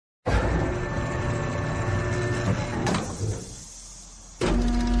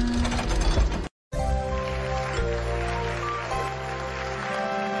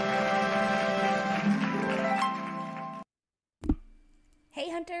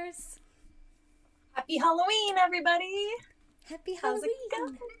Hunters. Happy Halloween, everybody. Happy How's it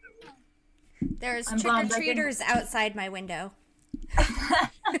Halloween. going? There's I'm bummed I trick-or-treaters outside my window.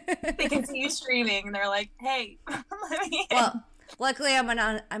 They can see you streaming and they're like, hey, let me in. Well, luckily I'm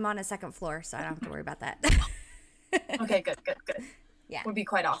on a second floor, so I don't have to worry about that. Okay, good. Yeah. Would be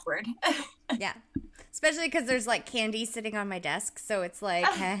quite awkward. Yeah. Especially because there's like candy sitting on my desk, so it's like,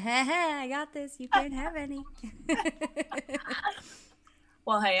 I got this. You can't have any.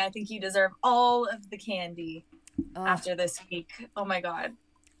 Well, hey, I think you deserve all of the candy Oh, after this week. Oh my God.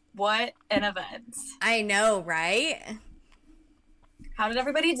 What an event. I know, right? How did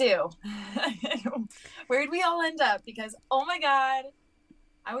everybody do? Where did we all end up? Because, oh my God,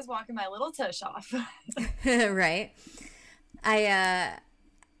 I was walking my little tush off. Right. I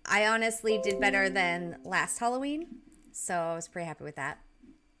honestly did better than last Halloween, so I was pretty happy with that.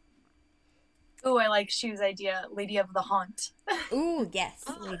 Oh, I like Shu's idea, Lady of the Haunt. Ooh, yes,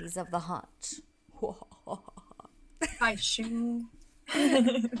 ladies of the haunt. Hi, Shu.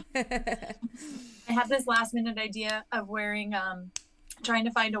 I had this last minute idea of wearing, trying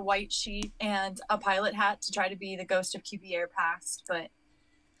to find a white sheet and a pilot hat to try to be the ghost of QB Air Past, but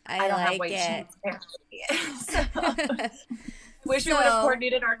I don't have like white it. sheets apparently. Wish we would have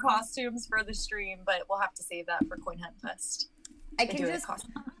coordinated our costumes for the stream, but we'll have to save that for Coin Hunt Fest. I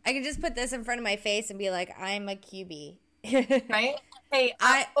can just put this in front of my face and be like, I'm a QB. Right? Hey,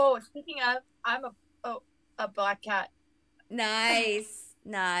 speaking of, I'm a black cat. Nice.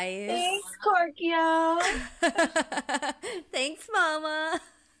 Thanks, Corkio. Thanks, Mama.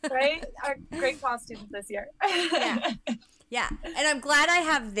 Right? Our great costumes this year. Yeah. And I'm glad I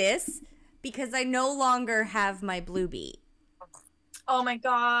have this because I no longer have my Blue Bee. Oh my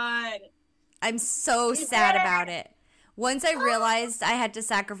God. I'm so sad about it. Once I realized I had to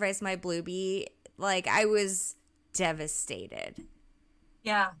sacrifice my Blue Bee, like, I was devastated.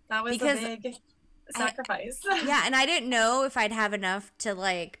 Yeah, that was a big sacrifice. Yeah, and I didn't know if I'd have enough to,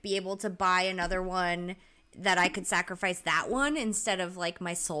 like, be able to buy another one that I could sacrifice that one instead of, like,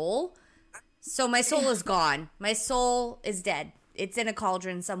 my soul. So my soul is gone. My soul is dead. It's in a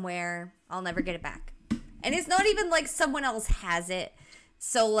cauldron somewhere. I'll never get it back. And it's not even like someone else has it.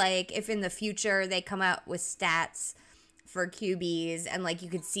 So, like, if in the future they come out with stats for QBs and, like, you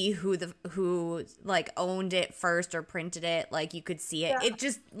could see who like owned it first or printed it, like, you could see it. Yeah. It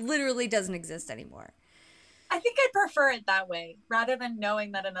just literally doesn't exist anymore. I think I'd prefer it that way rather than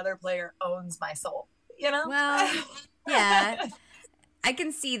knowing that another player owns my soul, you know? Well, yeah, I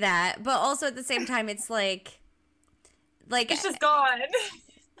can see that. But also at the same time, it's like it's just gone.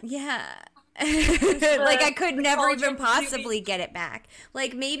 Yeah. Like, I could never even possibly get it back.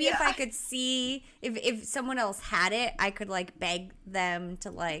 Like, maybe if I could see if someone else had it, I could, like, beg them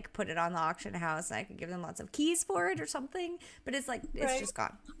to, like, put it on the auction house and I could give them lots of keys for it or something. But it's like, it's just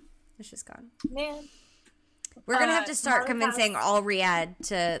gone. It's just gone. Man. We're gonna have to start convincing All Riyadh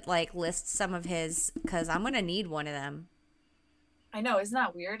to, like, list some of his, because I'm gonna need one of them. I know, isn't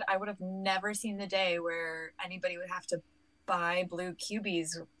that weird? I would have never seen the day where anybody would have to buy blue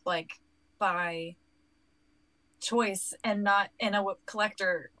QBs, like, by choice and not in a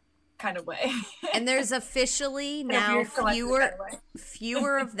collector kind of way. And there's officially now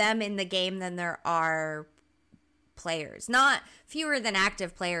fewer of them in the game than there are players. Not fewer than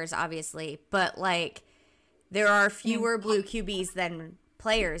active players, obviously, but, like, there are fewer blue QBs than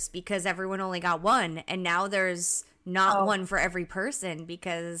players because everyone only got one, and now there's not one for every person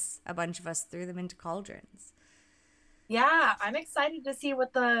because a bunch of us threw them into cauldrons. Yeah, I'm excited to see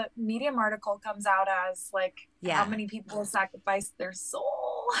what the Medium article comes out as. Like, how many people sacrificed their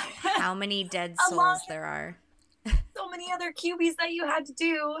soul. How many dead souls there are. So many other QBs that you had to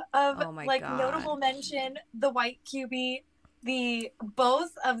do of, God. Notable mention, the white QB,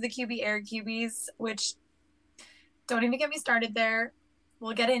 both of the QB Air QBs, which don't even get me started there.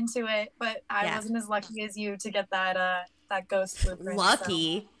 We'll get into it, but I wasn't as lucky as you to get that ghost blueprint.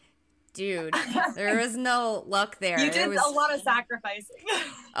 Lucky? So. Dude, there was no luck there. You did a lot of sacrificing.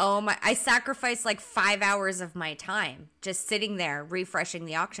 Oh my, I sacrificed like 5 hours of my time just sitting there refreshing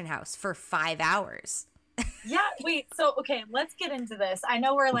the auction house for 5 hours. Yeah, wait, so, okay, let's get into this. I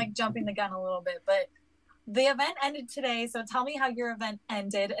know we're like jumping the gun a little bit, but the event ended today, so tell me how your event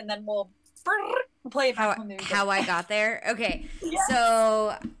ended, and then we'll play it back how I got there. Okay,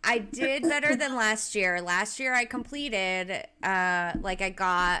 So I did better than last year. Last year I completed, I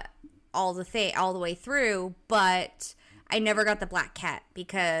got all the way through, but I never got the black cat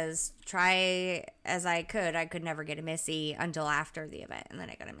because try as I could never get a Missy until after the event, and then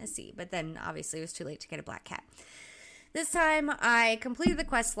I got a Missy, but then obviously it was too late to get a black cat. This time I completed the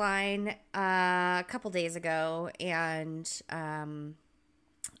quest line a couple days ago, and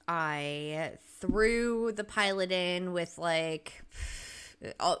I threw the pilot in with like,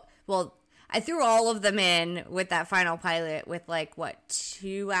 I threw all of them in with that final pilot with like, what,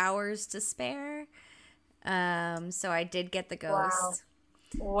 2 hours to spare? So I did get the Ghost.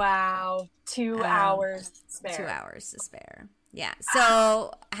 Wow. 2 hours to spare. 2 hours to spare. Yeah.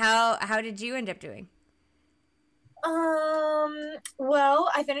 So how did you end up doing?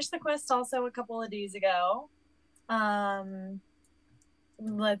 Well, I finished the quest also a couple of days ago.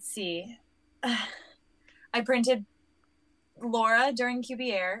 Let's see. I printed Laura during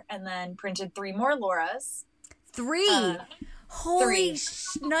QB Air and then printed 3 more Lauras. 3? Holy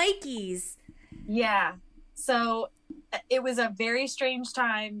Nikes. Yeah. So it was a very strange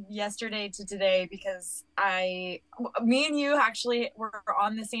time yesterday to today because me and you actually were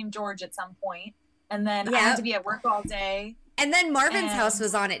on the same George at some point, and then I had to be at work all day. And then Marvin's house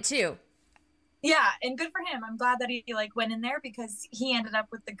was on it too. Yeah, and good for him. I'm glad that he like went in there because he ended up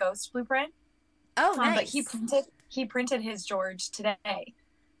with the Ghost blueprint. Oh, nice. But he printed his George today.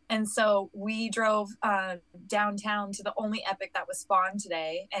 And so we drove downtown to the only epic that was spawned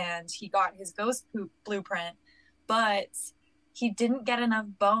today, and he got his Ghost blueprint, but he didn't get enough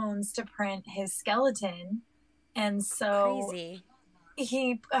bones to print his skeleton. And so crazy.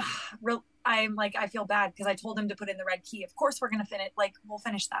 I feel bad because I told him to put in the red key. Of course we're going to finish, like we'll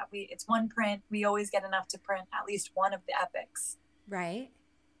finish that. It's one print. We always get enough to print at least one of the epics. Right.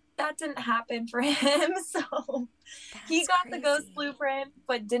 That didn't happen for him, so he got the Ghost blueprint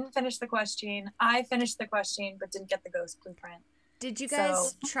but didn't finish the quest chain. I finished the quest chain but didn't get the Ghost blueprint. Did you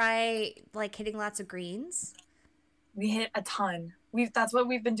guys try like hitting lots of greens? We hit a ton. That's what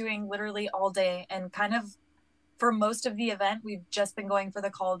we've been doing literally all day, and kind of for most of the event we've just been going for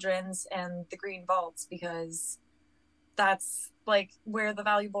the cauldrons and the green vaults because that's like where the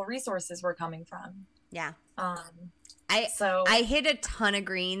valuable resources were coming from. Yeah. I hit a ton of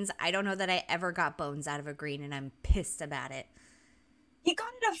greens. I don't know that I ever got bones out of a green, and I'm pissed about it. He got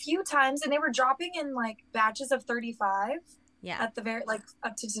it a few times, and they were dropping in like batches of 35. Yeah. At the very like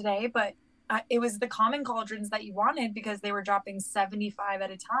up to today, but it was the common cauldrons that you wanted because they were dropping 75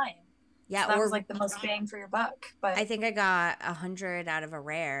 at a time. Yeah, so that was like the most bang for your buck. But I think I got 100 out of a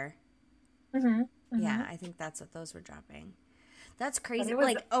rare. Yeah, I think that's what those were dropping. That's crazy.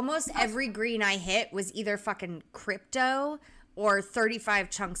 Like almost every green I hit was either fucking crypto or 35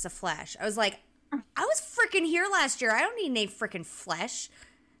 chunks of flesh. I was like, I was freaking here last year. I don't need any freaking flesh.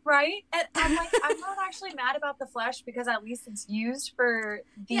 Right? And I'm like, I'm not actually mad about the flesh because at least it's used for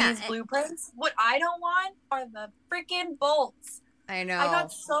these blueprints. What I don't want are the freaking bolts. I know. I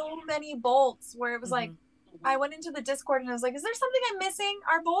got so many bolts where it was like, I went into the Discord and I was like, is there something I'm missing?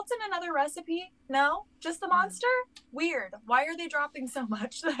 Are bolts in another recipe? No? Just the monster? Weird. Why are they dropping so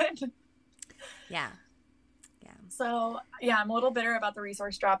much then? Yeah. So, yeah, I'm a little bitter about the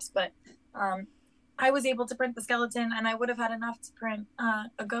resource drops, but I was able to print the skeleton and I would have had enough to print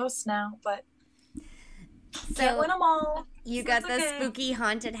a ghost now, but can't win them all. You got the spooky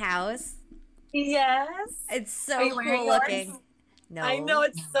haunted house? Yes. It's so cool looking. No. I know,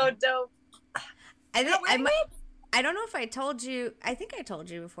 it's so dope. I don't know if I told you. I think I told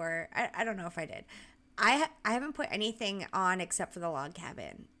you before. I don't know if I did. I haven't put anything on except for the log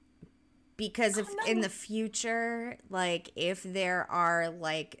cabin because in the future, like if there are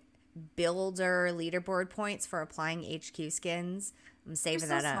like builder leaderboard points for applying HQ skins, I'm saving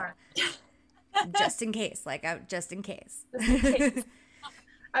that up just in case. Just in case.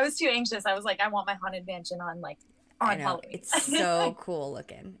 I was too anxious. I was like, I want my haunted mansion on Halloween. It's so cool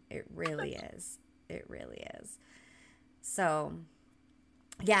looking. It really is. It really is. So,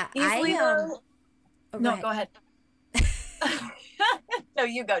 yeah. Go ahead. No,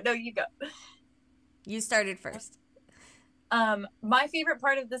 you go. You started first. My favorite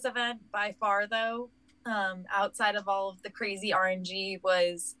part of this event by far, though, outside of all of the crazy RNG,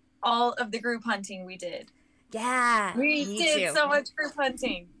 was all of the group hunting we did. Yeah. We did so much group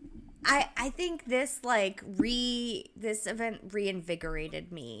hunting. I think this this event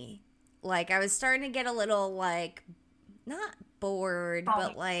reinvigorated me. Like I was starting to get a little like not bored,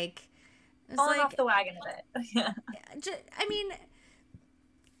 but like it was falling off the wagon a bit. Yeah. I mean,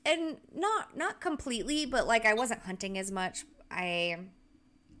 and not completely, but like I wasn't hunting as much. I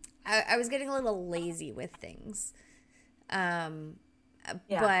was getting a little lazy with things. But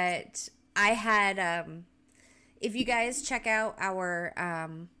I had if you guys check out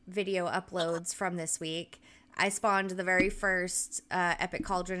our video uploads from this week, I spawned the very first Epic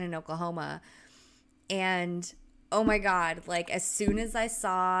Cauldron in Oklahoma. And, oh my God, like, as soon as I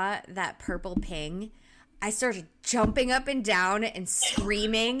saw that purple ping, I started jumping up and down and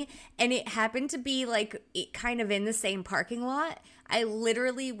screaming, and it happened to be like it kind of in the same parking lot. I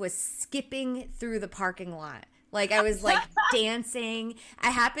literally was skipping through the parking lot. Like I was like dancing.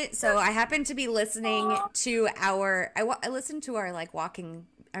 I happened to be listening to I listened to our like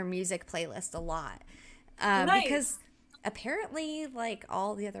our music playlist a lot. Nice. Because apparently like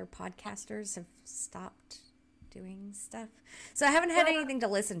all the other podcasters have stopped doing stuff. So I haven't had anything to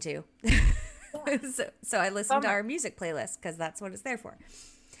listen to. So I listened to our music playlist because that's what it's there for.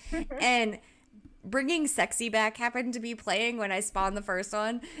 And Bringing Sexy Back happened to be playing when I spawned the first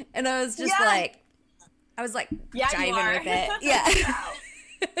one, and I was just like jiving with it. Yeah.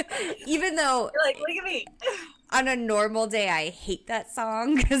 Even though you're like, look at me. On a normal day, I hate that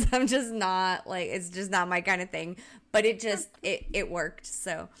song because I'm just not like, it's just not my kind of thing. But it just it worked.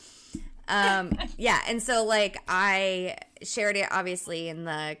 So yeah, and so like I shared it obviously in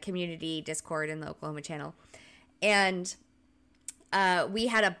the community Discord in the Oklahoma channel, and we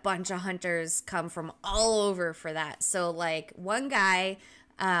had a bunch of hunters come from all over for that. So like one guy,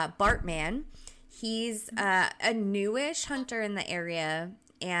 Bartman, he's a newish hunter in the area,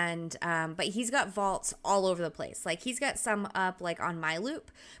 and but he's got vaults all over the place. Like he's got some up like on my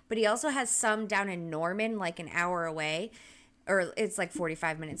loop, but he also has some down in Norman, like an hour away. Or it's like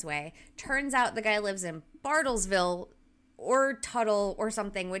 45 minutes away. Turns out the guy lives in Bartlesville or Tuttle or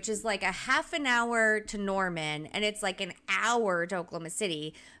something, which is like a half an hour to Norman, and it's like an hour to Oklahoma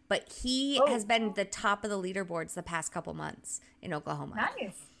City. But he has been the top of the leaderboards the past couple months in Oklahoma.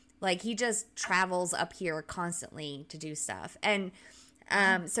 Nice. Like he just travels up here constantly to do stuff. And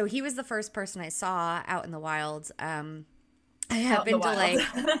so he was the first person I saw out in the wild. I happened to like,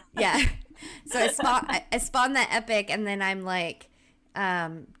 yeah. So I spawned that epic, and then I'm like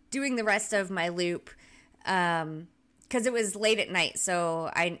doing the rest of my loop because it was late at night. So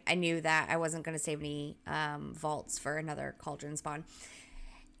I knew that I wasn't going to save any vaults for another cauldron spawn.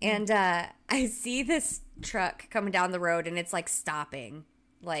 And I see this truck coming down the road, and it's like stopping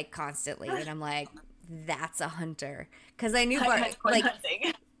like constantly. And I'm like, that's a hunter. Because I knew like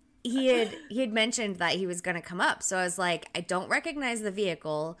he had mentioned that he was going to come up. So I was like, I don't recognize the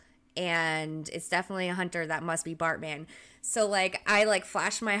vehicle, and it's definitely a hunter. That must be Bartman. So like I like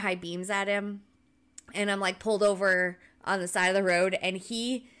flashed my high beams at him, and I'm like pulled over on the side of the road, and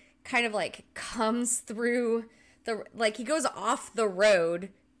he kind of like comes through he goes off the road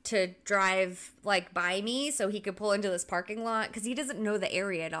to drive like by me so he could pull into this parking lot because he doesn't know the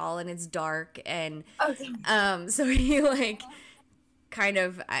area at all, and it's dark, and so he like kind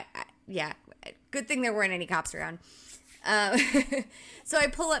of yeah, good thing there weren't any cops around. So I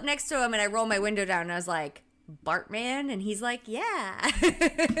pull up next to him, and I roll my window down, and I was like, Bartman? And he's like, yeah.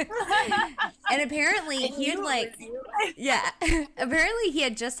 And apparently he had like, yeah, apparently he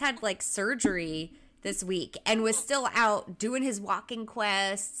had just had like surgery this week and was still out doing his walking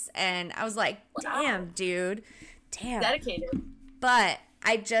quests. And I was like, damn, dude, damn. Dedicated. But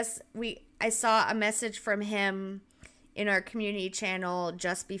I saw a message from him in our community channel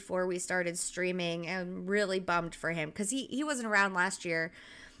just before we started streaming, and I'm really bummed for him because he wasn't around last year.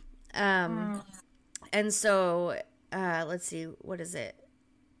 And so let's see, what is it?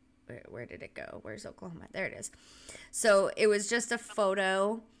 Where did it go? Where's Oklahoma? There it is. So it was just a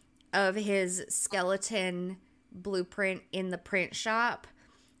photo of his skeleton blueprint in the print shop,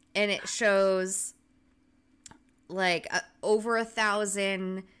 and it shows like over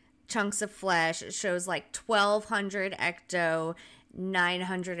 1,000 chunks of flesh. It shows like 1,200 ecto,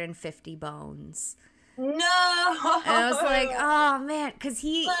 950 bones. No. And I was like, oh man, because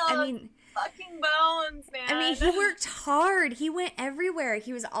fucking bones, man. I mean, he worked hard. He went everywhere.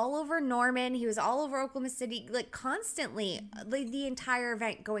 He was all over Norman. He was all over Oklahoma City, like constantly, like the entire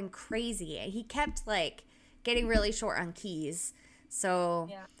event going crazy. And he kept like getting really short on keys. So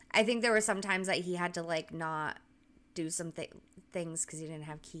yeah. I think there were some times that he had to like not do some things because he didn't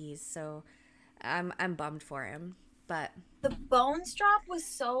have keys. So I'm bummed for him. But the bones drop was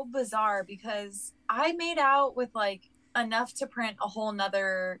so bizarre because I made out with like enough to print a whole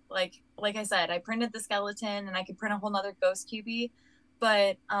nother, like I said, I printed the skeleton and I could print a whole nother ghost QB,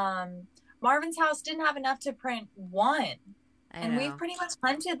 but Marvin's house didn't have enough to print one. And we've pretty much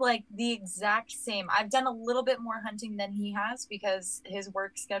hunted like the exact same. I've done a little bit more hunting than he has because his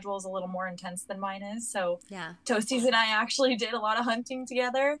work schedule is a little more intense than mine is. So yeah, Toasties and I actually did a lot of hunting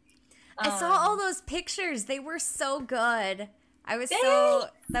together. I saw all those pictures. They were so good. I was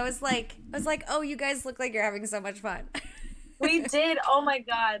like, oh, you guys look like you're having so much fun. We did. Oh my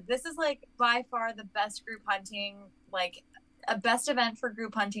God. This is like by far the best group hunting, like a best event for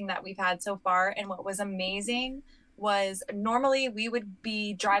group hunting that we've had so far. And what was amazing was normally we would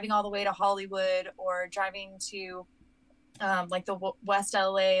be driving all the way to Hollywood or driving to like the West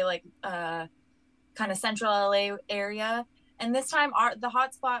LA, like kind of Central LA area. And this time the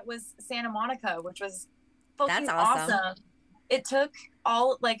hotspot was Santa Monica, which was fucking awesome. It took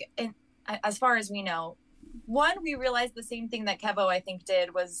all as far as we know, we realized the same thing that Kevo I think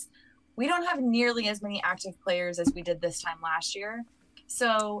did was we don't have nearly as many active players as we did this time last year.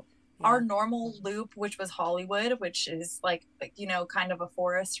 So our normal loop, which was Hollywood, which is like, you know, kind of a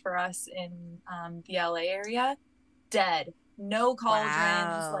forest for us in the LA area, dead. No cauldrons.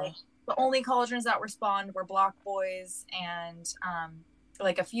 Wow. Like the only cauldrons that were spawned were Block Boys and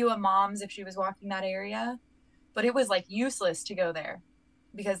like a few of Moms if she was walking that area. But it was like useless to go there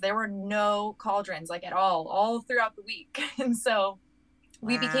because there were no cauldrons like at all throughout the week. And so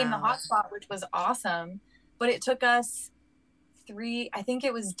we became the hotspot, which was awesome. But it took us I think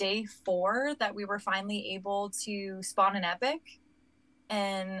it was day 4 that we were finally able to spawn an epic.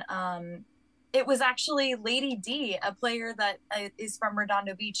 And it was actually Lady D, a player that is from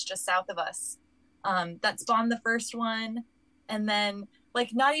Redondo Beach, just south of us, that spawned the first one. And then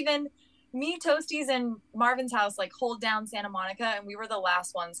like not even me, Toasties, and Marvin's house like hold down Santa Monica, and we were the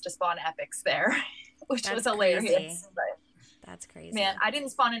last ones to spawn epics there, which was hilarious. But, that's crazy. Man, I didn't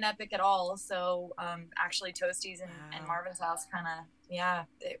spawn an epic at all. So actually Toasties and Marvin's house kind of,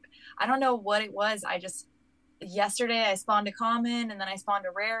 I don't know what it was. Yesterday I spawned a common and then I spawned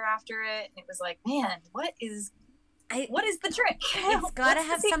a rare after it. And it was like, man, what is the trick? It's got to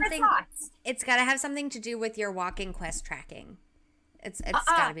have something. It's got to have something to do with your walking quest tracking. It's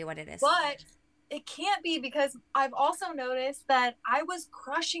got to be what it is. But it can't be because I've also noticed that I was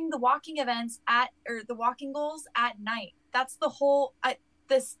crushing the walking events or the walking goals at night. That's the whole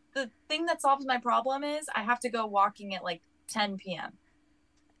the thing that solves my problem is I have to go walking at like 10 p.m.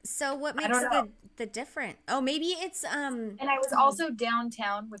 So what makes the difference? Oh, maybe it's And I was also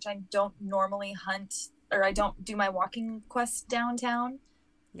downtown, which I don't normally hunt or I don't do my walking quest downtown.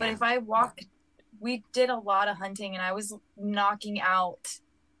 Yeah. But if I walk, we did a lot of hunting and I was knocking out.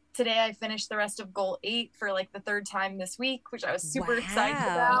 Today I finished the rest of goal 8 for like the 3rd time this week, which I was super excited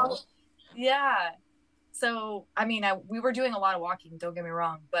about. Yeah. So, I mean, we were doing a lot of walking, don't get me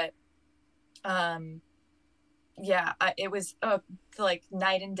wrong, but it was like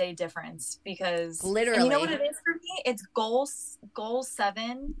night and day difference because literally, you know what it is for me? It's goal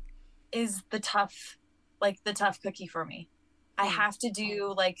 7 is the tough cookie for me. I have to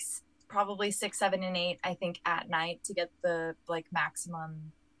do like probably 6, 7, and 8, I think, at night to get the like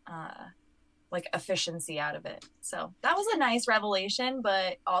maximum like efficiency out of it. So that was a nice revelation,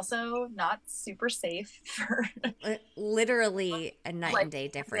 but also not super safe for literally a night and day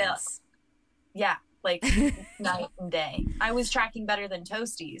difference. Yeah, like night and day. I was tracking better than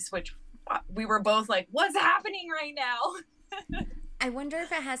Toasties, which we were both like, what's happening right now? I wonder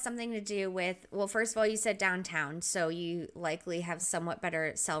if it has something to do with, well, first of all, you said downtown, so you likely have somewhat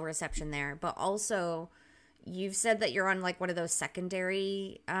better cell reception there, but also you've said that you're on like one of those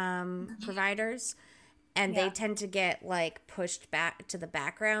secondary providers, and they tend to get like pushed back to the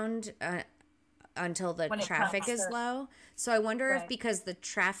background until the traffic is low. So I wonder if because the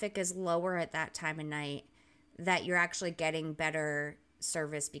traffic is lower at that time of night that you're actually getting better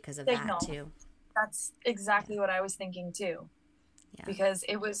service because of that too. That's exactly what I was thinking too. Yeah. Because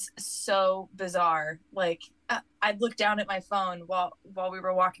it was so bizarre. Like I'd look down at my phone while we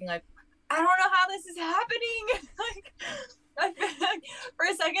were walking, like, I don't know how this is happening. Like, for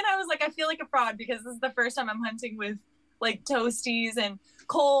a second, I was like, I feel like a fraud because this is the first time I'm hunting with like Toasties, and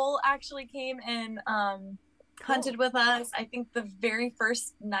Cole actually came and hunted with us. I think the very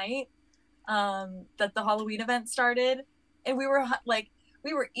first night that the Halloween event started, and we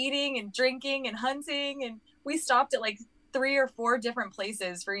were eating and drinking and hunting, and we stopped at like 3 or 4 different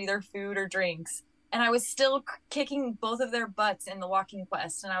places for either food or drinks, and I was still kicking both of their butts in the walking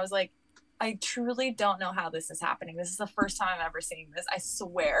quest, and I was like, I truly don't know how this is happening. This is the first time I'm ever seeing this, I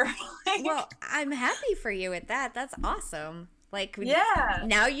swear. Well, I'm happy for you at that. That's awesome. Like,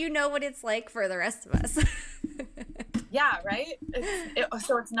 now you know what it's like for the rest of us. Yeah, right?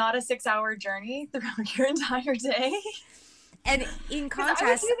 So it's not a 6-hour journey throughout your entire day. And in contrast, I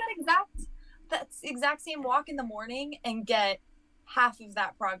would do that exact same walk in the morning and get half of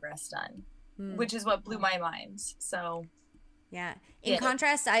that progress done, which is what blew my mind. So yeah. In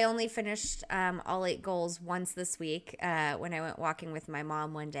contrast, I only finished all 8 goals once this week when I went walking with my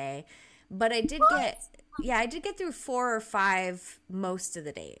mom one day. But I did get through 4 or 5 most of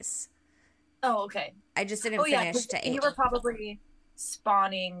the days. Oh, okay. I just didn't finish to 8. You were probably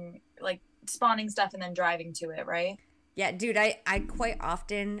spawning stuff and then driving to it, right? Yeah, dude, I quite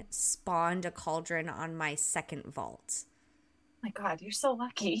often spawned a cauldron on my second vault. My God, you're so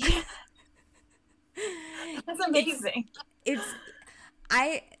lucky. That's amazing. It's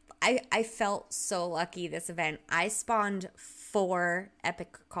I felt so lucky this event. I spawned 4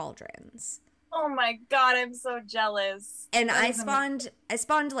 epic cauldrons. Oh my God, I'm so jealous. And I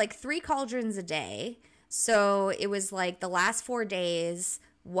spawned like 3 cauldrons a day. So it was like the last 4 days,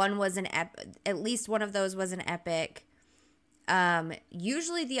 one was at least one of those was an epic.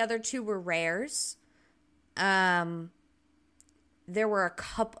 Usually the other 2 were rares. There were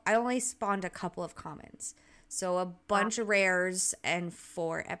I only spawned a couple of commons. So a bunch of rares and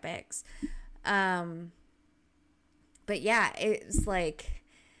 4 epics. But yeah, it's like,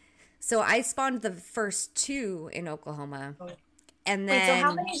 so I spawned the first 2 in Oklahoma. And then, wait, so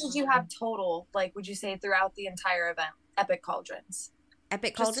how many did you have total? Like, would you say throughout the entire event? Epic cauldrons.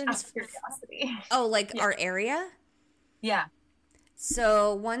 Epic cauldrons? Just out of curiosity. Oh, like our area? Yeah.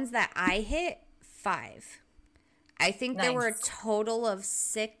 So ones that I hit, 5. I think Nice. there were a total of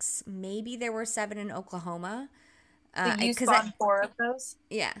 6. Maybe there were 7 in Oklahoma. So you spawned 4 of those?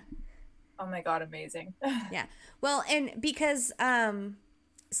 Yeah. Oh my God, amazing. Yeah. Well, and because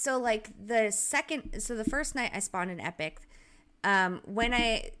so like the first night I spawned an epic.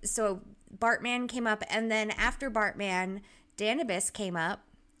 So Bartman came up, and then after Bartman, Danibus came up,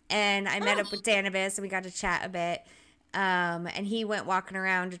 and I met up with Danibus, and we got to chat a bit. And he went walking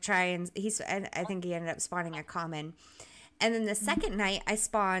around to try and I think he ended up spawning a common. And then the second night I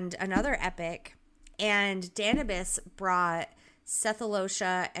spawned another epic, and Danibus brought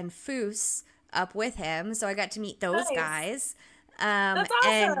Sethalosha and Foos up with him. So I got to meet those guys. That's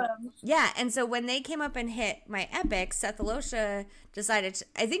awesome. And yeah, and so when they came up and hit my epic, Sethalosha decided to,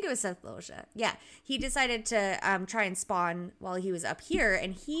 I think it was Sethalosha. Yeah, he decided to try and spawn while he was up here,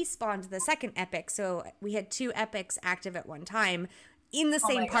 and he spawned the second epic. So we had 2 epics active at one time in the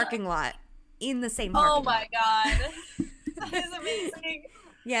same parking lot. In the same parking lot. Oh my God. That is amazing.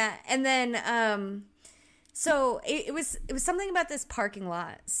 Yeah, and then so it was something about this parking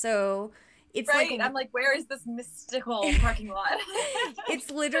lot. So it's right? like, I'm like, where is this mystical parking lot? It's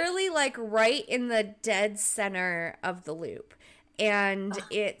literally like right in the dead center of the loop. And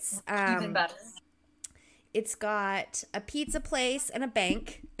it's even better. It's got a pizza place and a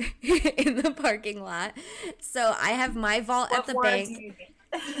bank in the parking lot. So I have my vault at the bank.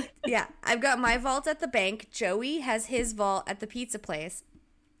 Yeah, I've got my vault at the bank. Joey has his vault at the pizza place.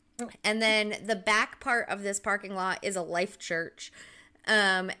 And then the back part of this parking lot is a Life Church.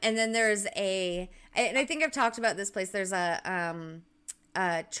 And then there's and I think I've talked about this place. There's a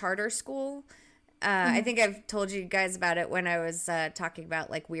charter school. I think I've told you guys about it when I was talking about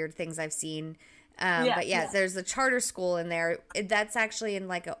like weird things I've seen. But yeah, there's a charter school in there. That's actually in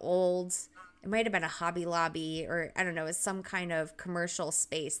like it might have been a Hobby Lobby, or I don't know, it's some kind of commercial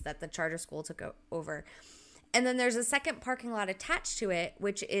space that the charter school took over. And then there's a second parking lot attached to it,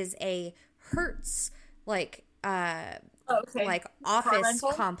 which is a Hertz like like office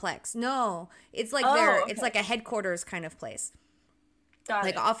complex. No, it's like it's like a headquarters kind of place. Got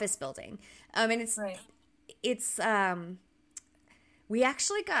like it. Office building. And it's we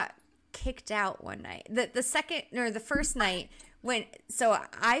actually got kicked out one night. The first night so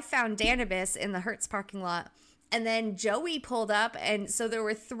I found Danibus in the Hertz parking lot, and then Joey pulled up, and so there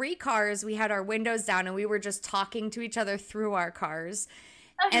were 3 cars. We had our windows down, and we were just talking to each other through our cars.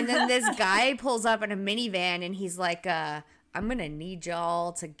 And then this guy pulls up in a minivan, and he's like, I'm gonna need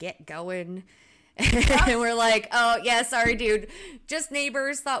y'all to get going. And we're like, oh yeah, sorry dude, just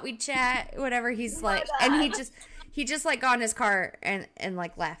neighbors, thought we'd chat, whatever. He's like, and he just like got in his car and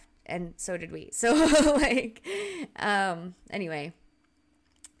like left, and so did we. So like anyway,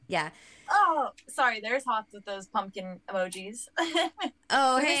 yeah. Oh, sorry, there's Hoth with those pumpkin emojis.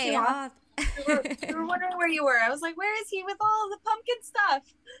 Oh hey Hoth. We were wondering where you were. I was like, where is he with all the pumpkin stuff?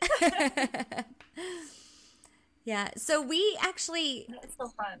 Yeah, so we actually, it's so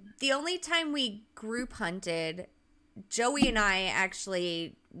fun. The only time we group hunted, Joey and I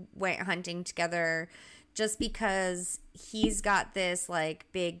actually went hunting together just because he's got this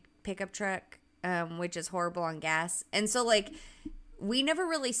like big pickup truck, which is horrible on gas. And so like we never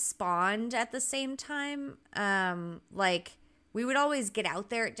really spawned at the same time. Like we would always get out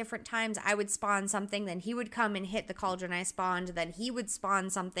there at different times. I would spawn something, then he would come and hit the cauldron I spawned, then he would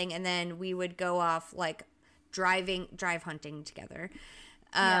spawn something, and then we would go off like drive hunting together.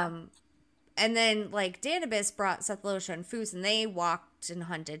 And then like Danibus brought Sethalosha and Foos, and they walked and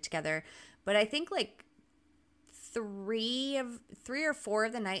hunted together. But I think like 3 or 4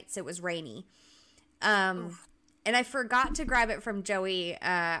 of the nights it was rainy. And I forgot to grab it from Joey.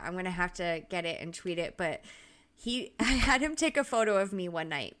 I'm gonna have to get it and tweet it, but I had him take a photo of me one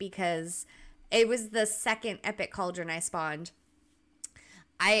night because it was the second epic cauldron I spawned.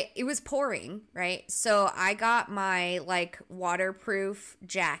 It was pouring, right? So I got my like waterproof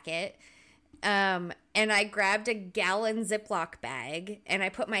jacket, and I grabbed a gallon Ziploc bag, and I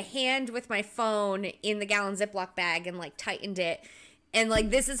put my hand with my phone in the gallon Ziploc bag and like tightened it. And like,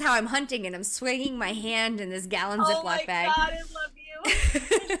 this is how I'm hunting, and I'm swinging my hand in this gallon Ziploc bag. Oh my God, I love you.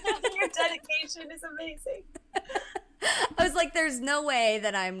 Your dedication is amazing. I was like, there's no way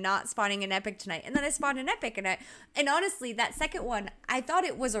that I'm not spawning an epic tonight. And then I spawned an epic, and honestly, that second one, I thought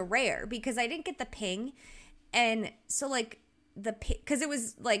it was a rare because I didn't get the ping. And so like because it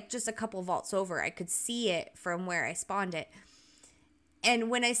was like just a couple vaults over, I could see it from where I spawned it.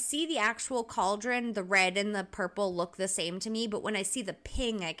 And when I see the actual cauldron, the red and the purple look the same to me. But when I see the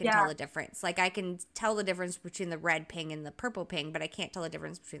ping, I can tell the difference. Like, I can tell the difference between the red ping and the purple ping, but I can't tell the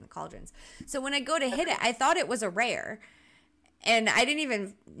difference between the cauldrons. So when I go to hit it, I thought it was a rare. And I didn't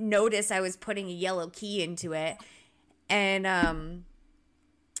even notice I was putting a yellow key into it. And,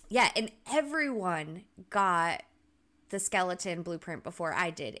 yeah, and everyone got the skeleton blueprint before I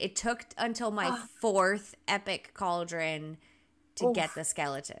did. It took until my fourth epic cauldron to get the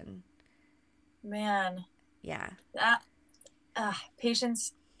skeleton. Man. Yeah.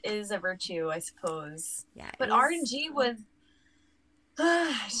 Patience is a virtue, I suppose. Yeah. But RNG was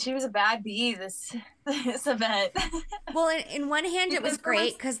she was a bad bee this event. Well, in one hand it was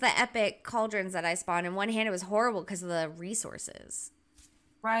great because the epic cauldrons that I spawned. In one hand it was horrible because of the resources.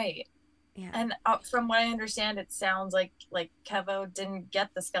 Right. Yeah. And from what I understand, it sounds like Kevo didn't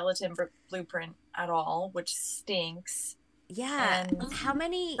get the skeleton blueprint at all, which stinks. Yeah. And how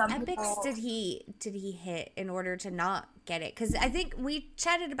many epics did he hit in order to not get it? Because I think we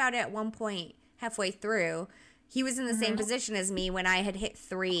chatted about it at one point halfway through. He was in the same position as me when I had hit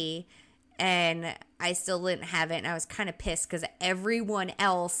 3 and I still didn't have it. And I was kind of pissed because everyone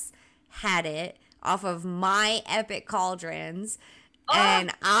else had it off of my epic cauldrons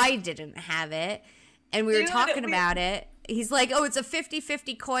and I didn't have it. And we were talking about it. He's like, oh, it's a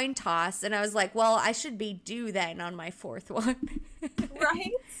 50-50 coin toss. And I was like, well, I should be due then on my fourth one.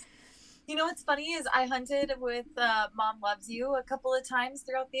 Right? You know what's funny is I hunted with Mom Loves You a couple of times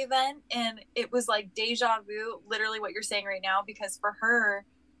throughout the event. And it was like deja vu, literally what you're saying right now. Because for her,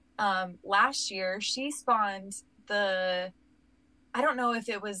 last year, she spawned I don't know if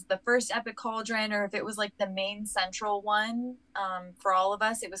it was the first epic cauldron or if it was like the main central one. For all of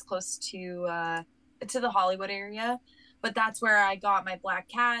us, it was close to the Hollywood area. But that's where I got my Black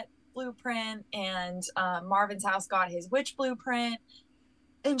Cat blueprint, and Marvin's house got his witch blueprint.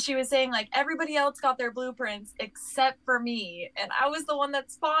 And she was saying, like, everybody else got their blueprints except for me. And I was the one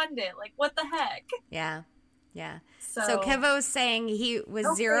that spawned it. Like, what the heck? Yeah. Yeah. So Kevo's saying he was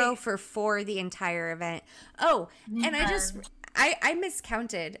 0 for 4 the entire event. Oh, and I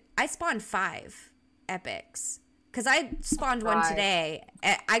miscounted. I spawned 5 epics. Because I spawned one today.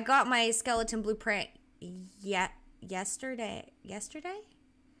 I got my skeleton blueprint yesterday?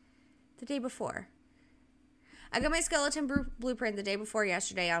 The day before. I got my skeleton blueprint the day before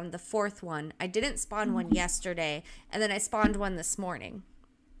yesterday on the 4th one. I didn't spawn one yesterday, and then I spawned one this morning.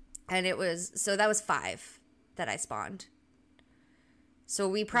 And that was 5 that I spawned. So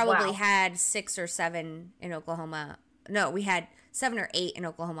we probably had 6 or 7 in Oklahoma. No, we had 7 or 8 in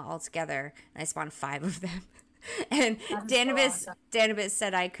Oklahoma altogether, and I spawned 5 of them. And Danibus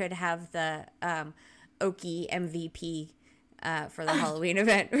said I could have the Oki MVP for the Halloween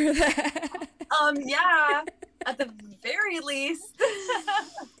event. Yeah, at the very least.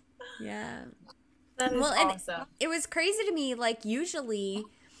 Yeah. That is awesome. And it was crazy to me, like, usually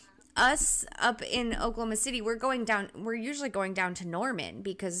us up in Oklahoma City, we're usually going down to Norman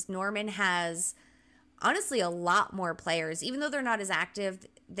because Norman has honestly a lot more players, even though they're not as active.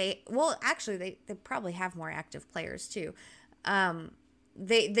 They probably have more active players too.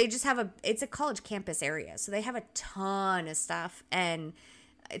 They just have it's a college campus area, so they have a ton of stuff and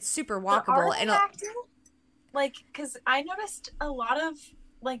it's super walkable. And active? Like, because I noticed a lot of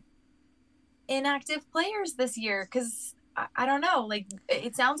like inactive players this year. Because I don't know, like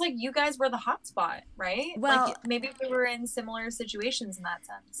it sounds like you guys were the hotspot, right? Well, like maybe we were in similar situations in that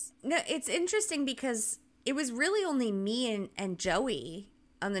sense. No, it's interesting because it was really only me and Joey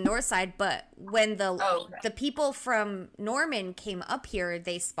on the north side, but when the people from Norman came up here,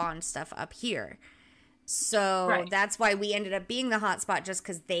 they spawned stuff up here. So that's why we ended up being the hotspot, just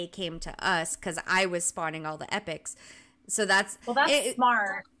because they came to us, because I was spawning all the epics. So that's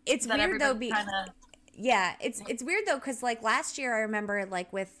smart. It's weird though. Yeah, it's weird though, because like last year I remember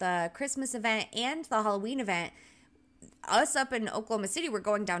like with the Christmas event and the Halloween event, us up in Oklahoma City were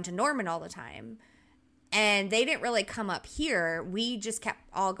going down to Norman all the time. And they didn't really come up here. We just kept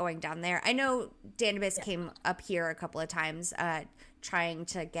all going down there. I know Danibus came up here a couple of times trying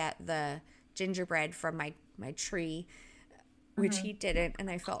to get the gingerbread from my tree, which he didn't, and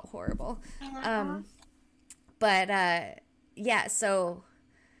I felt horrible. Yeah, so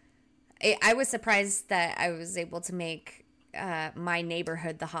I was surprised that I was able to make my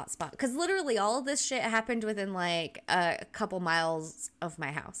neighborhood the hotspot, because literally all of this shit happened within like a couple miles of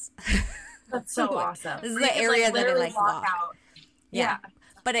my house. That's so awesome. This is the area that I like walk. Out. Yeah.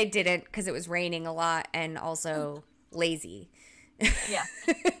 But I didn't, because it was raining a lot and also lazy. Yeah.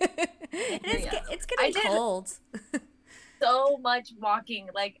 It's getting cold. So much walking.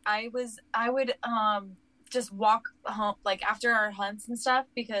 Like I would just walk home, like after our hunts and stuff,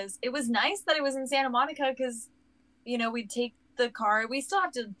 because it was nice that it was in Santa Monica, because we'd take the car. We still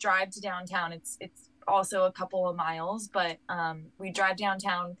have to drive to downtown. It's also a couple of miles, but we drive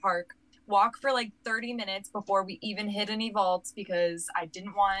downtown, park, walk for like 30 minutes before we even hit any vaults, because I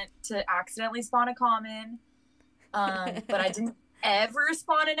didn't want to accidentally spawn a common. But I didn't ever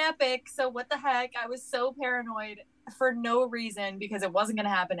spawn an epic, so what the heck? I was so paranoid for no reason, because it wasn't going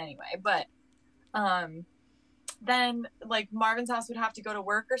to happen anyway. But then like Marvin's house would have to go to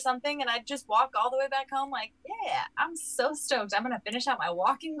work or something, and I'd just walk all the way back home like, yeah, I'm so stoked. I'm going to finish out my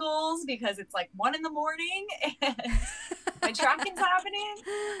walking goals, because it's like 1 a.m. and my tracking's happening.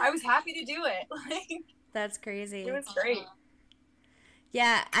 I was happy to do it. Like, that's crazy. It was great.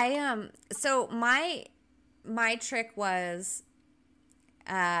 Yeah, so my trick was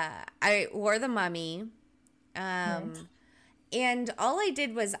I wore the mummy, and all I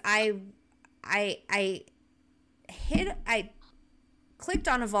did was I clicked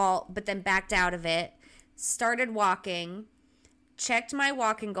on a vault, but then backed out of it, started walking, checked my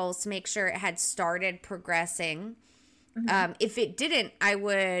walking goals to make sure it had started progressing. If it didn't, I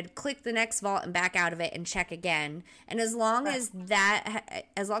would click the next vault and back out of it and check again. And as long as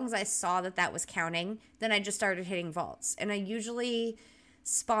I saw that was counting, then I just started hitting vaults. And I usually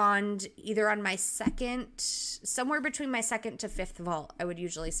spawned either on my somewhere between my second to fifth vault, I would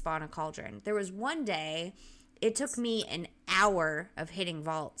usually spawn a cauldron. There was one day, it took me an hour of hitting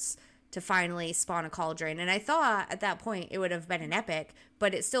vaults to finally spawn a cauldron. And I thought at that point it would have been an epic,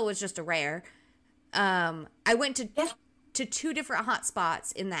 but it still was just a rare. I went to 2 different hot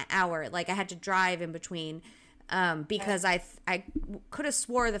spots in that hour. Like I had to drive in between, because I could have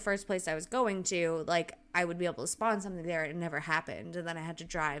swore the first place I was going to, like I would be able to spawn something there. It never happened. And then I had to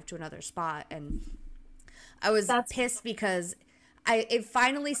drive to another spot, and I was pissed because it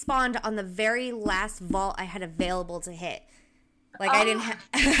finally spawned on the very last vault I had available to hit. Like I didn't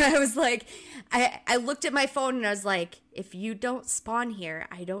I was like, I looked at my phone and I was like, if you don't spawn here,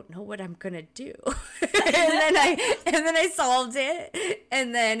 I don't know what I'm going to do. and then I solved it,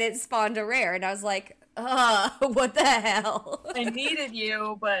 and then it spawned a rare, and I was like, what the hell? I needed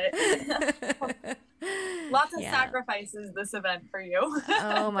you, but lots of sacrifices this event for you.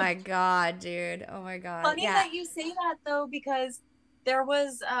 Oh my God, dude. Oh my God. Funny that you say that though, because there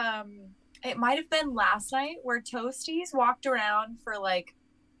was, it might have been last night where Toasties walked around for like,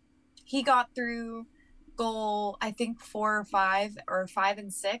 he got through goal, I think 4 or 5 or 5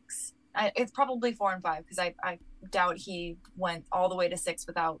 and 6. It's probably 4 and 5, because I doubt he went all the way to 6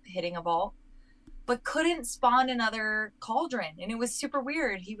 without hitting a vault, but couldn't spawn another cauldron. And it was super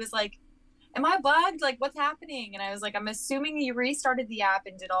weird. He was like, am I bugged? Like, what's happening? And I was like, I'm assuming you restarted the app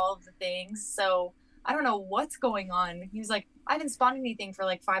and did all of the things. So I don't know what's going on. He was like, I didn't spawn anything for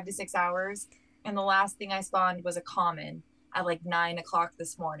like 5 to 6 hours. And the last thing I spawned was a common at like 9 o'clock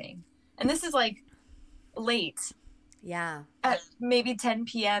this morning. And this is like late. Yeah. At maybe 10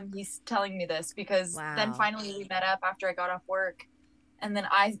 p.m. he's telling me this, because then finally we met up after I got off work. And then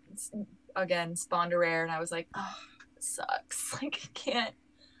I, again, spawned a rare, and I was like, oh, this sucks. Like,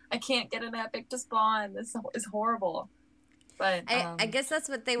 I can't get an epic to spawn. This is horrible. But I guess that's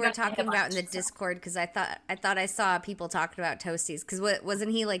what they were talking about in the Discord, because I thought I saw people talking about Toasties, because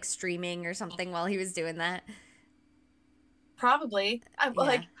wasn't he like streaming or something while he was doing that? Probably.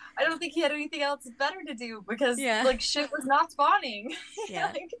 Like, I don't think he had anything else better to do, because like shit was not spawning. Yeah.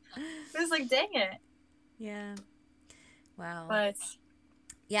 Like, it was like, dang it. Yeah. Wow. But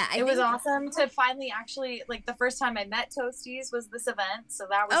yeah, it was awesome to finally actually, like, the first time I met Toasties was this event, so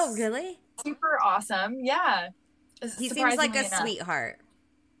that was really super awesome. Yeah. He seems like a sweetheart.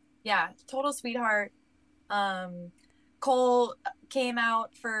 Yeah, total sweetheart. Cole came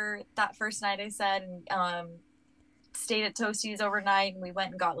out for that first night, I said, and stayed at Toasties overnight, and we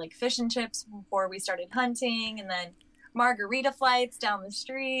went and got like fish and chips before we started hunting, and then margarita flights down the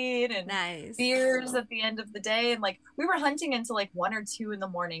street, and beers at the end of the day. And like, we were hunting until like 1 or 2 in the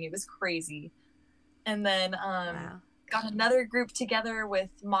morning. It was crazy. And then Wow. got another group together with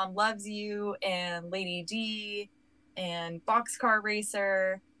Mom Loves You and Lady D and Boxcar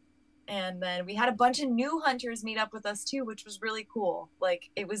Racer. And then we had a bunch of new hunters meet up with us too, which was really cool. Like,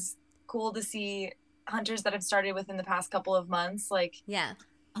 it was cool to see hunters that have started within the past couple of months, like, Yeah.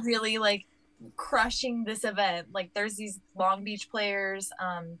 really like crushing this event. Like, there's these Long Beach players,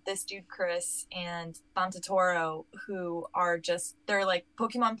 this dude Chris and Toro, who are just, they're like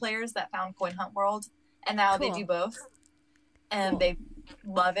Pokemon players that found Coin Hunt World, and now they do both, and they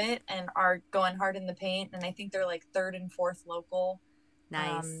love it and are going hard in the paint. And I think they're like third and fourth local.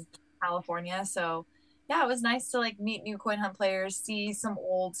 Nice. California. So yeah, it was nice to like meet new Coin Hunt players, see some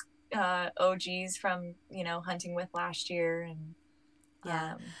old OGs from, you know, hunting with last year. And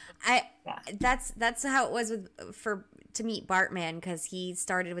yeah, that's how it was to meet Bartman, because he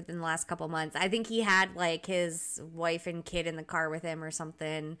started within the last couple months. I think he had like his wife and kid in the car with him or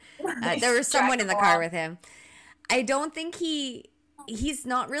something. There was someone in the car with him. I don't think he's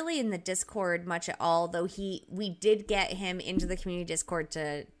not really in the Discord much at all, though we did get him into the community Discord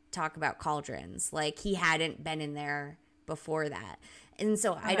to talk about cauldrons. Like, he hadn't been in there before that. And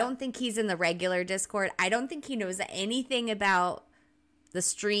so I don't think he's in the regular Discord. I don't think he knows anything about the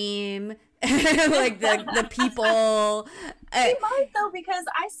stream, like the people. He might though, because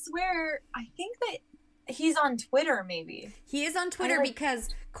I swear, I think that he's on Twitter, maybe. He is on Twitter because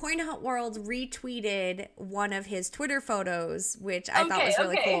Coin Hunt World retweeted one of his Twitter photos, which I thought was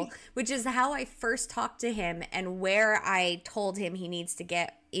really cool, which is how I first talked to him and where I told him he needs to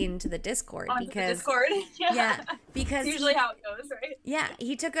get into the Discord. Yeah, because it's usually how it goes, right? Yeah,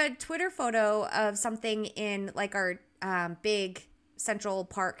 he took a Twitter photo of something in like our big Central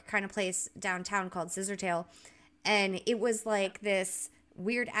Park kind of place downtown called Scissortail, and it was like this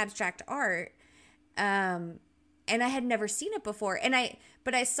weird abstract art. And I had never seen it before.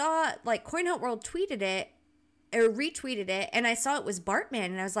 But I saw like Coin Hunt World tweeted it or retweeted it, and I saw it was Bartman,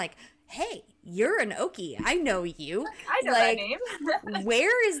 and I was like, hey, you're an Okie. I know you. I know like, that name.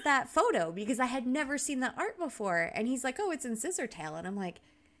 Where is that photo? Because I had never seen that art before. And he's like, oh, it's in Scissortail. And I'm like,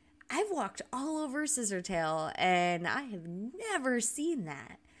 I've walked all over Scissortail and I have never seen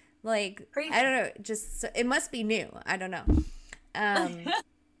that. Like, crazy. I don't know. Just, it must be new. I don't know.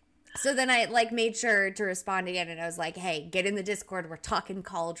 So then I like made sure to respond again, and I was like, hey, get in the Discord. We're talking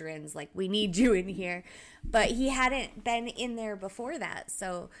cauldrons. Like, we need you in here. But he hadn't been in there before that.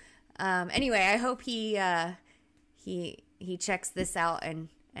 So anyway, I hope he checks this out and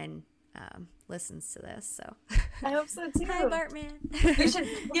listens to this. So I hope so too. Hi, Bartman.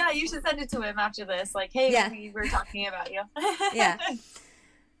 you should send it to him after this. Like, hey, we were talking about you.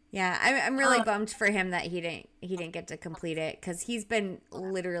 Yeah, I'm really bummed for him that he didn't get to complete it, because he's been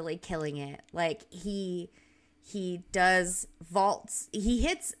literally killing it. Like, he does vaults. He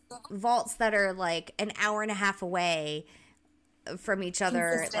hits vaults that are like an hour and a half away from each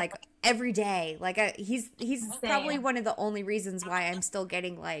other, like every day. Like, he's probably one of the only reasons why I'm still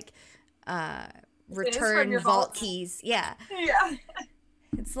getting like return vault keys. Yeah.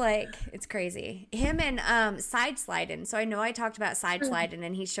 It's like, it's crazy. Him and Side Sliding. So I know I talked about Side Sliding,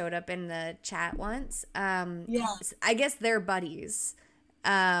 and he showed up in the chat once. I guess they're buddies.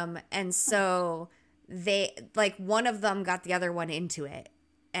 And so they, like, one of them got the other one into it.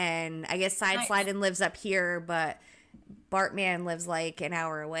 And I guess Side Sliding lives up here, but Bartman lives like an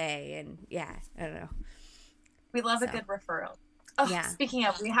hour away. And yeah, I don't know. We love a good referral. Oh, yeah. Speaking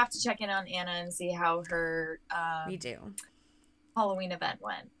of, we have to check in on Anna and see how her we do. Halloween event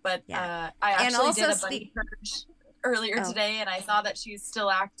went. But I actually did a buddy search earlier today, and I saw that she's still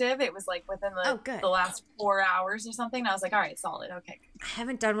active. It was like within the last 4 hours or something. And I was like, all right, solid. Okay. I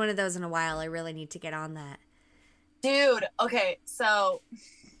haven't done one of those in a while. I really need to get on that. Dude, okay, so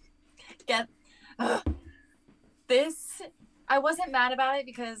this, I wasn't mad about it,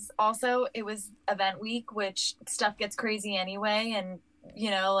 because also it was event week, which stuff gets crazy anyway, and you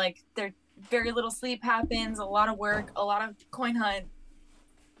know, like, there very little sleep happens, a lot of work, a lot of coin hunt,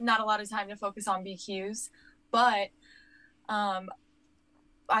 not a lot of time to focus on BQs. But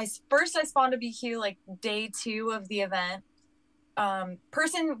I spawned a BQ like day 2 of the event.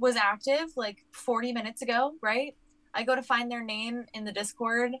 Person was active like 40 minutes ago, right? I go to find their name in the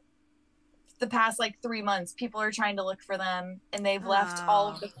Discord. The past like 3 months, people are trying to look for them, and they've left all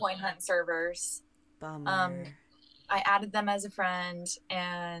of the coin hunt servers. Bummer. I added them as a friend,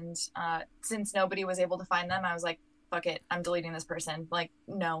 and since nobody was able to find them, I was like, fuck it, I'm deleting this person. Like,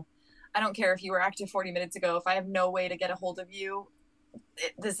 no, I don't care if you were active 40 minutes ago. If I have no way to get a hold of you,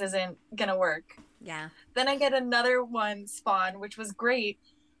 this isn't gonna work. Yeah. Then I get another one spawn, which was great,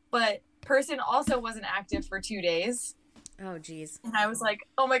 but person also wasn't active for 2 days. Oh, geez. And I was like,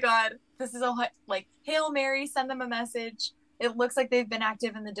 oh my God, this is like, Hail Mary, send them a message. It looks like they've been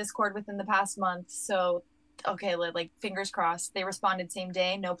active in the Discord within the past month. So, okay, like fingers crossed. They responded same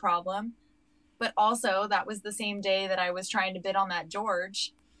day, no problem. But also, that was the same day that I was trying to bid on that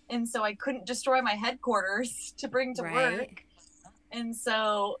George. And so I couldn't destroy my headquarters to bring to work. And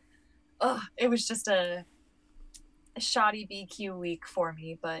so, it was just a shoddy BQ week for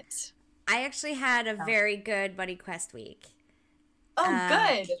me, but I actually had a very good Buddy Quest week. Oh,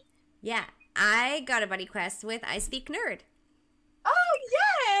 good. Yeah, I got a Buddy Quest with I Speak Nerd.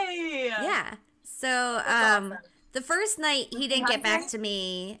 Oh, yay! Yeah. So, awesome. The first night he didn't get back to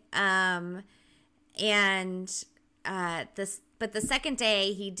me, but the second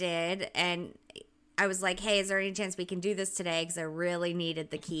day he did, and I was like, hey, is there any chance we can do this today? Because I really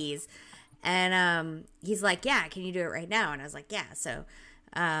needed the keys. And he's like, yeah, can you do it right now? And I was like, yeah. So,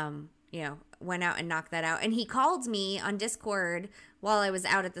 went out and knocked that out. And he called me on Discord while I was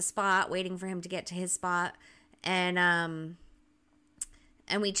out at the spot, waiting for him to get to his spot. And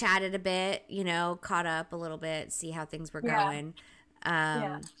we chatted a bit, caught up a little bit, see how things were going.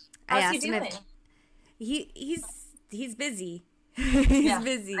 How's I asked he doing? He's busy. He's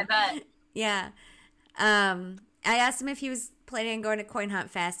busy. I bet. Yeah. I asked him if he was planning on going to Coin Hunt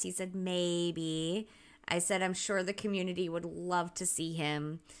Fest. He said maybe. I said I'm sure the community would love to see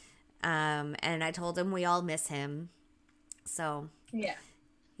him. And I told him we all miss him. So yeah.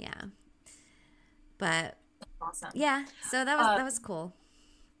 But awesome. Yeah, so that was cool.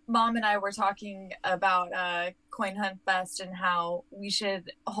 Mom and I were talking about Coin Hunt Fest and how we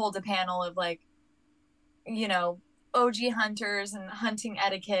should hold a panel of OG hunters and hunting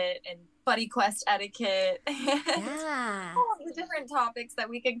etiquette and Buddy Quest etiquette and all of the different topics that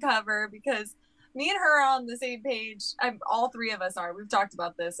we can cover, because me and her are on the same page. All three of us are. We've talked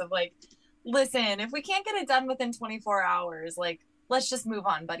about this of listen, if we can't get it done within 24 hours, let's just move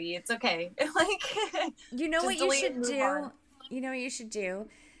on, buddy. It's okay. You know what you should do? On. You know what you should do?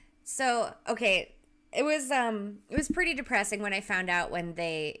 So, okay, it was pretty depressing when I found out when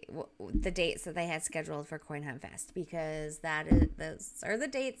the dates that they had scheduled for Coin Hunt Fest, because those are the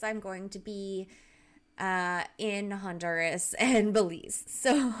dates I'm going to be in Honduras and Belize.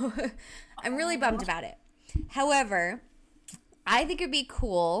 So I'm really bummed about it. However, I think it'd be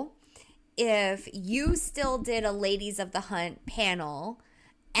cool if you still did a Ladies of the Hunt panel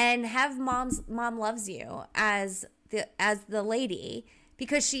and have Mom Loves You as the lady,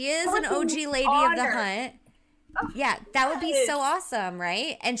 because she is an OG lady of the hunt. Yeah, that would be so awesome,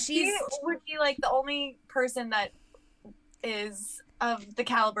 right? And she would be the only person that is of the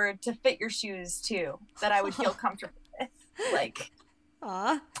caliber to fit your shoes too, that I would feel comfortable with.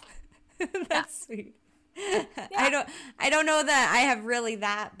 Aw, that's sweet. Yeah. I don't know that I have really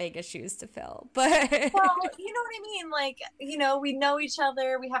that big of shoes to fill, but well, you know what I mean. We know each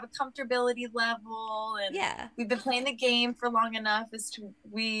other. We have a comfortability level, and we've been playing the game for long enough as to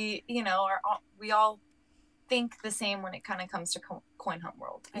we all think the same when it kind of comes to Coin Hunt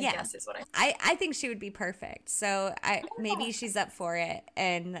World. I guess is what I think she would be perfect. So maybe she's up for it,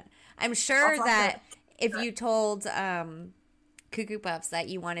 and I'm sure that if you told Cuckoo Puffs that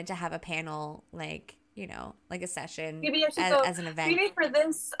you wanted to have a panel a session maybe as an event. Maybe for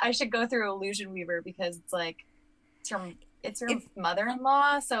this, I should go through Illusion Weaver, because it's your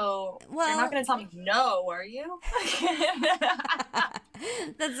mother-in-law, so you're not going to tell me no, are you?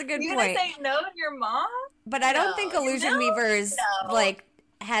 That's a good point. You're going to say no to your mom? But I don't think Illusion Weaver's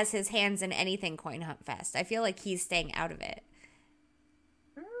has his hands in anything Coin Hunt Fest. I feel like he's staying out of it.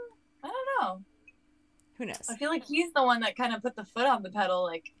 I don't know. Who knows? I feel like he's the one that kind of put the foot on the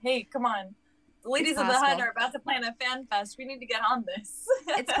pedal, hey, come on. The Ladies of the Hunt are about to plan a fan fest. We need to get on this.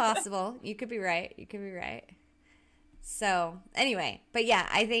 It's possible. You could be right. So, anyway. But yeah,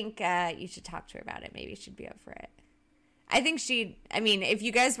 I think you should talk to her about it. Maybe she'd be up for it. I think if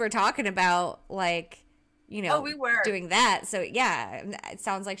you guys were talking about, we were doing that. So, yeah, it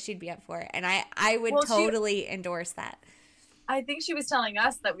sounds like she'd be up for it. And I would totally endorse that. I think she was telling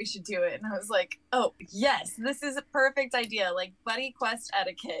us that we should do it. And I was like, oh, yes, this is a perfect idea. Buddy Quest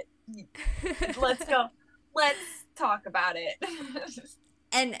etiquette. Let's go. Let's talk about it.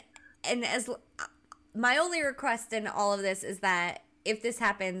 and as my only request in all of this is that if this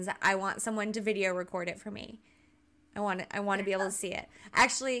happens, I want someone to video record it for me. I want to be able to see it.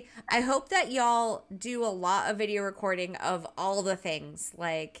 Actually, I hope that y'all do a lot of video recording of all the things.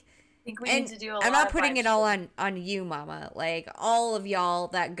 I think we need to do a lot. I'm not putting it all on you, Mama. All of y'all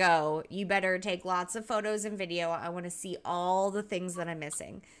that go, you better take lots of photos and video. I want to see all the things that I'm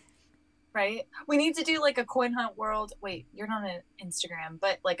missing. Right? We need to do like a coin hunt world. Wait, you're not on Instagram,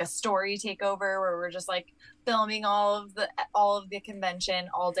 but like a story takeover where we're just like filming all of the convention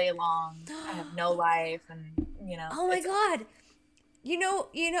all day long. I have no life, and Oh my God.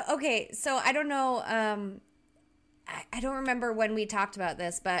 Okay, so I don't know, I don't remember when we talked about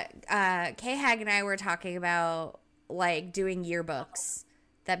this, but Kay Hag and I were talking about like doing yearbooks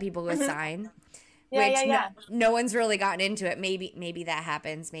that people would sign. Yeah. No one's really gotten into it. Maybe that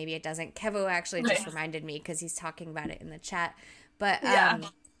happens. Maybe it doesn't. Kevo actually just reminded me because he's talking about it in the chat. But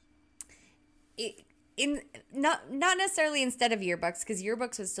not necessarily instead of yearbooks, because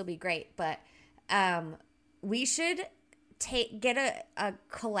yearbooks would still be great. But we should get a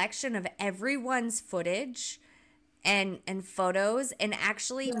collection of everyone's footage and photos and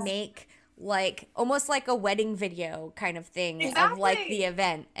actually make like almost like a wedding video kind of thing of like the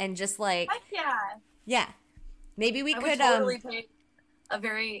event, and just like yeah, maybe we could totally pay a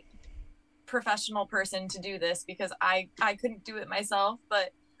very professional person to do this, because I couldn't do it myself,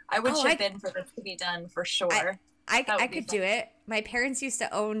 but I would chip in for this to be done for sure. I could do it. My parents used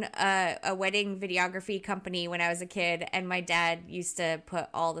to own a wedding videography company when I was a kid, and my dad used to put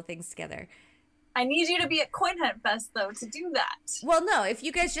all the things together. I need you to be at Coin Hunt Fest though to do that. Well, no, if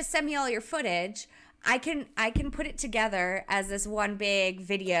you guys just send me all your footage, I can put it together as this one big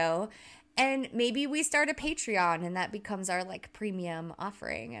video, and maybe we start a Patreon, and that becomes our like premium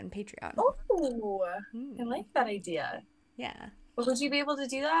offering on Patreon. Oh, I like that idea. Yeah. But would you be able to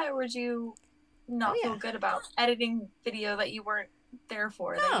do that, or would you not feel good about editing video that you weren't there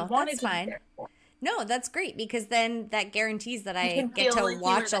for? No, that you wanted that's to fine. Be there for? No, that's great, because then that guarantees that I get to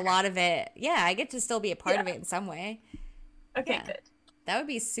watch a lot of it. Yeah, I get to still be a part of it in some way. Okay, good. That would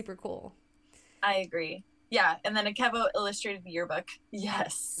be super cool. I agree. Yeah, and then a Kevo illustrated yearbook.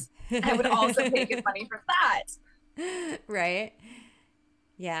 Yes. I would also pay good money for that. Right?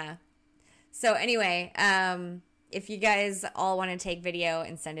 Yeah. So anyway, if you guys all want to take video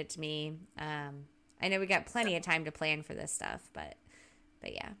and send it to me, I know we got plenty of time to plan for this stuff, but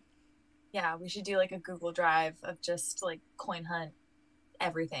yeah. Yeah, we should do like a Google Drive of just like coin hunt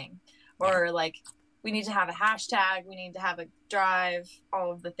everything. Or like we need to have a hashtag, we need to have a drive,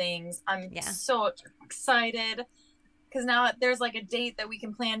 all of the things. I'm so excited because now there's like a date that we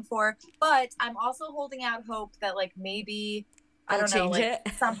can plan for, but I'm also holding out hope that like maybe I don't know, like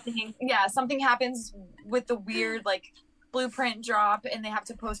something happens with the weird like blueprint drop and they have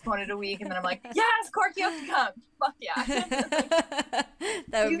to postpone it a week, and then I'm like, yes, Cork, you have to come. Fuck yeah.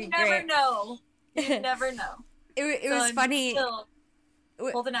 That would be great. You never know. It was funny. Still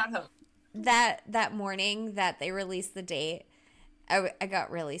holding out hope. That morning that they released the date, I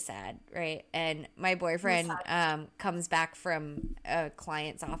got really sad, right? And my boyfriend comes back from a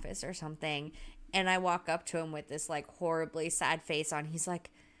client's office or something, and I walk up to him with this like horribly sad face on. He's like,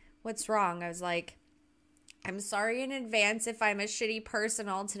 "What's wrong?" I was like, "I'm sorry in advance if I'm a shitty person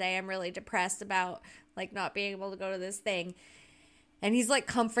all today. I'm really depressed about like not being able to go to this thing." And he's like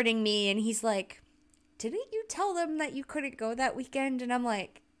comforting me, and he's like, "Didn't you tell them that you couldn't go that weekend?" And I'm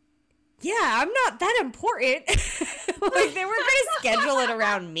like, "Yeah, I'm not that important." Like, they were going to schedule it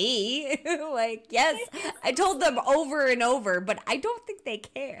around me. Like, yes, I told them over and over, but I don't think they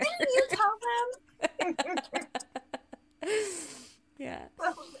care. Didn't you tell them? Yeah.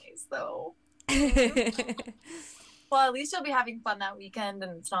 So nice, though. Well, at least you'll be having fun that weekend,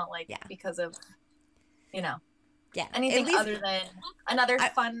 and it's not like because of, anything other than another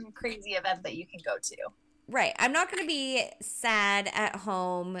fun, crazy event that you can go to. Right. I'm not going to be sad at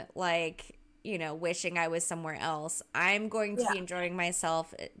home, like, wishing I was somewhere else. I'm going to be enjoying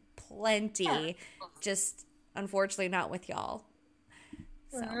myself plenty, just unfortunately not with y'all.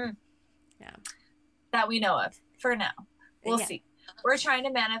 So, yeah. That we know of for now. We'll see. We're trying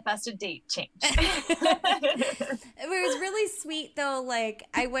to manifest a date change. It was really sweet though. Like,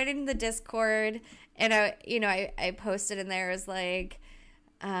 I went in the Discord and I posted in there as like,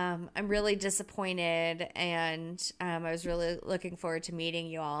 I'm really disappointed, and I was really looking forward to meeting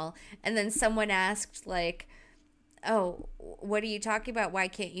you all. And then someone asked like, "Oh, what are you talking about? Why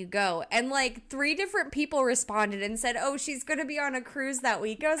can't you go?" And like 3 different people responded and said, "Oh, she's going to be on a cruise that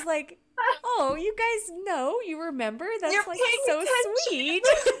week." I was like, "Oh, you guys know, you remember? That's like so sweet."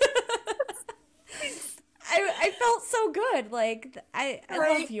 I felt so good. Like, I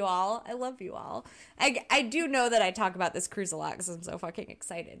love you all. I love you all. I do know that I talk about this cruise a lot because I'm so fucking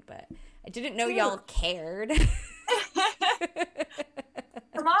excited, but I didn't know y'all cared.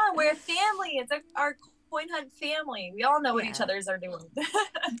 Come on, we're a family. It's our coin hunt family. We all know what each others are doing.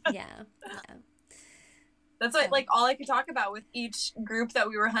 Yeah. That's what, like, all I could talk about with each group that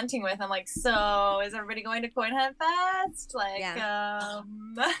we were hunting with. I'm like, so is everybody going to Coin Hunt Fest? Like,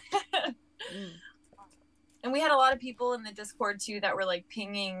 And we had a lot of people in the Discord too that were like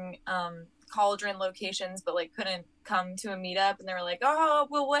pinging Cauldron locations, but like couldn't come to a meetup, and they were like, "Oh,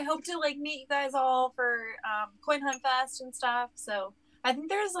 well, I hope to like meet you guys all for Coin Hunt Fest and stuff." So I think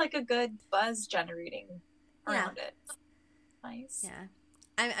there's like a good buzz generating around it. Nice. Yeah,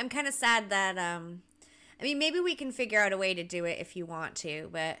 I'm kind of sad that I mean, maybe we can figure out a way to do it if you want to,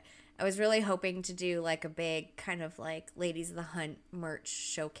 but I was really hoping to do like a big kind of like Ladies of the Hunt merch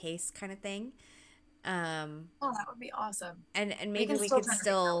showcase kind of thing. Oh, that would be awesome. And maybe we could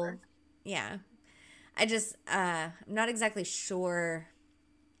still, yeah. I just, I'm not exactly sure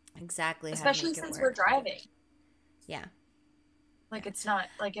exactly especially how to make since it work. We're driving. Yeah. Like, it's not,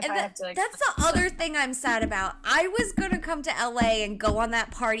 like, if and I have to... Like, that's the other thing I'm sad about. I was going to come to LA and go on that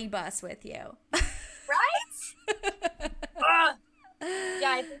party bus with you. Right?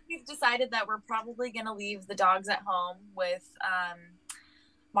 Yeah, I think we've decided that we're probably going to leave the dogs at home with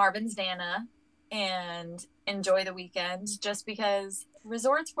Marvin's Nana and enjoy the weekend, just because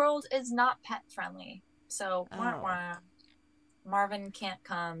Resorts World is not pet friendly. So Marvin can't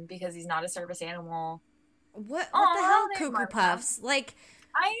come because he's not a service animal. What the hell, Cuckoo Puffs? Like,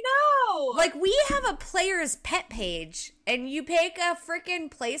 I know. Like, we have a player's pet page, and you pick a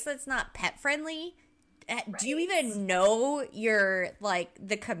freaking place that's not pet friendly. Right. Do you even know your, like,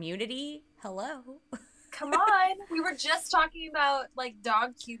 the community? Hello. Come on. We were just talking about, like,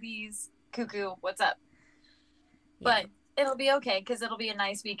 dog cubies. Cuckoo, what's up? Yeah. But it'll be okay, because it'll be a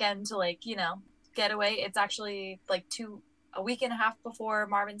nice weekend to, like, you know, get away. It's actually, like, a week and a half before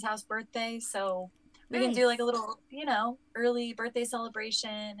Marvin's house birthday, so we can do, like, a little, you know, early birthday celebration,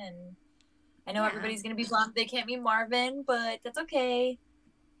 and I know everybody's going to be bummed they can't meet Marvin, but that's okay.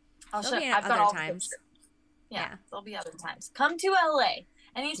 I've got all times. Yeah, there'll be other times. Come to LA.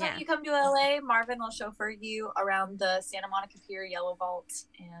 Anytime you come to LA, Marvin will chauffeur you around the Santa Monica Pier, Yellow Vault,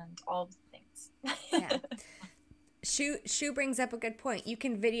 and all the things. Yeah. Shu brings up a good point. You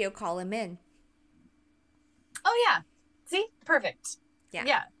can video call him in. Oh, yeah. See? Perfect. Yeah.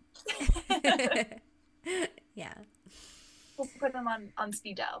 Yeah. Yeah. We'll put him on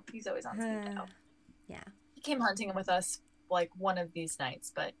speed dial. He's always on speed dial. Yeah. He came hunting with us, like, one of these nights,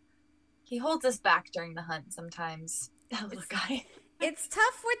 but he holds us back during the hunt sometimes. That little guy. It's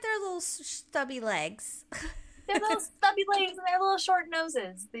tough with their little stubby legs. Their little stubby legs and their little short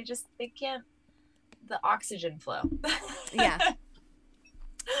noses. They can't, the oxygen flow. Yeah.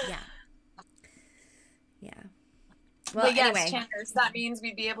 Yeah. Yeah. Well, but yes, anyway. Channers, that means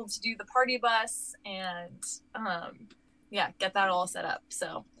we'd be able to do the party bus and, get that all set up.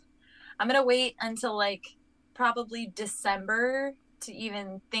 So I'm going to wait until, like, probably December to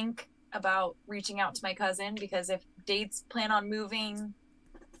even think about reaching out to my cousin, because if dates plan on moving,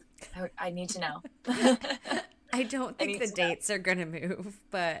 I need to know. I don't think the dates are going to move,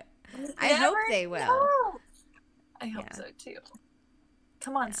 but I hope they will. Know. I hope so too.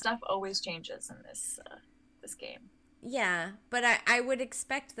 Come on, stuff always changes in this game. Yeah, but I would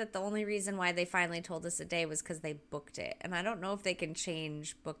expect that the only reason why they finally told us a day was because they booked it. And I don't know if they can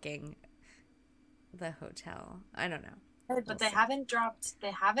change booking the hotel. I don't know. But they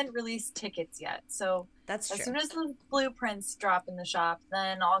haven't released tickets yet. So that's true. As soon as the blueprints drop in the shop,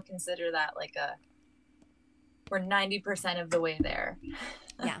 then I'll consider that like we're 90% of the way there.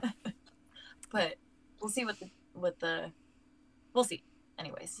 Yeah. But we'll see we'll see.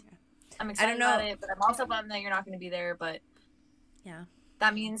 Anyways. Yeah. I'm excited about it, but I'm also bummed that you're not going to be there, but yeah.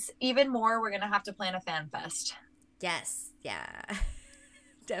 That means even more we're going to have to plan a fan fest. Yes. Yeah.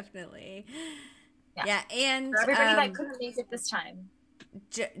 Definitely. Yeah, and for everybody that couldn't make it this time.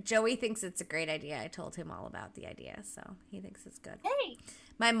 Joey thinks it's a great idea. I told him all about the idea, so he thinks it's good. Hey!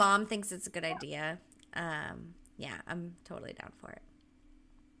 My mom thinks it's a good idea. Yeah, I'm totally down for it.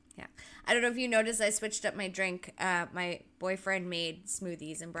 Yeah. I don't know if you noticed, I switched up my drink. My boyfriend made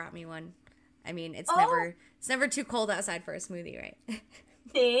smoothies and brought me one. I mean, it's never too cold outside for a smoothie, right?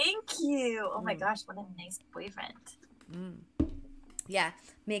 Thank you. Oh my gosh, what a nice boyfriend. Yeah,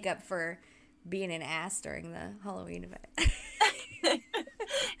 make up for being an ass during the Halloween event.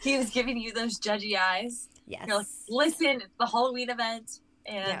 He was giving you those judgy eyes. Yes. You're like, listen, it's the Halloween event,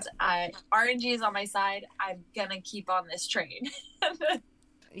 and RNG is on my side. I'm gonna keep on this train.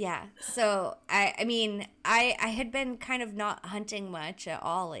 Yeah. So I mean, I had been kind of not hunting much at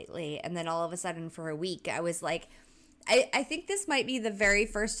all lately, and then all of a sudden for a week I was like, I think this might be the very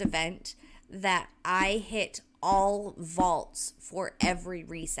first event that I hit all vaults for every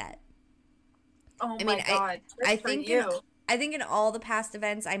reset. Oh my God. I think in all the past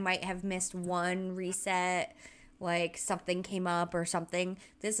events I might have missed one reset, like something came up or something.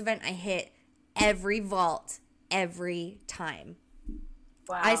 This event I hit every vault every time.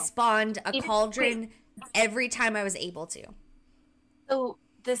 Wow. I spawned a cauldron every time I was able to. So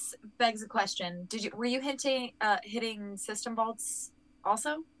this begs a question. Were you hitting system vaults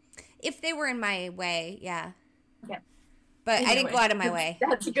also? If they were in my way, yeah. Okay. But I didn't go out of my way.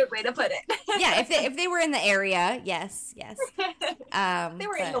 That's a good way to put it. Yeah, if they were in the area, yes. They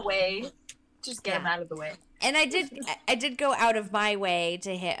were in the way. Just get them out of the way. And I did go out of my way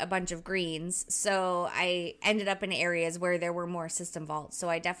to hit a bunch of greens, so I ended up in areas where there were more system vaults. So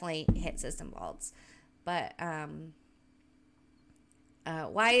I definitely hit system vaults. But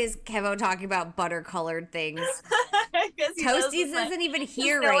why is Kevo talking about butter-colored things? Toasties isn't even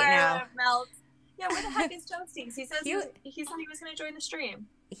here right now. Yeah, where the heck is Toasties? He says he said he was going to join the stream.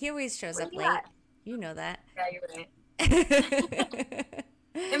 He always shows up late. You know that. Yeah, you're right.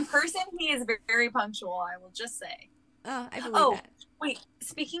 In person, he is very punctual, I will just say. Oh, I believe that. Wait,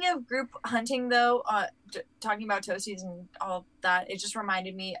 speaking of group hunting, though, talking about Toasties and all that, it just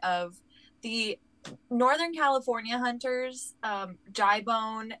reminded me of the Northern California hunters,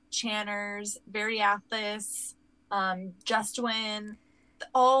 Jybone, Channers, Variathis, Justwin,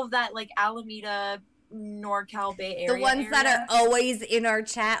 all of that, like Alameda, NorCal Bay Area. The ones that are always in our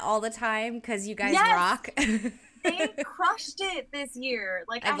chat all the time because you guys rock. They crushed it this year.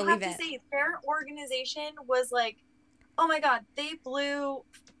 Like, I have to say, their organization was like, oh my God, they blew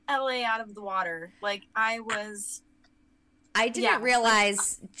LA out of the water. Like, I didn't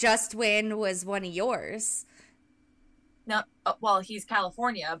realize Justwin was one of yours. No, well, he's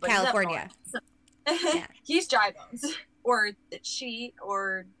California, but California. He's Jybones. Or she,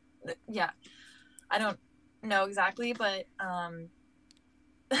 or, yeah. I don't know exactly, but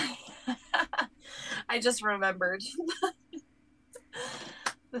I just remembered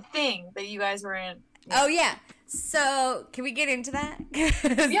the thing that you guys were in. Oh, yeah. So, can we get into that?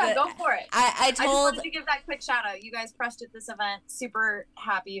 Yeah, go for it. I just wanted to give that quick shout out. You guys crushed at this event. Super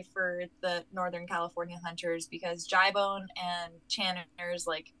happy for the Northern California hunters because Jybone and Channers,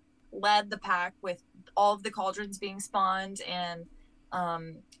 like, led the pack with all of the cauldrons being spawned and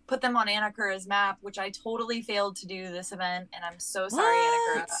put them on Anakura's map, which I totally failed to do this event, and I'm so sorry,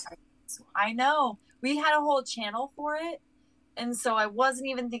 Anakura. I know. We had a whole channel for it, and so I wasn't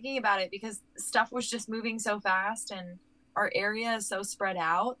even thinking about it because stuff was just moving so fast, and our area is so spread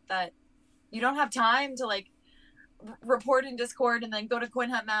out that you don't have time to, like, report in Discord and then go to Coin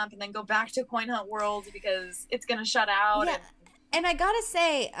Hunt map and then go back to Coin Hunt World because it's going to shut out. Yeah. And I gotta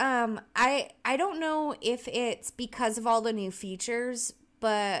say, I don't know if it's because of all the new features,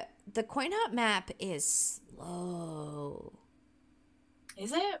 but the Coin Hunt map is slow.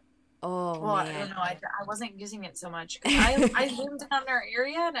 Is it? Oh, well, man. I don't know. I wasn't using it so much. I zoomed in on our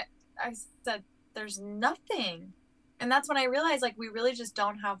area and I said, there's nothing. And that's when I realized, like, we really just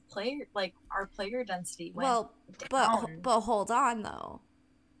don't have our player density went down. But hold on, though.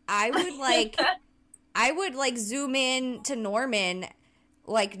 I would zoom in to Norman,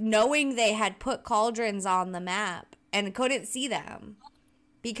 like, knowing they had put cauldrons on the map and couldn't see them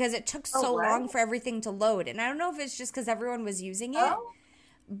because it took so long for everything to load. And I don't know if it's just because everyone was using it,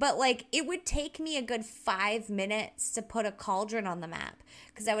 but, like, it would take me a good 5 minutes to put a cauldron on the map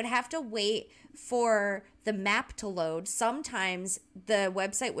because I would have to wait for the map to load. Sometimes the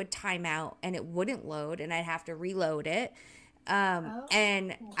website would time out and it wouldn't load and I'd have to reload it.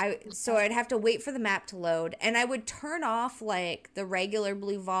 And so I'd have to wait for the map to load, and I would turn off, like, the regular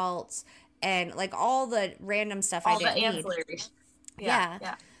blue vaults and, like, all the random stuff I didn't need. Yeah.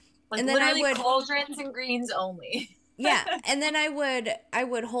 Like, and then literally cauldrons and greens only. Yeah, and then I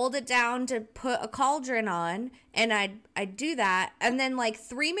would hold it down to put a cauldron on, and I'd do that, and then, like,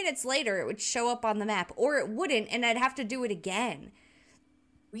 3 minutes later it would show up on the map, or it wouldn't, and I'd have to do it again.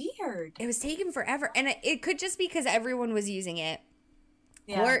 Weird. It was taking forever, and it could just be because everyone was using it,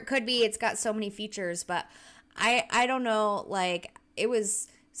 or it could be it's got so many features. But I don't know. Like, it's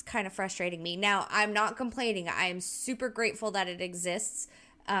kind of frustrating me. Now, I'm not complaining. I am super grateful that it exists,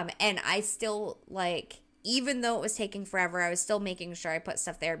 and I still, like, even though it was taking forever, I was still making sure I put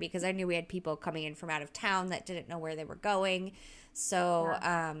stuff there because I knew we had people coming in from out of town that didn't know where they were going. So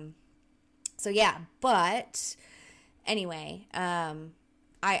yeah. But anyway,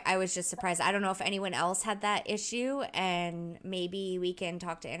 I was just surprised. I don't know if anyone else had that issue, and maybe we can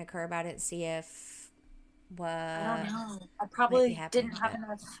talk to Anakura about it and see if I don't know. I probably didn't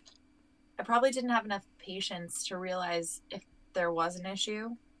have enough patience to realize if there was an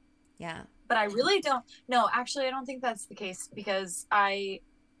issue. Yeah. But I really don't. No, actually, I don't think that's the case because I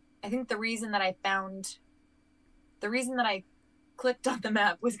think the reason that I clicked on the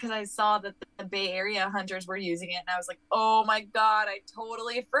map was because I saw that the Bay Area hunters were using it, and I was like, oh my God, I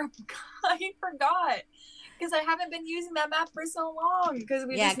totally forgot. because I haven't been using that map for so long because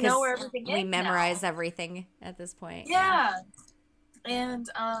we just know where everything is. We memorize everything at this point. Yeah. And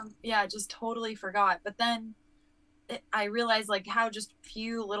yeah, just totally forgot. But then I realized like how just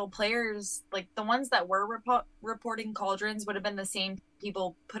few little players, like the ones that were reporting cauldrons would have been the same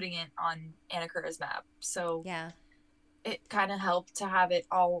people putting it on Anakura's map. So yeah, it kind of helped to have it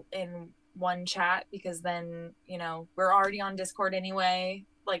all in one chat, because then, you know, we're already on Discord anyway,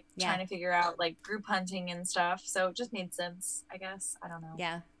 like trying to figure out like group hunting and stuff. So it just made sense, I guess. I don't know.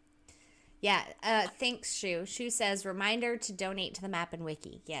 Yeah. Yeah. Thanks, Shu. Shu says, reminder to donate to the map and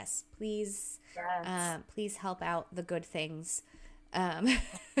wiki. Yes, please. Yes. Please help out the good things. All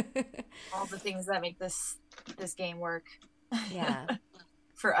the things that make this game work. Yeah.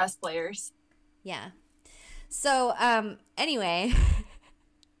 For us players. Yeah. So, anyway.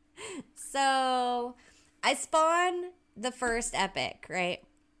 So, I spawn the first epic, right?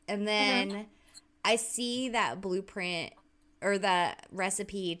 And then I see that blueprint or the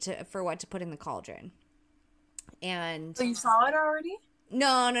recipe for what to put in the cauldron. And so you saw it already?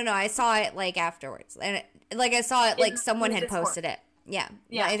 No. I saw it like afterwards. And like I saw it like someone had posted it. Yeah.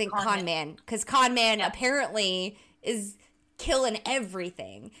 I think Conman. Because Conman apparently is killing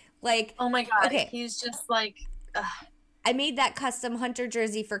everything. Like, oh my god, okay. He's just like, ugh. I made that custom hunter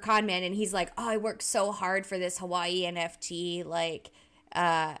jersey for Conman, and he's like, oh, I worked so hard for this Hawaii NFT. Like,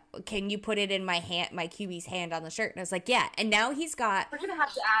 can you put it in my QB's hand on the shirt? And I was like, yeah. And now he's got... We're going to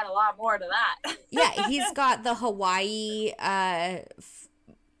have to add a lot more to that. Yeah, he's got the Hawaii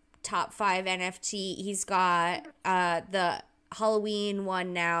top 5 NFT. He's got the Halloween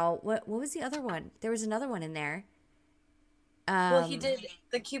one now. What was the other one? There was another one in there. Well, he did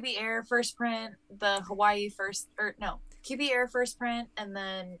the QB Air first print, the Hawaii QB Air first print, and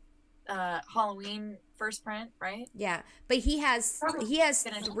then Halloween first print, right? Yeah, but he has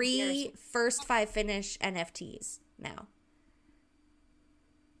 3 first 5 finish NFTs now.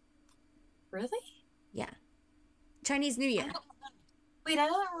 Really? Yeah. Chinese New Year. I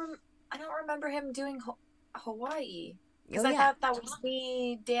don't remember him doing Hawaii, because I thought that was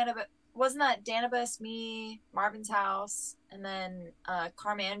me, Danabus. Wasn't that Danabus, me, Marvin's house, and then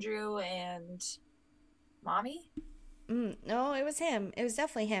Carm Andrew and Mommy? No, it was him. It was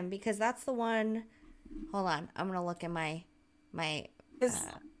definitely him, because that's the one. Hold on, I'm gonna look in my merch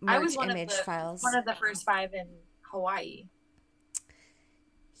image files. One of the first 5 in Hawaii.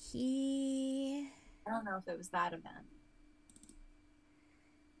 I don't know if it was that event.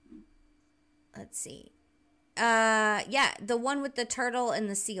 Let's see. Yeah, the one with the turtle and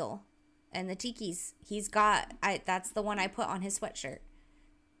the seal and the tikis. That's the one I put on his sweatshirt.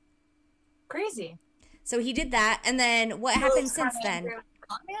 Crazy. So he did that, and then what happened since then?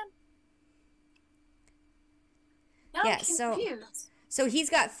 Yeah, so he's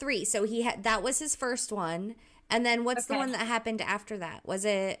got 3. So that was his first one, and then what's the one that happened after that? Was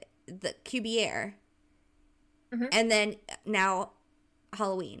it the QB Air? Mm-hmm. And then now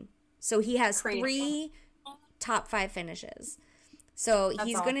Halloween. So he has 3 top 5 finishes. So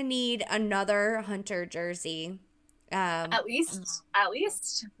he's going to need another hunter jersey. At least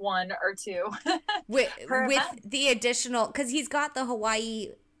 1 or 2. with the additional, because he's got the Hawaii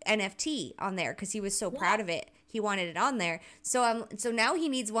NFT on there because he was so proud of it. He wanted it on there. So now he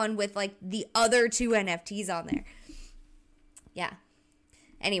needs one with like the other 2 NFTs on there. Yeah.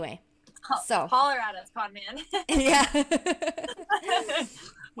 Anyway. So holler at us, Conman. Yeah.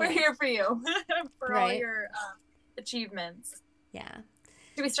 We're here for you for all your achievements. Yeah.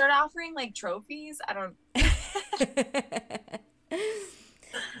 Do we start offering like trophies? I don't.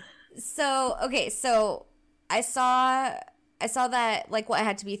 So I saw that like what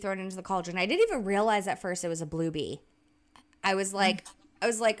had to be thrown into the cauldron. I didn't even realize at first it was a blue bee. I was like,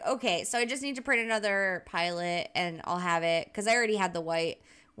 okay, so I just need to print another pilot and I'll have it, because I already had the white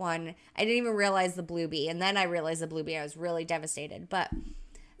one. I didn't even realize the blue bee, and then I realized the blue bee. I was really devastated, but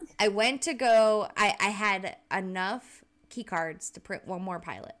I went to go. I had enough key cards to print 1 more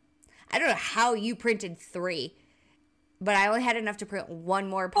pilot. I don't know how you printed 3, but I only had enough to print 1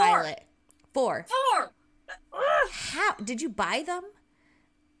 more pilot. 4. How did you buy them?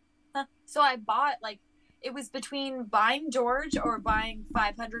 So I bought, like, it was between buying George or buying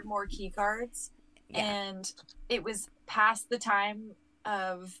 500 more key cards, and it was past the time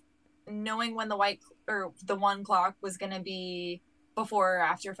of knowing when the 1 clock was going to be before or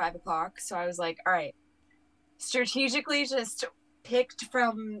after 5 o'clock. So I was like, all right, strategically just picked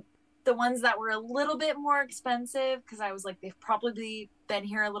from the ones that were a little bit more expensive, because I was like, they've probably been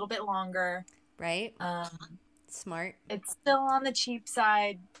here a little bit longer. Right. Smart. It's still on the cheap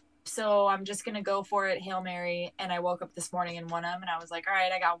side, so I'm just going to go for it, Hail Mary. And I woke up this morning and won them, and I was like, all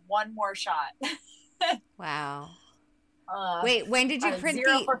right, I got 1 more shot. Wow. Wait, when did you print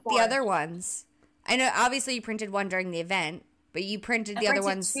the other ones? I know obviously you printed one during the event, but you printed the other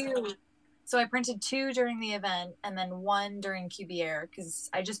ones. Two. So I printed 2 during the event and then 1 during QB Air because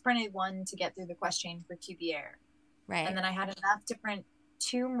I just printed 1 to get through the question for QB Air. Right. And then I had enough to print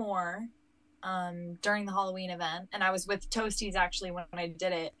 2 more during the Halloween event. And I was with Toasties actually when I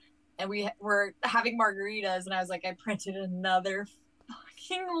did it. And we were having margaritas and I was like, I printed another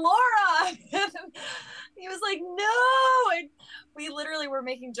fucking Laura. He was like, no. And we literally were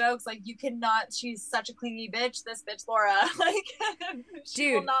making jokes like, you cannot, she's such a clingy bitch, this bitch Laura. Like,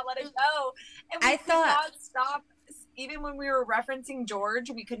 she will not let it go. And we could not stop, even when we were referencing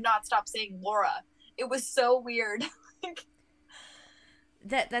George, we could not stop saying Laura. It was so weird.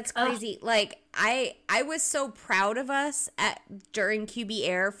 That's crazy. Like I was so proud of us during QB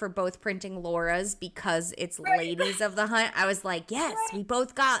Air for both printing Laura's because it's ladies of the hunt. I was like, yes, we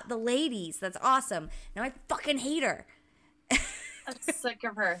both got the ladies. That's awesome. Now I fucking hate her. I'm sick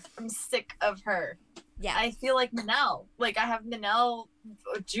of her. I'm sick of her. Yeah. I feel like Manel. Like I have Manel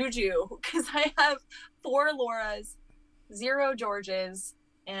Juju because I have 4 Laura's, 0 George's,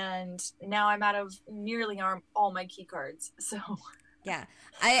 and now I'm out of nearly all my key cards. So yeah,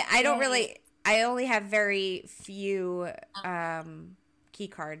 I don't really. I only have very few key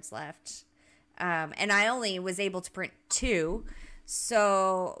cards left, and I only was able to print 2,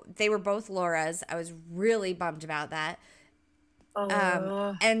 so they were both Laura's. I was really bummed about that.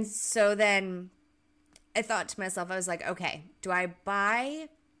 And so then I thought to myself, I was like, okay, do I buy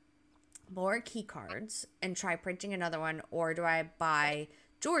more key cards and try printing another one, or do I buy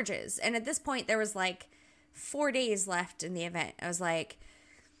George's? And at this point, there was like 4 days left in the event. I was like,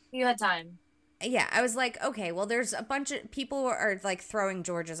 you had time. Yeah, I was like, okay, well, there's a bunch of people are like throwing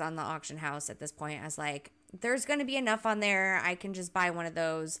George's on the auction house at this point. I was like, there's going to be enough on there. I can just buy one of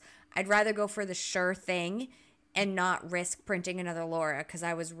those. I'd rather go for the sure thing and not risk printing another Laura because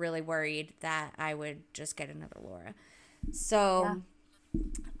I was really worried that I would just get another Laura. So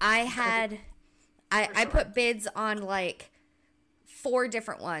I put bids on like 4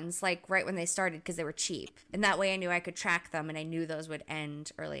 different ones, like right when they started because they were cheap. And that way I knew I could track them and I knew those would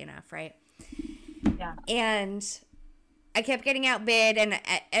end early enough, right? Yeah. And I kept getting outbid, and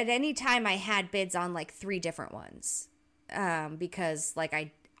at any time I had bids on like 3 different ones because like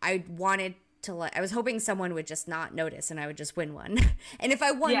I wanted to I was hoping someone would just not notice and I would just win one. And if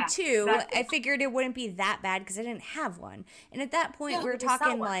I won 2, exactly. I figured it wouldn't be that bad because I didn't have one. And at that point we were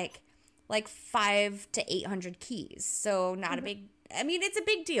talking like 500 to 800 keys. So not a big, I mean, it's a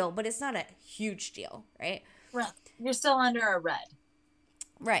big deal, but it's not a huge deal, right? Right. You're still under a red.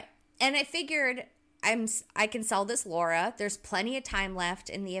 Right. And I figured I can sell this Laura. There's plenty of time left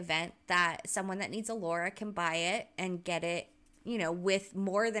in the event that someone that needs a Laura can buy it and get it, you know, with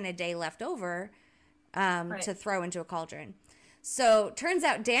more than a day left over to throw into a cauldron. So turns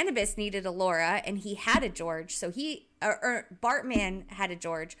out Danibus needed a Laura and he had a George. So Bartman had a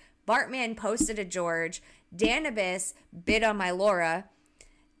George. Bartman posted a George. Danibus bid on my Laura.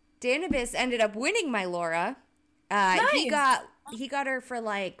 Danibus ended up winning my Laura. Nice. He got her for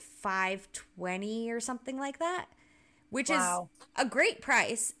like $520 or something like that, which is a great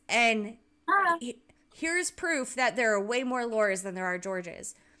price. And here's proof that there are way more Lauras than there are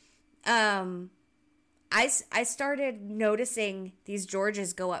Georges. I started noticing these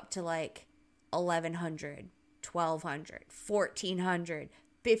Georges go up to like 1,100, 1,200, 1,400,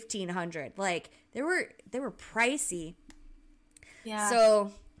 1,500. Like they were pricey. Yeah.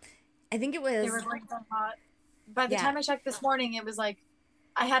 So I think it was. They were like so hot. By the time I checked this morning, it was like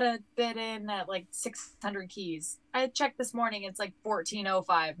I had a bid in at like 600 keys. I checked this morning, it's like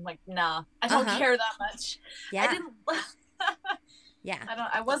 1,405. I'm like, nah, I don't care that much. Yeah. I didn't.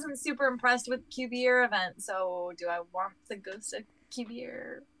 I wasn't super impressed with QB Air event. So do I want the Ghost of QB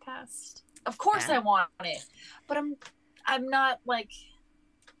Air pass? Of course I want it, but I'm not like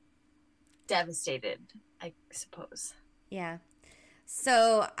devastated, I suppose. Yeah.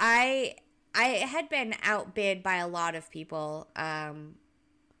 So I had been outbid by a lot of people,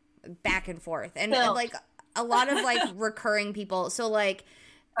 back and forth, and like a lot of like recurring people. So like,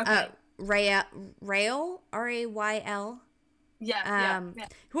 Rayl, Rayl,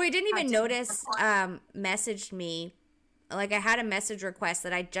 who I didn't even notice, messaged me. Like I had a message request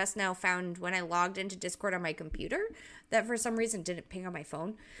that I just now found when I logged into Discord on my computer that for some reason didn't ping on my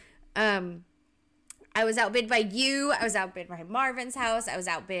phone. I was outbid by you. I was outbid by Marvin's house. I was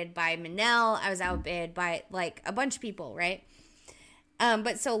outbid by Manel. I was outbid by like a bunch of people, right?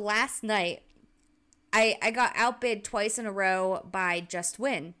 But so last night, I got outbid twice in a row by Just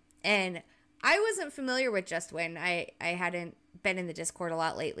Win. And I wasn't familiar with Just Win. I hadn't been in the Discord a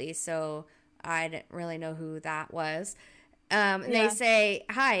lot lately. So I didn't really know who that was. And they say,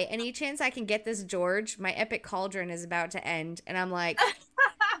 hi, any chance I can get this George? My epic cauldron is about to end. And I'm like,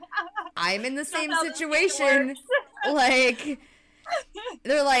 I'm in the same situation. Like,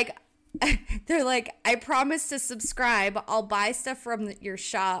 they're like, I promise to subscribe. I'll buy stuff from your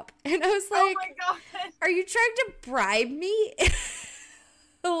shop. And I was like, oh my God, are you trying to bribe me?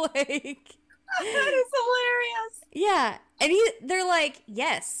 Like, that is hilarious. Yeah. And they're like,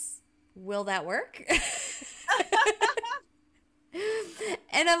 yes. Will that work?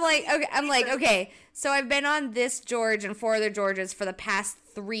 And I'm like, okay, so I've been on this George and 4 other Georges for the past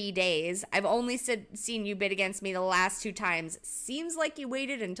 3 days. I've only seen you bid against me the last 2 times. Seems like you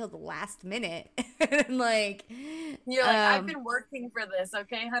waited until the last minute. And like, you're like, I've been working for this,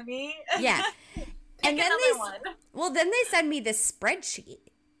 okay, honey? Yeah. And then they send me this spreadsheet,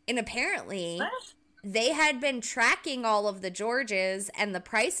 and apparently they had been tracking all of the Georges and the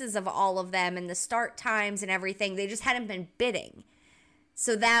prices of all of them and the start times and everything. They just hadn't been bidding.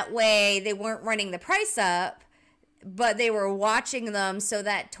 So that way they weren't running the price up, but they were watching them so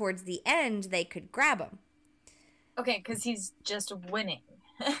that towards the end they could grab them. Okay, because he's just winning.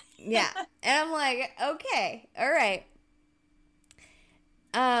 Yeah. And I'm like, okay, all right.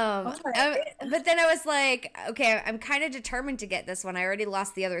 But then I was like, okay, I'm kind of determined to get this one. I already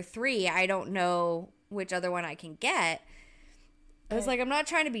lost the other 3. I don't know which other one I can get. I was like, I'm not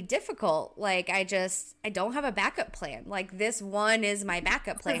trying to be difficult. Like, I don't have a backup plan. Like, this one is my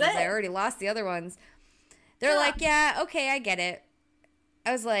backup plan because I already lost the other ones. They're like, yeah, okay, I get it.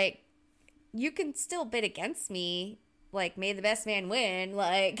 I was like, you can still bid against me. Like, may the best man win.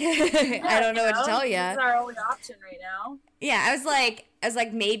 Like, I don't know what to tell you. This is our only option right now. Yeah, I was like,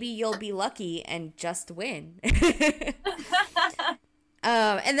 maybe you'll be lucky and just win.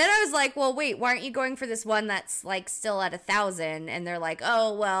 And then I was like, well, wait, why aren't you going for this one that's like still at 1,000? And they're like,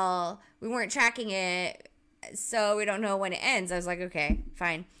 oh, well, we weren't tracking it, so we don't know when it ends. I was like, okay,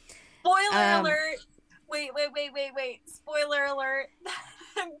 fine. Spoiler alert. Wait. Spoiler alert.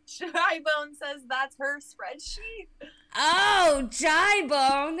 Jybone says that's her spreadsheet. Oh,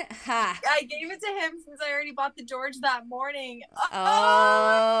 Jybone. Ha. I gave it to him since I already bought the George that morning.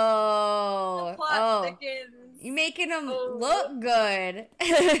 Oh. The plot thickens. You making him look good.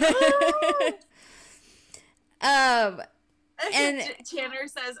 And Tanner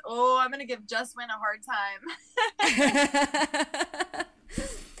says, "Oh, I'm gonna give Just Win a hard time."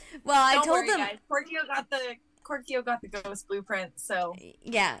 Well, I told them guys. Corkio got the ghost blueprint, so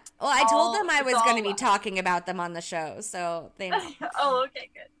yeah. Well, I told them I was going to be talking about them on the show, so they know. Oh, okay,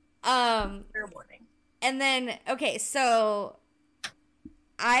 good. Fair warning. And then okay, so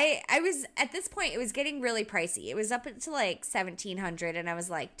I was at this point it was getting really pricey. It was up to like 1,700, and I was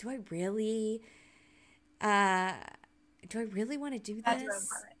like, do I really want to do this? That's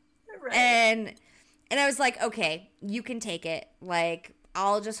right. And I was like, okay, you can take it. Like,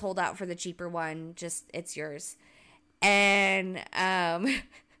 I'll just hold out for the cheaper one. Just, it's yours. And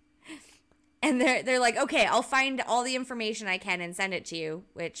and they're like, okay, I'll find all the information I can and send it to you,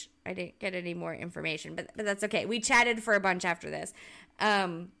 which I didn't get any more information, but that's okay. We chatted for a bunch after this.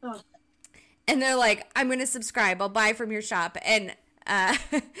 And they're like, I'm going to subscribe. I'll buy from your shop. And I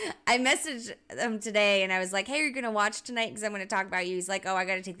messaged them today and I was like, hey, are you going to watch tonight? Because I'm going to talk about you. He's like, oh, I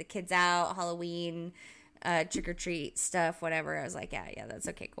got to take the kids out, Halloween, trick or treat stuff, whatever. I was like, yeah, that's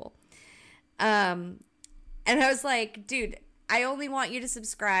okay, cool. And I was like, dude, I only want you to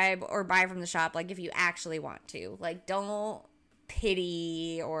subscribe or buy from the shop, like, if you actually want to. Like, don't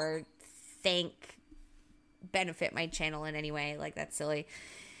pity or benefit my channel in any way. Like, that's silly.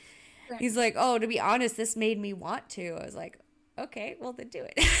 Right. He's like, oh, to be honest, this made me want to. I was like, okay, well, then do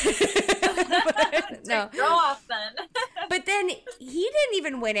it. But, no. Go off, then. But then he didn't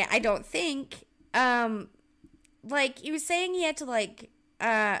even win it, I don't think. Like, he was saying he had to, like,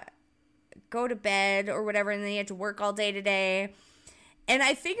 go to bed or whatever, and then he had to work all day today. And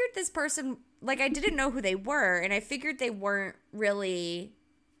I figured this person, like, I didn't know who they were, and I figured they weren't really,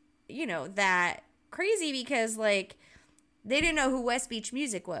 you know, that crazy because, like, they didn't know who West Beach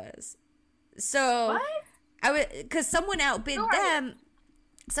Music was. So what? Because someone outbid them,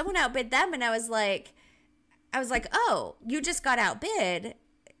 and I was like, oh, you just got outbid.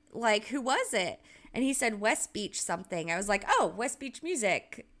 Like, who was it? And he said West Beach something. I was like, oh, West Beach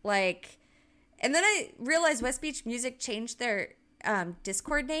Music. Like, and then I realized West Beach Music changed their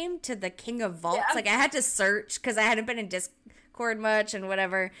Discord name to the King of Vaults. Yeah. Like, I had to search because I hadn't been in Discord much and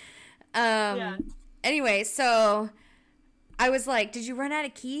whatever. Anyway, so I was like, did you run out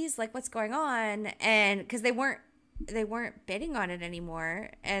of keys? Like, what's going on? And because they weren't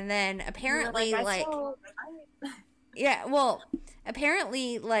Yeah, well,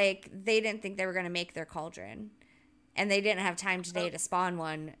 apparently, like, they didn't think they were going to make their cauldron. And they didn't have time today to spawn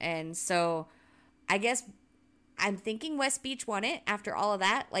one. And so, I guess I'm thinking West Beach won it after all of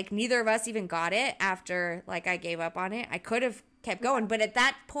that. Like, neither of us even got it after, like, I gave up on it. I could have kept going. But at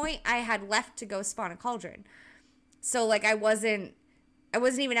that point, I had left to go spawn a cauldron. So, like, I wasn't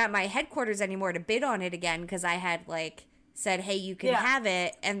even at my headquarters anymore to bid on it again because I had, like, said, hey, you can have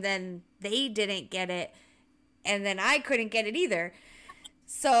it. And then they didn't get it. And then I couldn't get it either.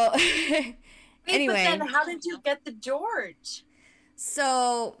 So, anyway. But then how did you get the George?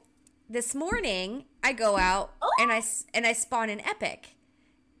 So, this morning, I go out and I spawn an epic.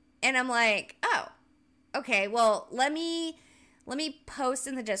 And I'm like, oh, okay, well, let me post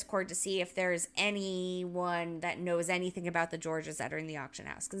in the Discord to see if there's anyone that knows anything about the Georges that are in the auction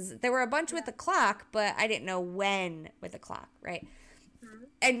house. Because there were a bunch with the clock, but I didn't know when with the clock, right?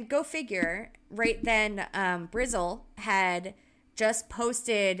 And go figure, right then, Brizzle had just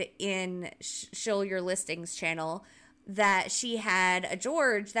posted in Shill Your Listings channel that she had a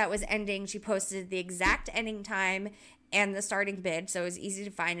George that was ending. She posted the exact ending time and the starting bid, so it was easy to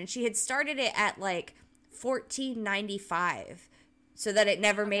find. And she had started it at like $14.95, so that it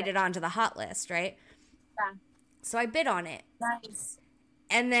never made it onto the hot list, right? Yeah. So I bid on it. Nice.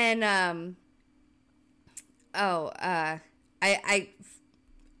 And then, I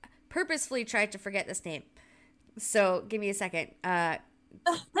purposefully tried to forget this name. So give me a second. Crunky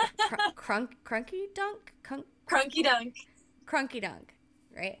Dunk? Crunky Dunk. Crunky Dunk,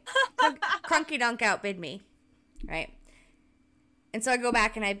 right? Crunky Dunk outbid me, right? And so I go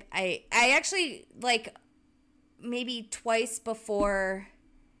back and I actually, like, maybe twice before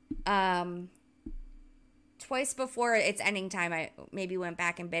its ending time, I maybe went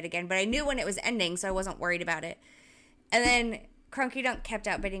back and bid again. But I knew when it was ending, so I wasn't worried about it. And then Crunky Dunk kept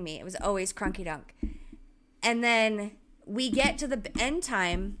outbidding me. It was always Crunky Dunk. And then we get to the end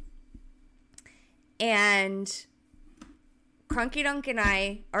time, and Crunky Dunk and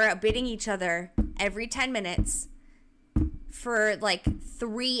I are outbidding each other every 10 minutes for like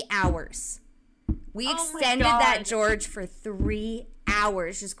 3 hours. We extended that George for 3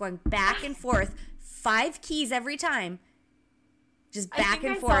 hours, just going back and forth, 5 keys every time. Just back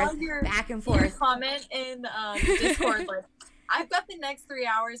and forth, back and forth. Your comment in Discord, like, I've got the next 3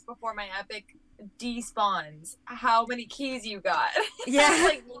 hours before my epic despawns. How many keys you got? Yeah. I was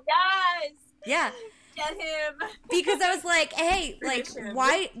like, yes. Yeah. Get him. Because I was like, hey, like,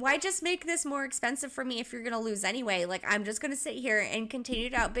 why just make this more expensive for me if you're going to lose anyway? Like, I'm just going to sit here and continue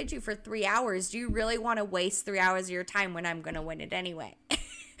to outbid you for 3 hours. Do you really want to waste 3 hours of your time when I'm going to win it anyway?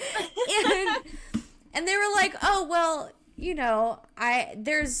 and they were like, oh, well, you know,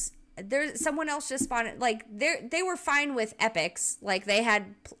 there's someone else just spawned. Like, they were fine with epics. Like,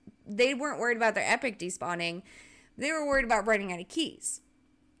 they weren't worried about their epic despawning. They were worried about running out of keys.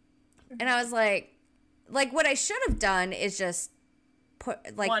 And I was like, what I should have done is just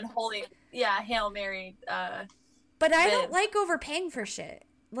put, like, one holy, Hail Mary. But I don't like overpaying for shit.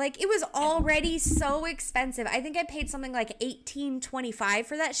 Like, it was already so expensive. I think I paid something like $18.25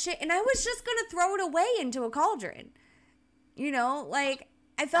 for that shit, and I was just gonna throw it away into a cauldron. You know, like,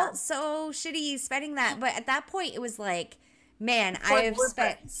 I felt so shitty spending that. But at that point, it was like, man, I have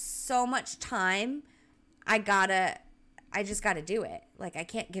spent so much time. I just gotta do it. Like, I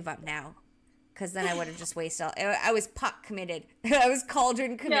can't give up now. Because then I would have just wasted all. I was pot committed. I was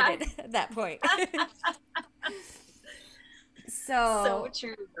cauldron committed at that point. So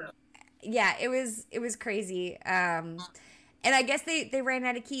true. Yeah, it was crazy. And I guess they ran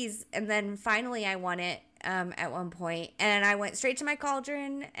out of keys, and then finally I won it at one point, and I went straight to my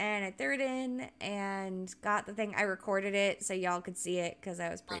cauldron and I threw it in and got the thing. I recorded it so y'all could see it because I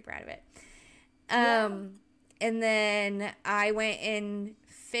was pretty proud of it. And then I went and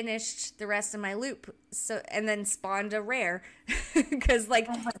finished the rest of my loop, and then spawned a rare because, like,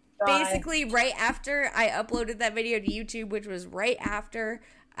 basically right after I uploaded that video to YouTube, which was right after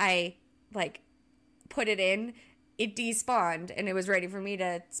I, like, put it in, it despawned and it was ready for me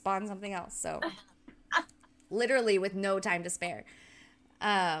to spawn something else. So literally with no time to spare.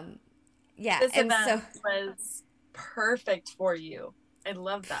 This event was perfect for you. I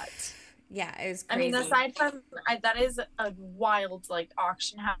love that. Yeah, it was crazy. I mean, aside from that is a wild, like,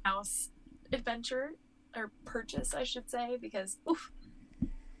 auction house adventure or purchase, I should say, because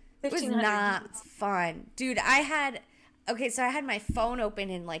it was not fun, dude. So I had my phone open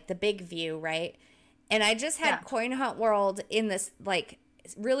in, like, the big view, right? And I just had Coin Hunt World in this, like,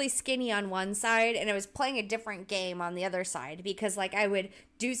 really skinny on one side, and I was playing a different game on the other side because, like, I would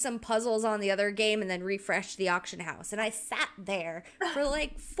do some puzzles on the other game and then refresh the auction house, and I sat there for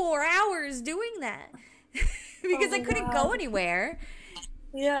like 4 hours doing that. because I couldn't go anywhere.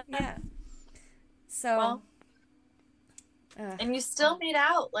 Yeah. Yeah. So. And you still made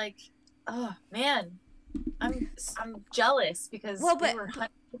out, like, oh man, I'm jealous because we were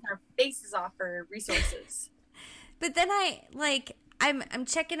hunting our faces off for resources. But then I'm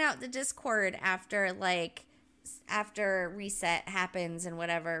checking out the Discord after reset happens and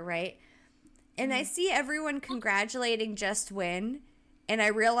whatever, right? And I see everyone congratulating Just Win, and I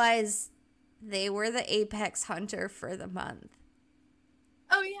realize they were the Apex Hunter for the month.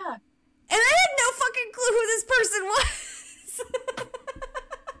 Oh yeah. And I had no fucking clue who this person was.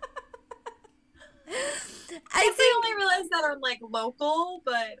 I only realized that on like local,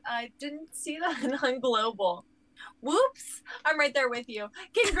 but I didn't see that on global. Whoops! I'm right there with you.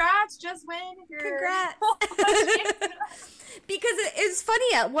 Congrats, Just Win. Congrats. Because it's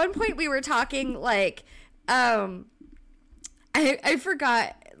funny. At one point, we were talking like, I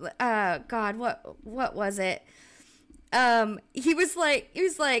forgot. God, what was it? He was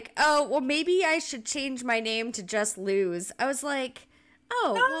like, oh, well, maybe I should change my name to Just Lose. I was like,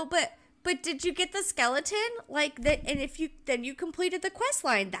 oh, well, but did you get the skeleton? Like that, and then you completed the quest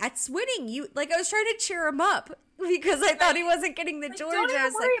line. That's winning. I was trying to cheer him up because I thought he wasn't getting the George. Don't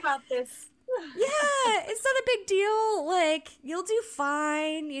even worry about this. Yeah, it's not a big deal. Like, you'll do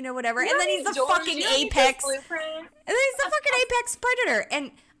fine, whatever. And then he's the fucking Apex. And then he's the fucking Apex Predator.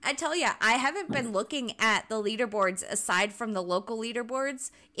 And I tell you, I haven't been looking at the leaderboards aside from the local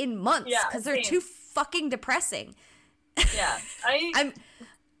leaderboards in months because they're too fucking depressing. Yeah,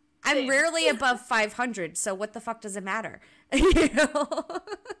 I'm rarely above 500, so what the fuck does it matter?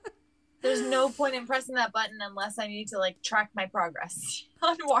 There's no point in pressing that button unless I need to like track my progress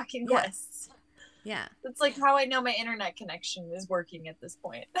on walking quests. Yeah. That's like how I know my internet connection is working at this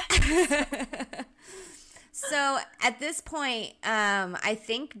point. So at this point, I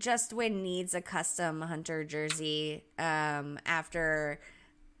think Just Win needs a custom Hunter jersey after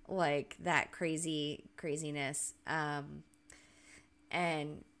like that craziness.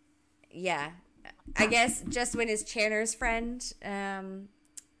 And yeah, I guess Just Win is Channer's friend.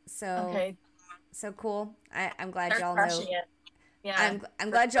 So cool. I'm glad y'all know. Yeah, I'm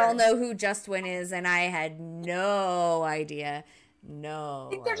glad y'all know who Just Win is, and I had no idea. I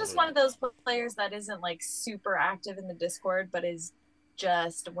think they're just one of those players that isn't like super active in the Discord, but is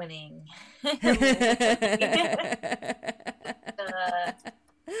just winning.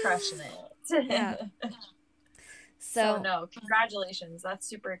 Crushing it. Yeah. So no, congratulations. That's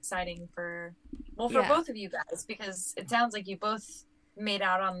super exciting for both of you guys, because it sounds like you both made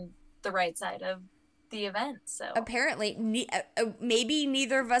out on the right side of the event. So apparently maybe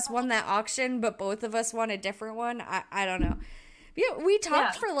neither of us won that auction, but both of us won a different one. I don't know. Yeah, we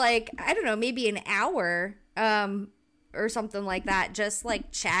talked for like, I don't know, maybe an hour or something like that, just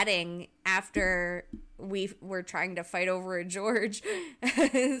like chatting after we were trying to fight over a George.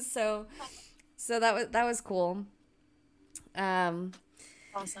 so that was cool. Awesome.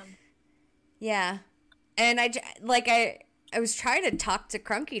 Yeah. And I was trying to talk to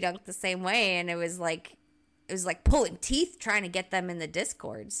Crunky Dunk the same way, and it was like pulling teeth trying to get them in the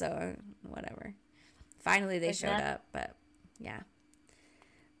Discord. So whatever. Finally they showed up, but yeah.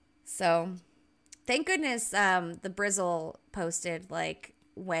 So thank goodness the Brizzle posted like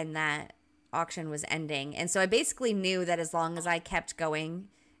when that auction was ending. And so I basically knew that as long as I kept going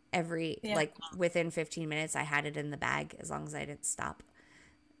like within 15 minutes, I had it in the bag as long as I didn't stop.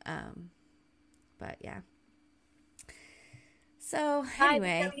 But yeah. So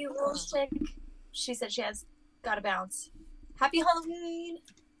anyway. Hi, Rose Chick. She said she has got to bounce. Happy Halloween.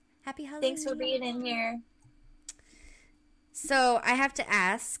 Happy Halloween. Thanks for being in here. So I have to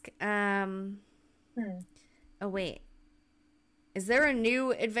ask, oh wait, is there a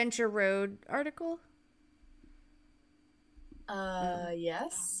new Adventure Road article?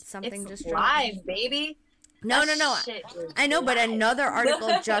 Yes. Something it's just live, dropped. baby. No. I know, but another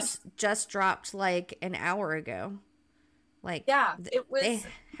article just dropped like an hour ago. Like, yeah, it was. They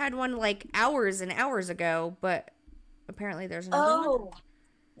had one like hours and hours ago, but apparently there's another one.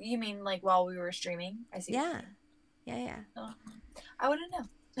 You mean like while we were streaming? I see. Yeah. Oh, I wouldn't know.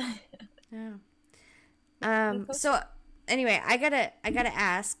 Yeah. So anyway, I gotta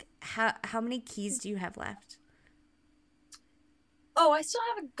ask, how many keys do you have left? Oh, I still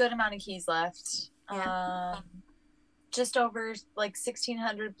have a good amount of keys left. Yeah. Just over like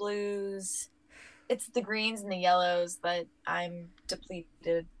 1,600 blues. It's the greens and the yellows that I'm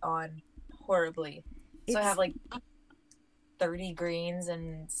depleted on horribly. So I have like 30 greens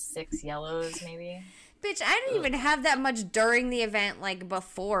and 6 yellows, maybe. Bitch, I didn't even have that much during the event, like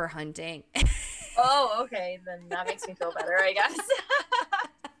before hunting. Oh, okay. Then that makes me feel better, I guess.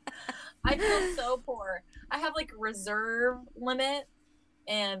 I feel so poor. I have like a reserve limit,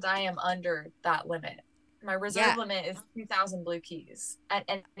 and I am under that limit. My reserve limit is 2,000 blue keys at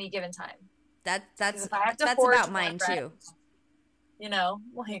any given time. That's about mine too. You know,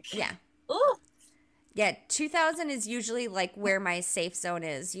 like yeah. Ooh. Yeah, 2,000 is usually like where my safe zone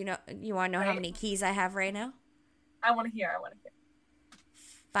is. You know, you want to know how many keys I have right now? I want to hear.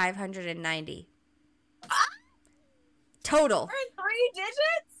 590. Total. For 3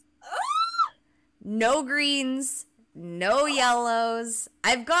 digits? No greens, no yellows.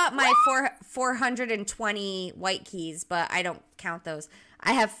 I've got my 420 white keys, but I don't count those.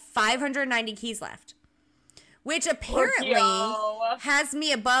 I have 590 keys left, which apparently has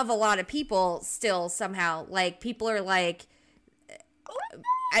me above a lot of people still somehow. Like, people are like,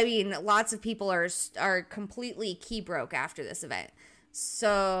 I mean, lots of people are completely key broke after this event.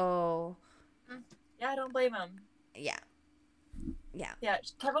 So, yeah, I don't blame him. Yeah.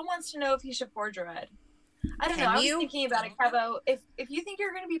 Kevin wants to know if he should forge a red. I don't know. I was thinking about it, Kevo. If you think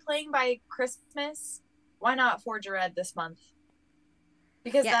you're going to be playing by Christmas, why not forge a red this month?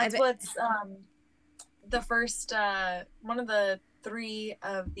 Because that's what's the first one of the 3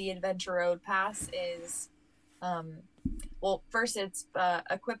 of the Adventure Road Pass is. Well, first it's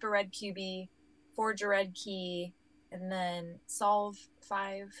equip a red QB, forge a red key, and then solve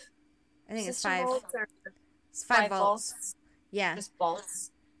 5. I think it's 5. It's 5 vaults. Yeah. Just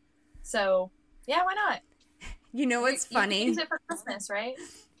vaults. So, yeah, why not? You know what's funny? You can use it for Christmas, right?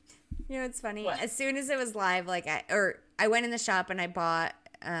 You know what's funny? What? As soon as it was live, like I went in the shop and I bought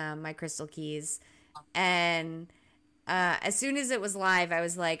my crystal keys, and as soon as it was live, I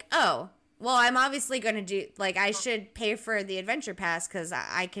was like, oh, well, I'm obviously going to do, like, I should pay for the adventure pass because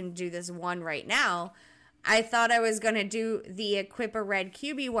I can do this one right now. I thought I was going to do the equip a red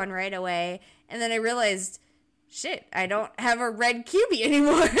QB one right away, and then I realized, shit, I don't have a red QB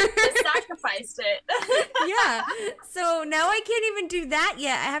anymore. Just sacrificed it. Yeah. So now I can't even do that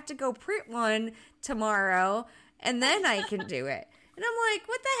yet. I have to go print one tomorrow, and then I can do it. And I'm like,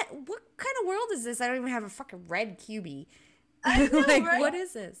 what kind of world is this? I don't even have a fucking red QB. I know, like, right? What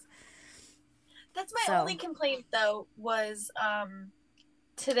is this? That's my only complaint, though, was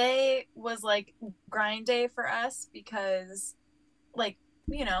today was, like, grind day for us because, like,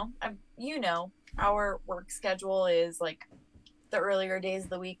 our work schedule is, like, the earlier days of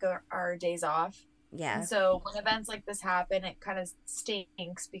the week are days off. Yeah. And so when events like this happen, it kind of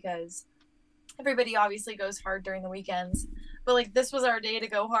stinks because everybody obviously goes hard during the weekends. But, like, this was our day to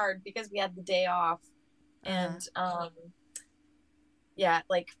go hard because we had the day off. And, yeah,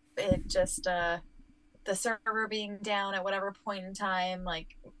 like, it just, the server being down at whatever point in time,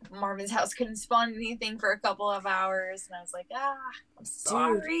 like, Marvin's house couldn't spawn anything for a couple of hours, and I was like, I'm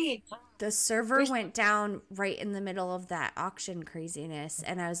sorry. Dude, the server went down right in the middle of that auction craziness,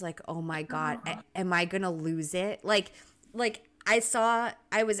 and I was like, oh my god, am I gonna lose it? Like I saw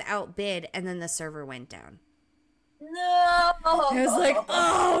I was outbid, and then the server went down. No! I was like,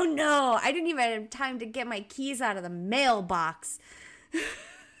 oh no, I didn't even have time to get my keys out of the mailbox.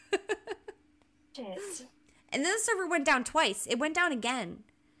 Shit. And then the server went down twice. It went down again.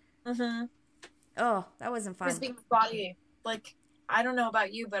 Mm-hmm. Oh, that wasn't fun. Crispy body. Like, I don't know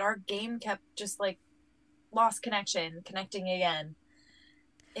about you, but our game kept just, like, lost connecting again.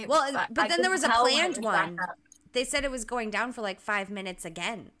 But then there was a planned one. They said it was going down for like 5 minutes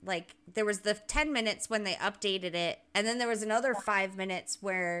again. Like, there was the 10 minutes when they updated it, and then there was another 5 minutes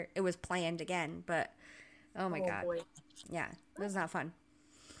where it was planned again. But, oh my god. Boy. Yeah, it was not fun.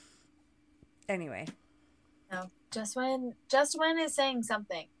 Anyway. No, just when is saying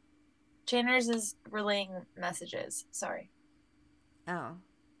something. Channers is relaying messages. Sorry. Oh.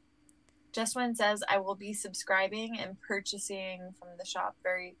 Just when says I will be subscribing and purchasing from the shop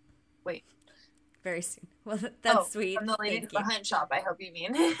very soon. Well, that's sweet. From the lady at the hunt shop, I hope you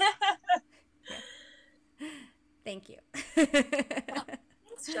mean. Thank you.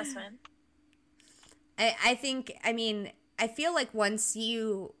 It's just when. I feel like once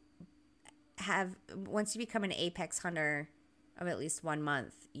you become an Apex hunter of at least 1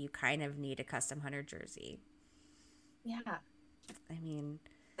 month, you kind of need a custom hunter jersey. Yeah. I mean,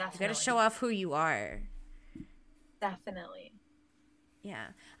 definitely. You got to show off who you are. Definitely. Yeah.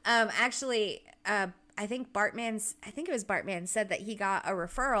 Actually, I think it was Bartman said that he got a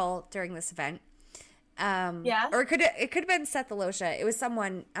referral during this event. Yeah. Or it could have been Seth Alosha. It was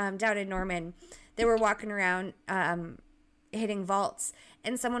someone down in Norman. They were walking around hitting vaults,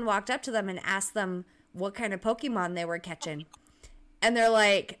 and someone walked up to them and asked them what kind of Pokemon they were catching. And they're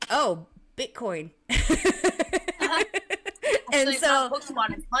like, oh, Bitcoin. And so, it's not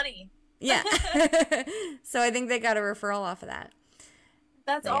Pokemon, it's money. Yeah. So I think they got a referral off of that.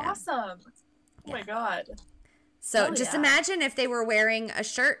 That's awesome. Oh my God. So just imagine if they were wearing a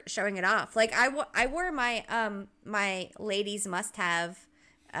shirt showing it off. Like I wore my my ladies must have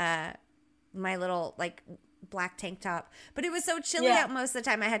my little like black tank top, but it was so chilly out most of the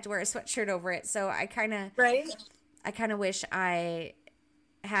time I had to wear a sweatshirt over it. So I kind of wish I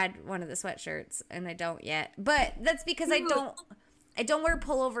had one of the sweatshirts, and I don't yet. But that's because I don't wear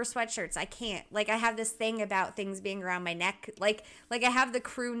pullover sweatshirts. I can't. Like, I have this thing about things being around my neck. Like I have the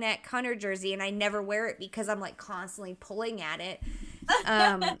crew neck Hunter jersey, and I never wear it because I'm, like, constantly pulling at it.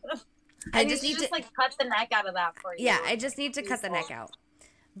 I just need to like, cut the neck out of that for you. Yeah, I just need to cut the neck out.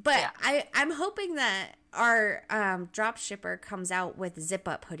 But I'm hoping that our drop shipper comes out with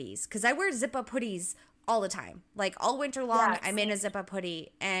zip-up hoodies, because I wear zip-up hoodies all the time. Like, all winter long, I'm in a zip-up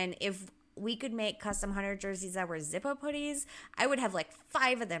hoodie, and if we could make custom Hunter jerseys that were zip-up hoodies, I would have like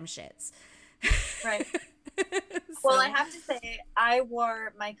 5 of them shits. Right. Well, I have to say, I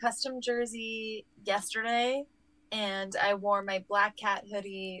wore my custom jersey yesterday, and I wore my Black Cat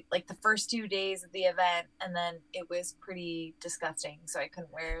hoodie like the first 2 days of the event, and then it was pretty disgusting, so I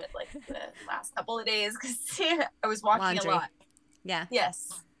couldn't wear it like the last couple of days because I was walking a lot. Yeah.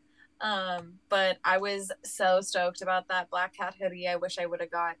 Yes. But I was so stoked about that Black Cat hoodie. I wish I would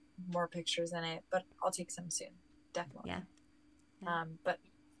have got more pictures in it, but I'll take some soon. Definitely. Yeah. But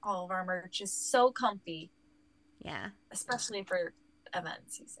all of our merch is so comfy. Yeah. Especially for event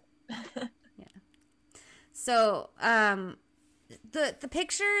season. Yeah. So, the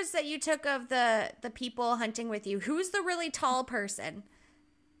pictures that you took of the people hunting with you, who's the really tall person?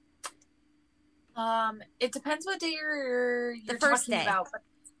 It depends what day you're the first talking day. About.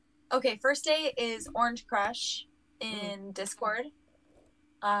 Okay, first day is Orange Crush in Discord.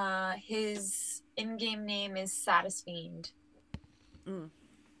 His in-game name is Satisfiend.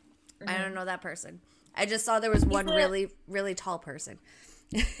 I don't know that person. I just saw there was one really, really tall person.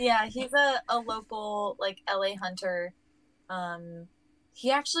 Yeah, he's a local, like, LA hunter. He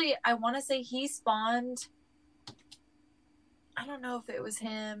actually, I want to say he spawned, I don't know if it was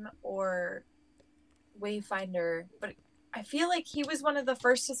him or Wayfinder, but I feel like he was one of the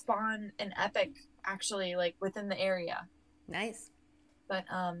first to spawn an Epic, actually, like, within the area. Nice. But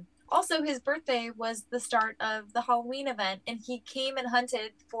also his birthday was the start of the Halloween event, and he came and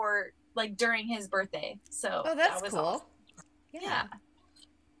hunted for, like, during his birthday. So that's that was cool. Awesome. Yeah.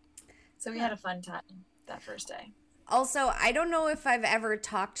 So we had a fun time that first day. Also, I don't know if I've ever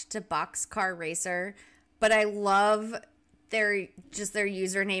talked to Boxcar Racer, but I love their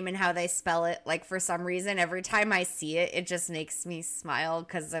username and how they spell it. Like, for some reason, every time I see it, it just makes me smile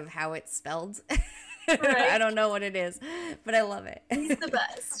because of how it's spelled. Right. I don't know what it is, but I love it. He's the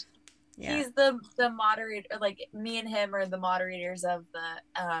best. Yeah. He's the moderator. Like, me and him are the moderators of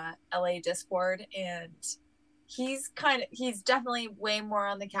the LA Discord, and he's definitely way more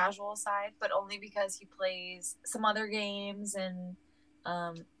on the casual side, but only because he plays some other games and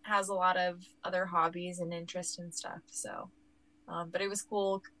has a lot of other hobbies and interests and stuff. So, but it was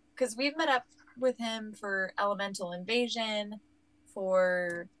cool because we've met up with him for Elemental Invasion,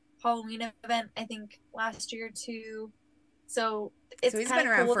 for Halloween event, I think last year too. So he's been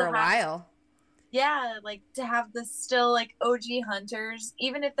around for a while. Yeah, like, to have the still, like, OG hunters,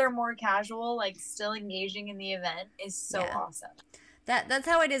 even if they're more casual, like, still engaging in the event is so awesome. That's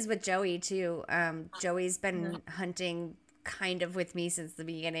how it is with Joey too. Joey's been hunting kind of with me since the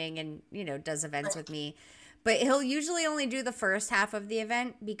beginning, and, you know, does events with me. But he'll usually only do the first half of the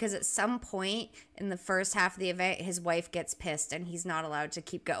event, because at some point in the first half of the event, his wife gets pissed and he's not allowed to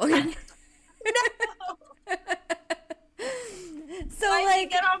keep going. No. So, like,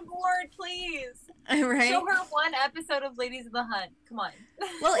 get on board, please. Right? Show her one episode of Ladies of the Hunt. Come on.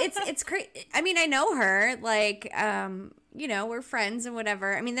 Well, it's crazy. I mean, I know her. Like, you know, we're friends and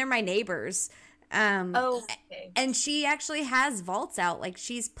whatever. I mean, they're my neighbors. Okay. And she actually has vaults out. Like,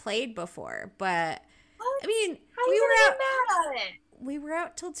 she's played before, but what? I mean, how we were out. Mad at it? We were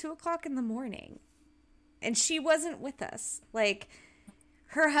out till 2:00 in the morning, and she wasn't with us. Like,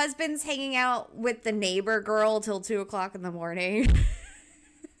 her husband's hanging out with the neighbor girl till 2:00 in the morning.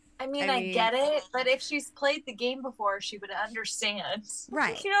 I mean, I get it, but if she's played the game before, she would understand.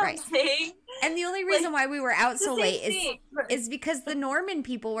 Right. You know what I'm saying? And the only reason why we were out so late is because the Norman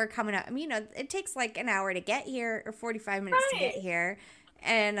people were coming up. I mean, you know, it takes like an hour to get here, or 45 minutes to get here.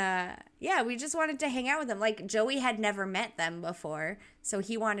 And, yeah, we just wanted to hang out with them. Like, Joey had never met them before, so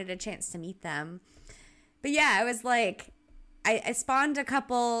he wanted a chance to meet them. But, yeah, I was like, I spawned a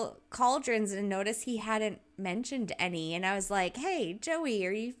couple cauldrons and noticed he hadn't mentioned any. And I was like, hey, Joey,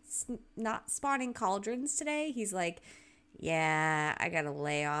 are you not spawning cauldrons today? He's like, yeah, I got to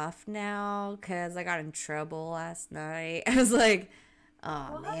lay off now because I got in trouble last night. I was like,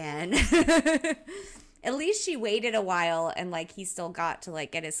 Oh, man. At least she waited a while and, like, he still got to,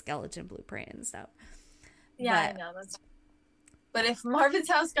 like, get his skeleton blueprint and stuff. Yeah, I know. But if Marvin's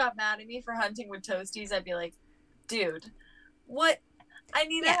house got mad at me for hunting with toasties, I'd be like, dude, what? I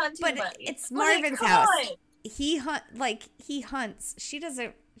need a hunting buddy. But it's Marvin's house. He hunts. She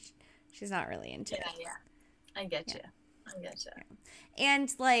doesn't, she's not really into it. Yeah. I get you. Yeah.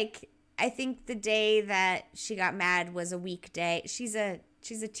 And, like, I think the day that she got mad was a weekday. She's a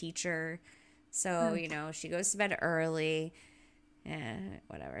teacher. So, you know, she goes to bed early. Yeah,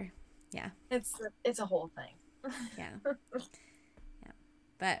 whatever. Yeah. It's a whole thing. Yeah.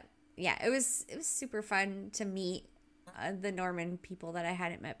 But yeah, it was super fun to meet the Norman people that I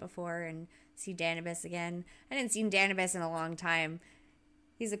hadn't met before and see Danibus again. I hadn't seen Danibus in a long time.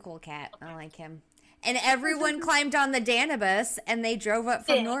 He's a cool cat. I like him. And everyone climbed on the Danibus and they drove up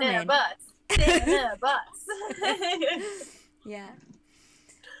from Norman. Danibus. Yeah.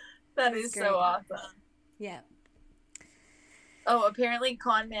 That is so awesome. Yeah. Oh, apparently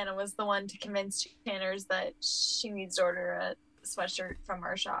Conman was the one to convince Channers that she needs to order a sweatshirt from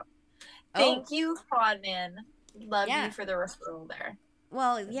our shop. Thank you, Conman. Love you for the referral there.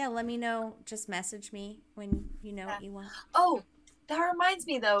 Well, yeah, let me know. Just message me when you know what you want. Oh, that reminds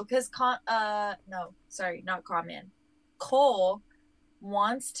me though, because not Conman. Cole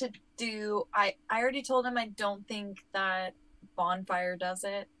wants to do. I already told him I don't think that Bonfire does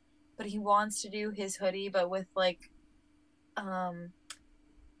it, but he wants to do his hoodie, but with like,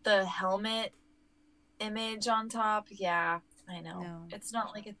 the helmet image on top. Yeah, I know. No. It's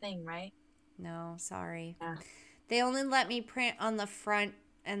not like a thing, right? No, sorry. Yeah. They only let me print on the front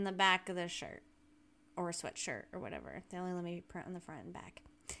and the back of the shirt or sweatshirt or whatever. They only let me print on the front and back.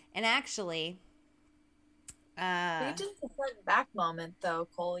 And actually, you did the front and back moment though,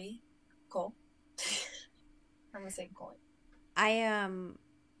 Cole. I'm gonna say Cole.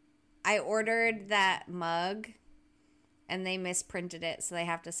 I ordered that mug and they misprinted it, so they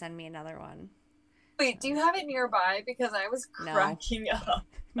have to send me another one. Wait, do you have it nearby? Because I was cracking up.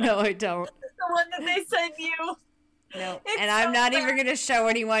 No, I don't. The one that they sent you. No, and I'm not even going to show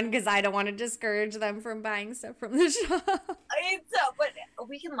anyone because I don't want to discourage them from buying stuff from the shop. But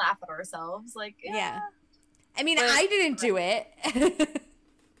we can laugh at ourselves. Like, yeah. I mean, I didn't do it.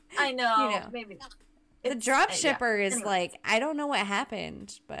 I know. You know. Maybe. The drop shipper is like, I don't know what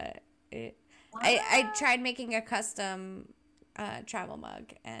happened, but I tried making a custom travel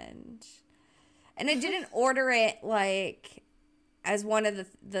mug and I didn't order it like as one of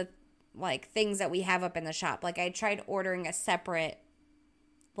the like things that we have up in the shop. Like I tried ordering a separate,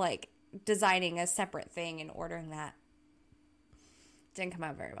 like designing a separate thing and ordering that. Didn't come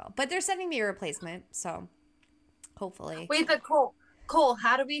out very well, but they're sending me a replacement, so hopefully. Wait, but Cole,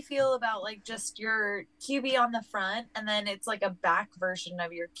 how do we feel about like just your QB on the front and then it's like a back version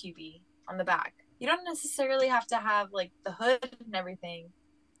of your QB on the back? You don't necessarily have to have like the hood and everything,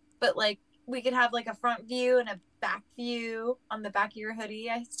 but like we could have like a front view and a back view on the back of your hoodie.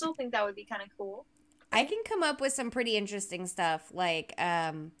 I still think that would be kind of cool. I can come up with some pretty interesting stuff. Like,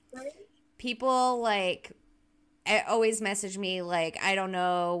 people like always message me like, I don't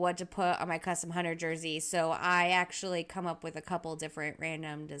know what to put on my custom hunter jersey. So I actually come up with a couple different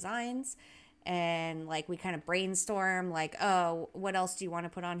random designs and like we kind of brainstorm like, oh, what else do you want to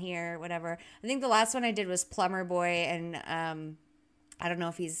put on here? Whatever. I think the last one I did was Plumber Boy, and I don't know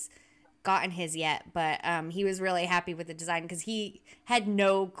if he's gotten his yet, but he was really happy with the design because he had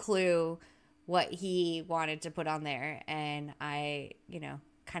no clue what he wanted to put on there, and I,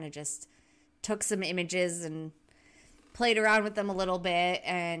 kind of just took some images and played around with them a little bit,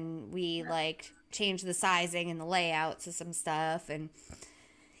 and we like changed the sizing and the layouts of some stuff, and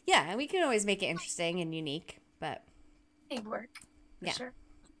yeah, we can always make it interesting and unique, but it work for sure.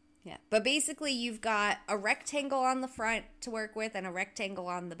 Yeah, but basically you've got a rectangle on the front to work with and a rectangle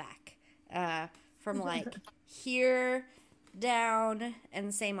on the back. From like here down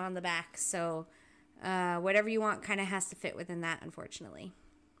and same on the back. So whatever you want kind of has to fit within that, unfortunately.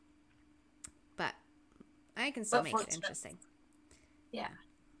 But I can still make it interesting. Yeah.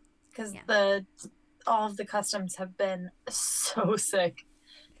 Because all of the customs have been so sick.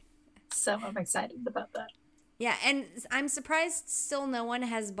 So I'm excited about that. Yeah, and I'm surprised still no one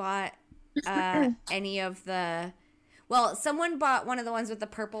has bought any of the... Well, someone bought one of the ones with the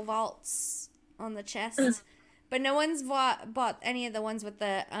purple vaults on the chest, but no one's bought any of the ones with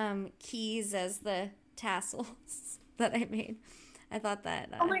the keys as the tassels that I made. I thought that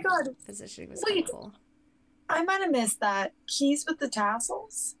oh my God. Positioning was kind of cool. I might have missed that. Keys with the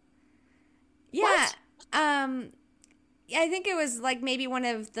tassels? Yeah. I think it was like maybe one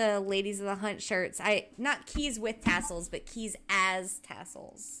of the Ladies of the Hunt shirts. Not keys with tassels, but keys as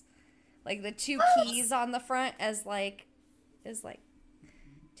tassels. Like the two keys on the front as like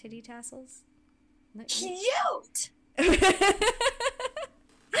titty tassels. Cute.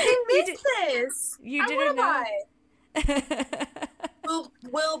 I missed this. You didn't know.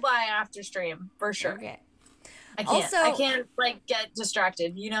 We'll buy after stream for sure. Okay. I can't like get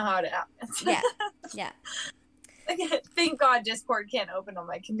distracted. You know how it happens. Yeah. Thank God Discord can't open on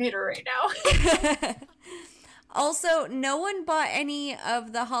my computer right now. Also, no one bought any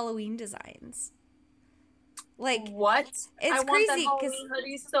of the Halloween designs. Like what? It's crazy because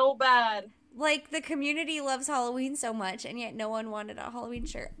hoodie so bad. Like the community loves Halloween so much, and yet no one wanted a Halloween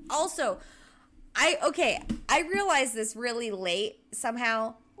shirt. Also, I realized this really late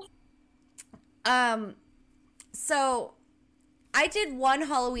somehow. So I did one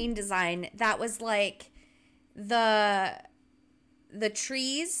Halloween design that was like the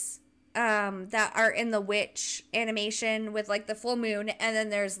trees that are in the witch animation with like the full moon, and then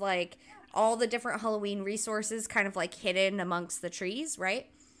there's like all the different Halloween resources kind of like hidden amongst the trees, right?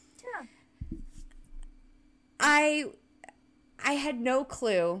 Yeah. I had no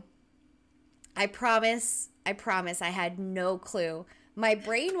clue. I promise I had no clue. My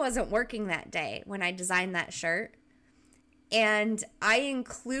brain wasn't working that day when I designed that shirt. And I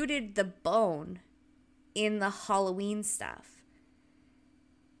included the bone in the Halloween stuff.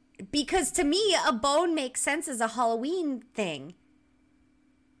 Because to me, a bone makes sense as a Halloween thing.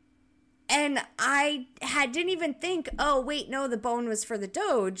 And I didn't even think, oh, wait, no, the bone was for the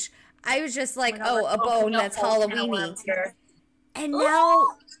Doge. I was just like, a bone that's Halloween-y. And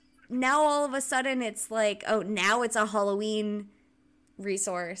now all of a sudden it's like, oh, now it's a Halloween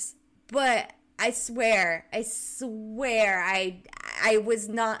resource. But I swear, I was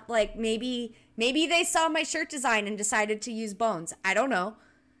not like, maybe they saw my shirt design and decided to use bones. I don't know.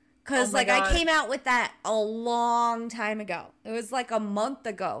 Because, I came out with that a long time ago. It was like a month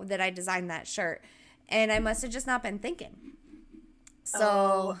ago that I designed that shirt. And I must have just not been thinking.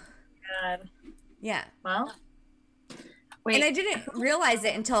 So, God. Yeah. Well, wait. And I didn't realize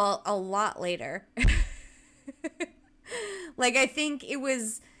it until a lot later. Like, I think it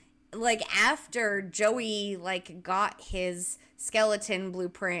was, like, after Joey, like, got his skeleton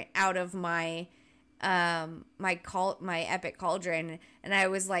blueprint out of my my epic cauldron, and I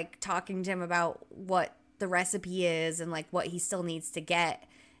was like talking to him about what the recipe is and like what he still needs to get,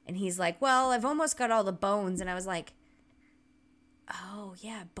 and he's like, well, I've almost got all the bones, and I was like, oh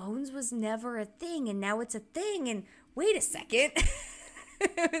yeah, bones was never a thing and now it's a thing, and wait a second.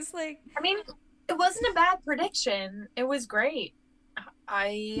 It was like, I mean, it wasn't a bad prediction, it was great.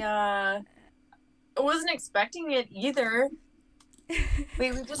 I wasn't expecting it either.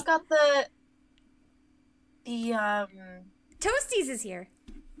 Wait, we just got the Toasties is here.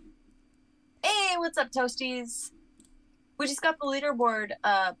 Hey, what's up, Toasties? We just got the leaderboard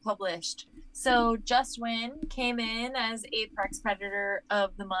published. So Just Win came in as Apex Predator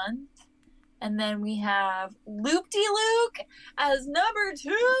of the month. And then we have Loop-de-Luke as number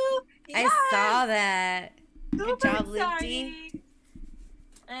 2. Yes! I saw that. Super Good job, exciting. Loop-de.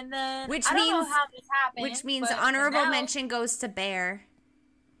 And then Which I don't know means how this happened, which means but honorable now, mention goes to Bear.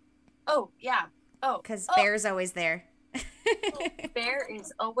 Oh, yeah. Oh. Because Bear's always there. Bear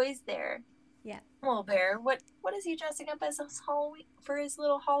is always there. Yeah. Well, Bear, what is he dressing up as Halloween for his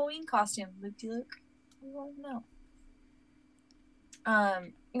little Halloween costume, Luke-de-Luke? We want to know.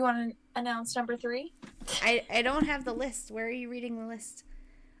 You want to announce number 3? I don't have the list. Where are you reading the list?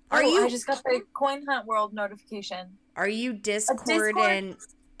 I just got the Coin Hunt World notification. Are you Discord and...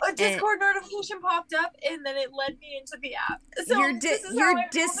 A Discord notification popped up, and then it led me into the app. So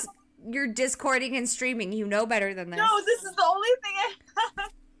you're Discording and streaming. You know better than this. No, this is the only thing I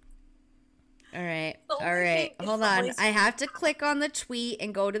have. All right. Hold on. I have to click on the tweet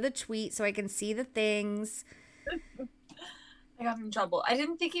and go to the tweet so I can see the things. I got in trouble. I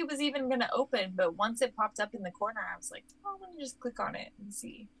didn't think it was even going to open, but once it popped up in the corner, I was like, oh, let me just click on it and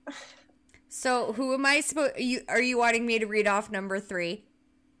see. So who am I supposed... Are you wanting me to read off number 3?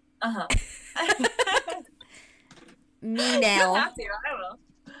 Uh-huh. Me now. I don't know.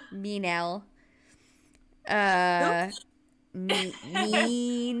 Me now.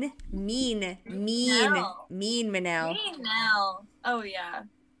 Mean Manel. Mean now. Oh, yeah.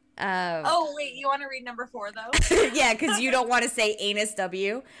 Wait, you want to read number 4, though? Yeah, because you don't want to say anus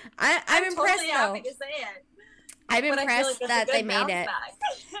W. I'm impressed, totally though. Happy to say it. I'm impressed that they made it.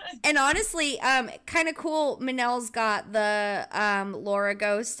 And honestly, kind of cool. Manel's got the Laura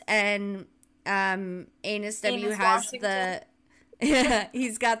ghost, and Anus W has Washington.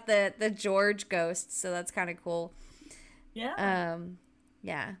 he's got the George ghost, so that's kind of cool. Yeah.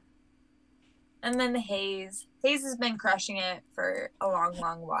 Yeah. And then Hayes. Hayes has been crushing it for a long,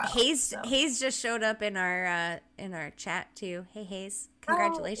 long while. Hayes just showed up in our chat too. Hey Hayes,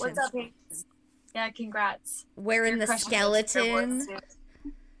 congratulations! Oh, what's up, Hayes? Yeah, congrats. Wearing the skeleton.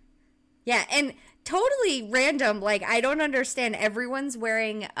 Yeah, and totally random. Like, I don't understand. Everyone's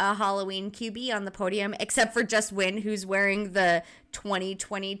wearing a Halloween QB on the podium, except for Just Win, who's wearing the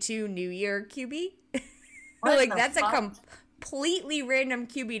 2022 New Year QB. Like, that's a completely random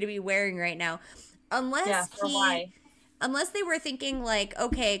QB to be wearing right now. Unless they were thinking, like,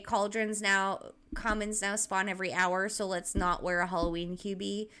 okay, commons now spawn every hour, so let's not wear a Halloween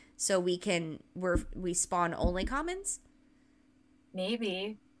QB so we spawn only commons.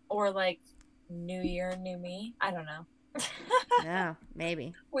 Maybe. Or like New Year, New Me. I don't know. Yeah,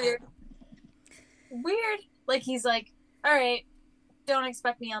 maybe. Weird. Like he's like, all right, don't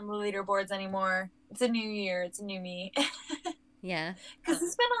expect me on the leaderboards anymore. It's a new year. It's a new me. Yeah. Because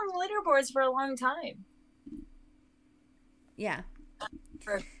he's been on the leaderboards for a long time. Yeah.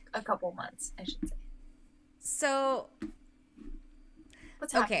 For a couple months, I should say. So.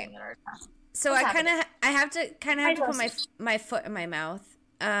 What's happening in our town? So I have to put my foot in my mouth.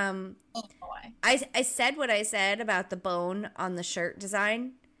 I said what I said about the bone on the shirt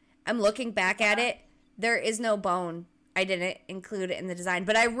design. I'm looking back at it. There is no bone. I didn't include it in the design,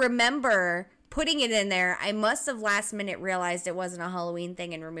 but I remember putting it in there. I must have last minute realized it wasn't a Halloween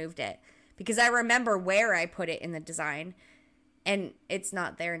thing and removed it because I remember where I put it in the design and it's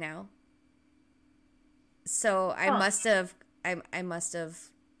not there now. So I must have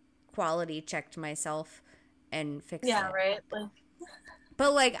quality checked myself and fixed it. Yeah, right.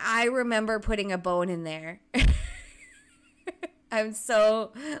 But, like, I remember putting a bone in there. I'm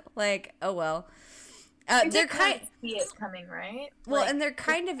so, like, oh, well. They're kind of see it coming, right? Well, and there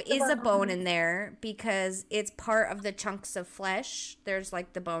kind of is a bone in there because it's part of the chunks of flesh. There's,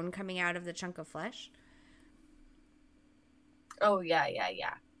 like, the bone coming out of the chunk of flesh. Oh, yeah.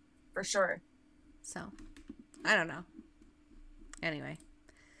 For sure. So, I don't know. Anyway.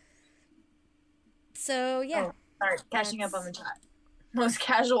 So, yeah. Oh, sorry, catching up on the chat. Most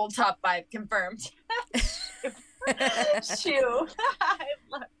casual top 5 confirmed. Shoo. I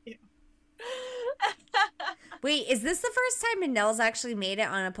love you. Wait, is this the first time Manel's actually made it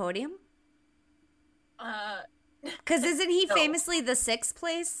on a podium? Because isn't he famously the 6th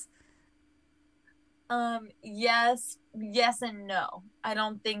place? Yes and no. I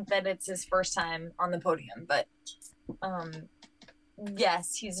don't think that it's his first time on the podium, but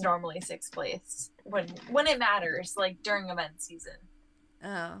yes, he's normally 6th place when it matters, like during event season.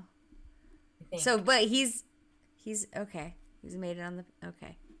 Oh. So, but he's okay. He's made it on the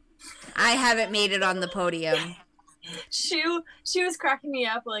okay. I haven't made it on the podium. She was cracking me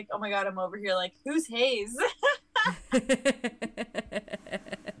up like, oh my god, I'm over here like, who's Hayes? Like,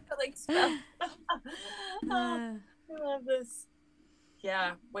 I love this.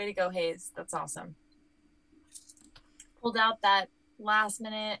 Yeah, way to go, Hayes. That's awesome. Pulled out that last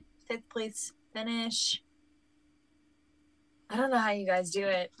minute 5th place finish. I don't know how you guys do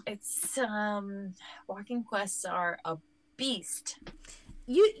it. It's walking quests are a beast.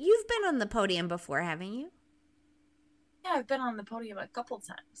 You've been on the podium before, haven't you? Yeah, I've been on the podium a couple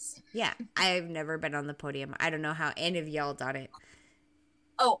times. Yeah, I've never been on the podium. I don't know how any of y'all done it.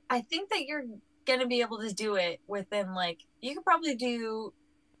 Oh, I think that you're gonna be able to do it within you could probably do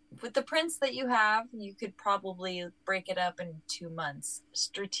with the prints that you have. You could probably break it up in 2 months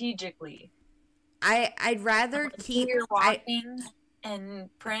strategically. I'd rather keep your walking and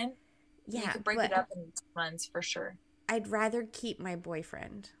print. Yeah, you could break it up in 2 months for sure. I'd rather keep my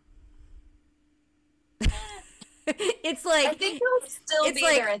boyfriend. It's like I think he'll still be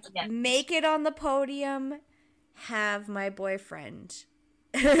there at the end. Make it on the podium, have my boyfriend.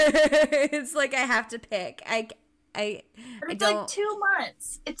 It's like I have to pick. I don't. Like 2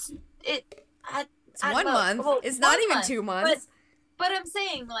 months. It's 1 month. Well, it's not even 2 months. But I'm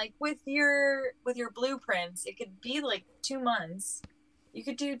saying, like, with your blueprints, it could be like 2 months. You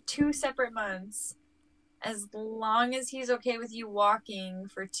could do 2 separate months, as long as he's okay with you walking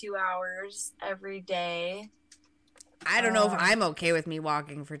for 2 hours every day. I don't know if I'm okay with me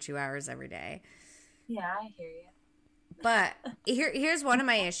walking for 2 hours every day. Yeah, I hear you. But here's one of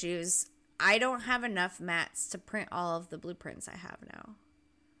my issues. I don't have enough mats to print all of the blueprints I have now.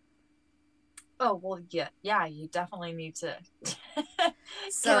 Oh, well, yeah, you definitely need to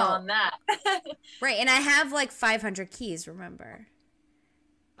get on that. Right, and I have like 500 keys, remember?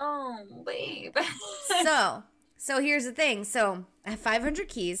 Oh, babe. So here's the thing. So I have 500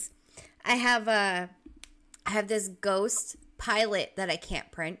 keys. I have this ghost pilot that I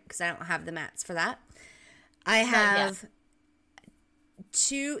can't print because I don't have the mats for that. I have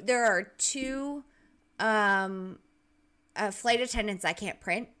There are two flight attendants I can't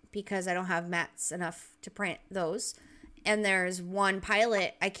print because I don't have mats enough to print those. And there's one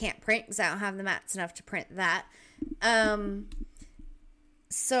pilot I can't print because I don't have the mats enough to print that.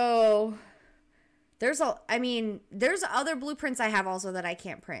 So there's other blueprints I have also that I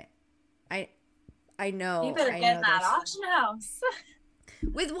can't print. I know. You better get in that auction house.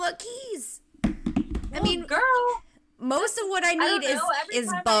 With what keys? I mean, girl. Most of what I need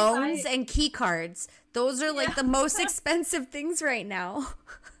is bones and key cards. Those are like the most expensive things right now.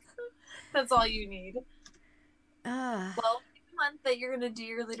 That's all you need. Well, pick a month that you're going to do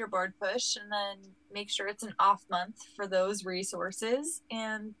your leaderboard push, and then make sure it's an off month for those resources,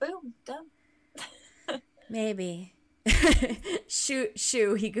 and boom, done. Maybe. Shu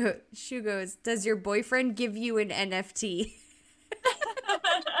goes, does your boyfriend give you an NFT?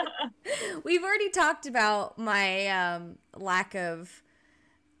 We've already talked about my lack of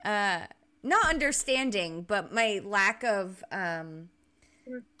not understanding, but my lack of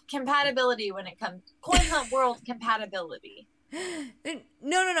compatibility when it comes Coin Hunt World compatibility.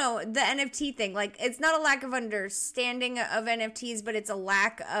 No, the NFT thing. Like, it's not a lack of understanding of NFTs, but it's a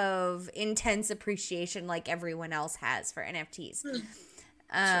lack of intense appreciation like everyone else has for NFTs.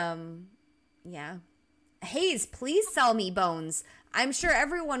 Yeah. Hayes, please sell me bones. I'm sure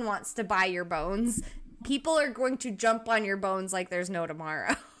everyone wants to buy your bones. People are going to jump on your bones like there's no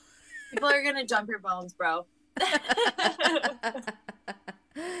tomorrow. People are going to jump your bones, bro.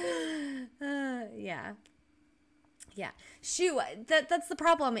 Yeah. Shu, that's the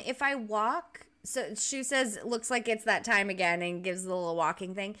problem. If I walk, so Shu says, looks like it's that time again, and gives the little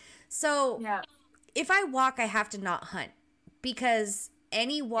walking thing. So if I walk, I have to not hunt, because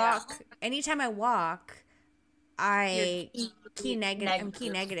anytime I walk, I'm key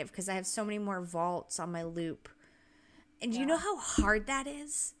negative because I have so many more vaults on my loop. And you know how hard that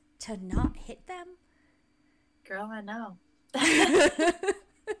is to not hit them? Girl, I know. I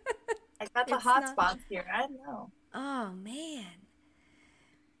got the hot spots here. I know. Oh man.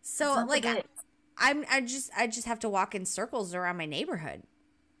 So like I just have to walk in circles around my neighborhood.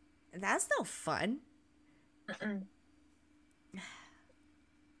 That's no fun.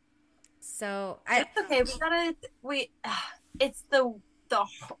 So it's okay. It's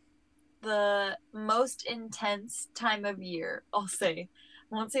the most intense time of year, I'll say.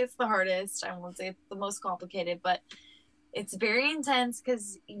 I won't say it's the hardest. I won't say it's the most complicated, but it's very intense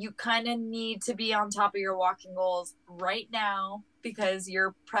because you kind of need to be on top of your walking goals right now because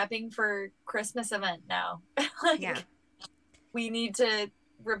you're prepping for Christmas event now. We need to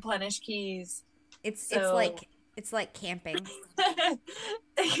replenish keys. It's like camping.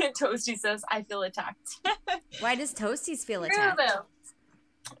 Toasty says, I feel attacked. Why does Toasties feel attacked?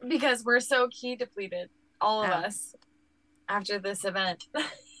 Because we're so key depleted, all of us, after this event.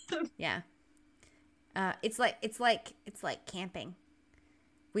 Yeah. It's like camping.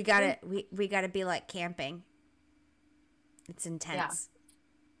 We gotta be like camping. It's intense.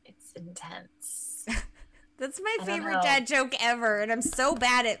 Yeah. It's intense. That's my favorite dad joke ever, and I'm so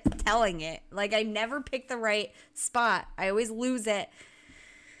bad at telling it. Like, I never pick the right spot. I always lose it.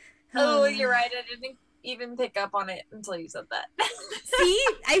 Oh, you're right. I didn't even pick up on it until you said that. See?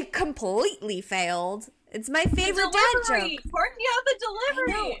 I completely failed. It's my favorite dad joke. Courtney out the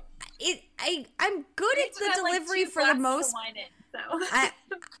delivery. I'm good at the delivery for the most.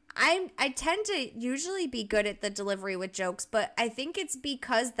 I tend to usually be good at the delivery with jokes, but I think it's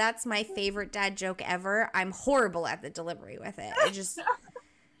because that's my favorite dad joke ever. I'm horrible at the delivery with it. I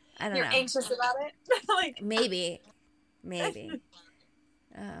don't know. You're anxious about it? Like maybe.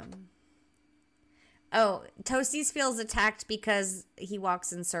 Oh, Toasties feels attacked because he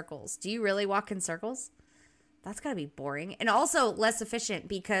walks in circles. Do you really walk in circles? That's gotta be boring. And also less efficient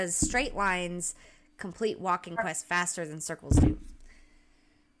because straight lines complete walking quests faster than circles do.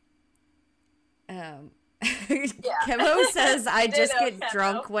 Kevo says, I just get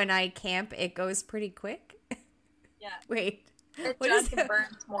drunk when I camp. It goes pretty quick. Yeah. Wait. What is it?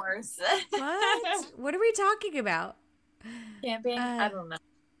 Burnt s'mores. What? What are we talking about? Camping? I don't know.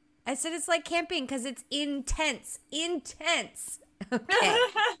 I said it's like camping because it's intense. Intense. Okay.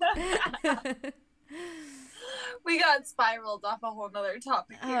 We got spiraled off a whole nother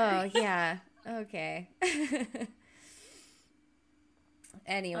topic here. Oh, yeah. Okay.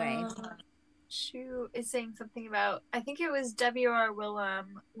 Anyway. Shu is saying something about, I think it was W.R.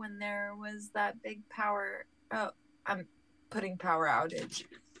 Willem when there was that big power, I'm putting power outage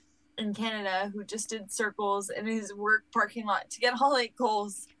in Canada, who just did circles in his work parking lot to get all 8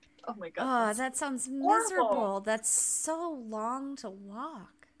 goals. Oh my god. Oh, that sounds miserable. That's so long to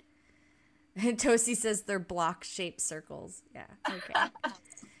walk. And Toasty says they're block-shaped circles. Yeah, okay.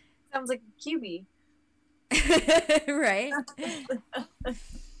 Sounds like a QB. Right?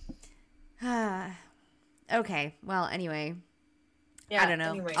 Okay, well, anyway. Yeah, I don't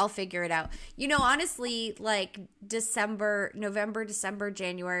know. Anyway. I'll figure it out. You know, honestly, like November, December,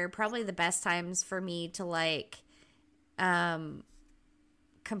 January are probably the best times for me to like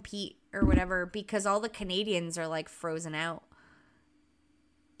compete or whatever, because all the Canadians are like frozen out.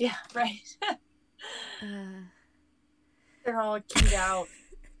 Yeah, right. They're all keyed out.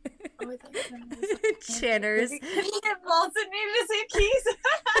 Oh, Channers. Walton needed to say keys.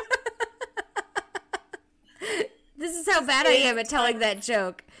 This is how bad I am at telling that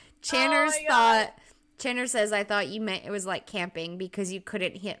joke. Channers Channer says, I thought you meant it was like camping because you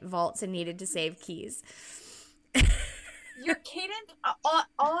couldn't hit vaults and needed to save keys. Your cadence, all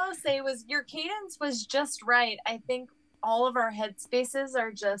I'll say was your cadence was just right. I think all of our headspaces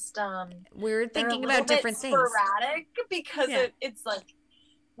are just we were thinking about different things. Sporadic because it's like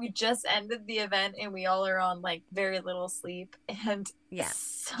we just ended the event and we all are on like very little sleep and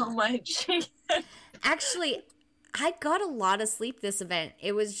so much. Actually, I got a lot of sleep this event.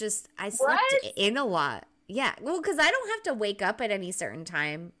 It was just I slept in a lot. Yeah, well, because I don't have to wake up at any certain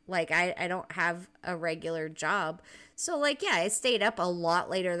time. Like I don't have a regular job. So, like, yeah, I stayed up a lot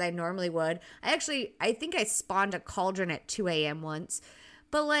later than I normally would. I think I spawned a cauldron at 2 a.m. once.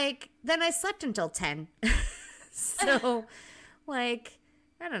 But, like, then I slept until 10. So, like,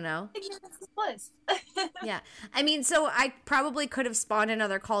 I don't know. Yeah. I mean, so I probably could have spawned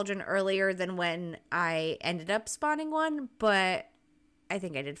another cauldron earlier than when I ended up spawning one. But I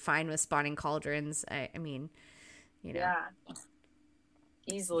think I did fine with spawning cauldrons. I mean, you know. Yeah.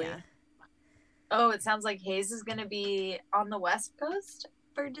 Easily. Yeah. Oh, it sounds like Hayes is going to be on the West Coast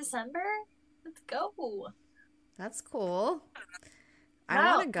for December. Let's go. That's cool.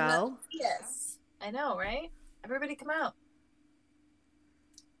 I want to go. Yes. I know, right? Everybody come out.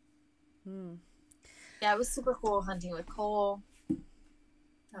 Yeah, it was super cool hunting with Cole.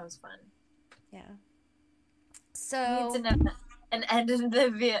 That was fun. Yeah. So... Needs an end in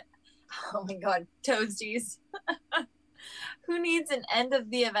the... Oh my god, Toasties. Who needs an end of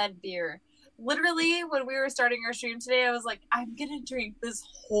the event beer? Literally, when we were starting our stream today, I was like, I'm gonna drink this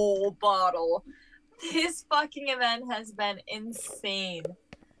whole bottle. This fucking event has been insane.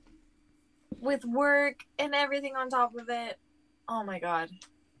 With work and everything on top of it. Oh my god.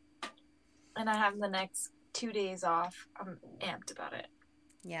 And I have the next 2 days off. I'm amped about it.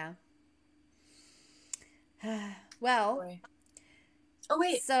 Yeah. Well. Boy. Oh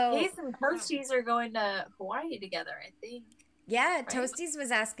wait, so Hayes and Toasties are going to Hawaii together, I think. Yeah, right? Toasties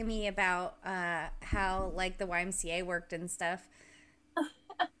was asking me about how like the YMCA worked and stuff.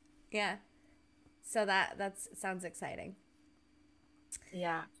 Yeah. So that sounds exciting.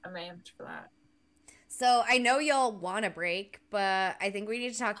 Yeah, I'm amped for that. So I know y'all want a break, but I think we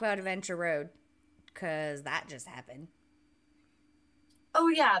need to talk about Adventure Road because that just happened. Oh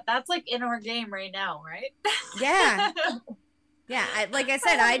yeah, that's like in our game right now, right? Yeah. Yeah, like I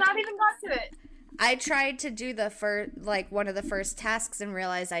said, I not even got to it. I tried to do one of the first tasks and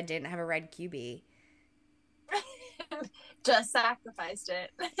realized I didn't have a red QB. Just sacrificed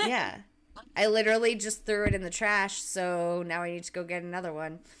it. Yeah. I literally just threw it in the trash, so now I need to go get another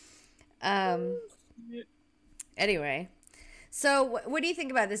one. Anyway. So, what do you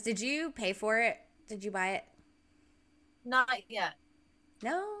think about this? Did you pay for it? Did you buy it? Not yet.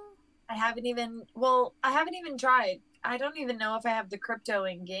 No? I haven't even tried. I don't even know if I have the crypto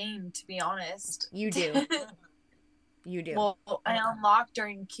in game, to be honest. You do. You do. Well, I unlocked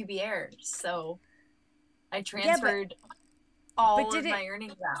during QB Air, so I transferred all of my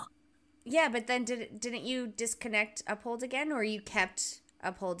earnings out. Yeah, but then didn't you disconnect Uphold again, or you kept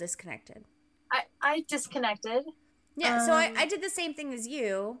Uphold disconnected? I disconnected. Yeah, so I did the same thing as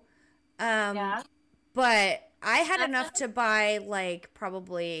you. Yeah. But I had enough to buy, like,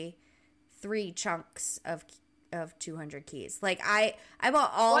 probably 3 chunks of 200 keys. Like, I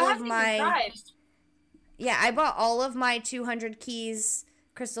bought all of my... Yeah, I bought all of my 200 keys,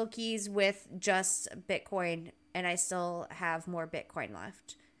 crystal keys, with just Bitcoin, and I still have more Bitcoin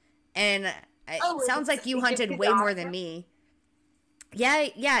left. And it sounds like you hunted way more than me.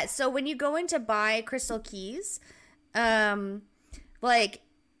 Yeah. So when you go in to buy crystal keys, like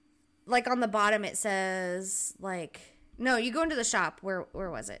on the bottom it says, like, no, you go into the shop. Where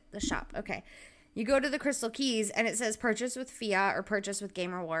was it? The shop. Okay. You go to the crystal keys and it says purchase with fiat or purchase with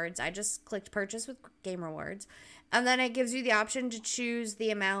game rewards. I just clicked purchase with game rewards. And then it gives you the option to choose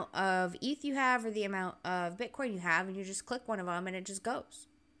the amount of ETH you have or the amount of Bitcoin you have. And you just click one of them and it just goes.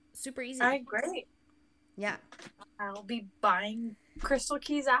 Super easy. All right, great. Yeah. I'll be buying crystal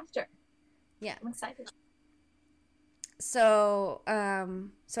keys after. Yeah. I'm excited. So,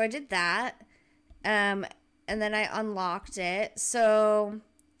 so I did that. And then I unlocked it. So,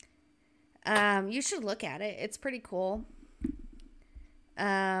 you should look at it. It's pretty cool.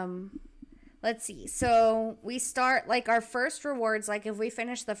 Let's see. So we start, like, our first rewards, like, if we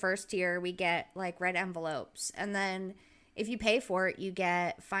finish the first tier, we get, like, red envelopes. And then if you pay for it, you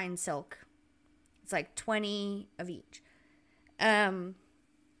get fine silk. It's, like, 20 of each.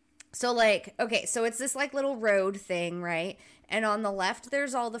 So, like, okay, so it's this, like, little road thing, right? And on the left,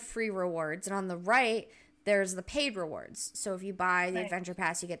 there's all the free rewards. And on the right, there's the paid rewards. So if you buy the Adventure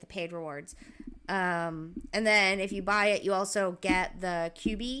Pass, you get the paid rewards. And then if you buy it, you also get the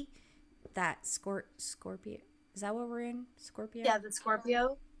QB. That Scorpio. Is that what we're in? Scorpio? Yeah, the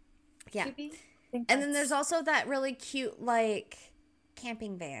Scorpio. Yeah. And then there's also that really cute, like,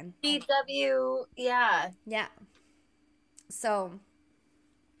 camping van. VW. Yeah. Yeah. So.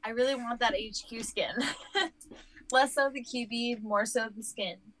 I really want that HQ skin. Less so the QB, more so the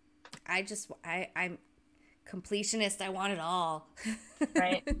skin. I'm completionist. I want it all.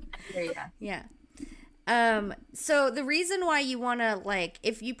 Right. There you go. Yeah. So the reason why you want to, like,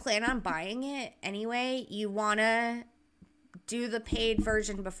 if you plan on buying it anyway, you want to do the paid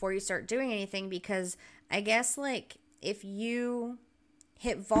version before you start doing anything, because I guess, like, if you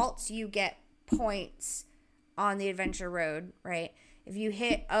hit vaults, you get points on the adventure road, right? If you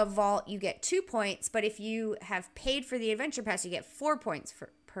hit a vault, you get 2 points, but if you have paid for the adventure pass, you get 4 points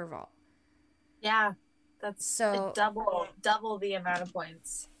per vault. Yeah, that's so double the amount of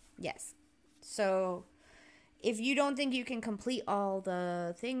points. Yes. So if you don't think you can complete all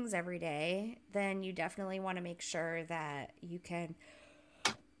the things every day, then you definitely want to make sure that you can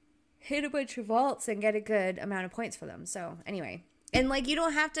hit a bunch of vaults and get a good amount of points for them. So anyway, and, like, you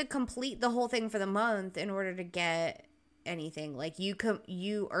don't have to complete the whole thing for the month in order to get anything. Like,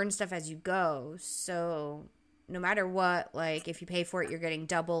 you earn stuff as you go. So no matter what, like, if you pay for it, you're getting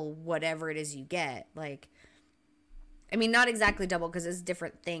double whatever it is you get. Like, I mean, not exactly double because it's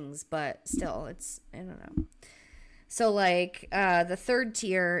different things, but still, it's, I don't know. So, like, the third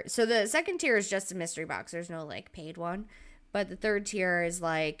tier, so the second tier is just a mystery box. There's no, like, paid one. But the third tier is,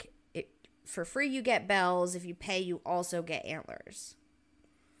 like, for free you get bells. If you pay, you also get antlers.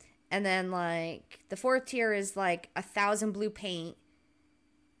 And then, like, the fourth tier is, like, 1,000 blue paint.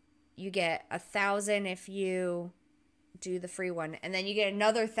 You get 1,000 if you do the free one. And then you get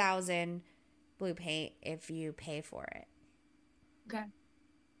another 1,000 blue paint if you pay for it. Okay.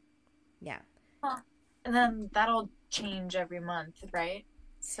 Yeah. Huh. And then that'll change every month, right?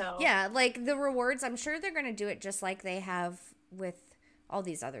 So yeah, like, the rewards, I'm sure they're going to do it just like they have with all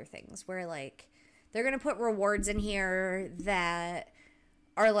these other things, where, like, they're going to put rewards in here that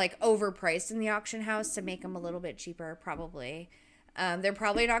are, like, overpriced in the auction house to make them a little bit cheaper, probably. They're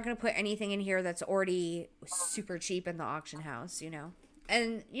probably not going to put anything in here that's already super cheap in the auction house, you know?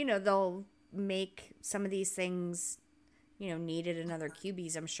 And, you know, they'll make some of these things, you know, needed in other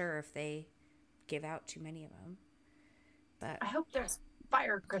QBs, I'm sure, if they give out too many of them. But I hope there's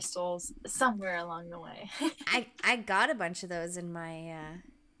fire crystals somewhere along the way. I got a bunch of those in my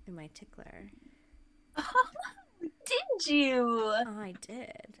tickler. Did you? Oh, I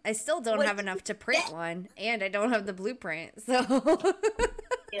did. I still don't have enough to print one, and I don't have the blueprint, so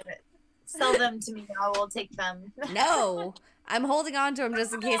sell them to me. I will take them. No, I'm holding on to them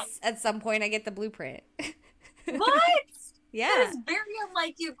just in case at some point I get the blueprint. What? Yeah. That is very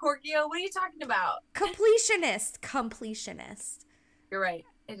unlike you, Corkio. What are you talking about? Completionist. You're right.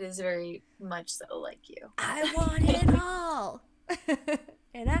 It is very much so like you. I want it all.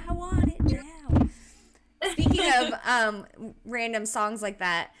 And I want it now. Speaking of random songs like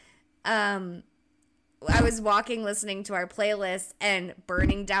that, I was walking listening to our playlist and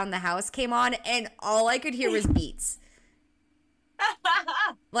Burning Down the House came on and all I could hear was Beats.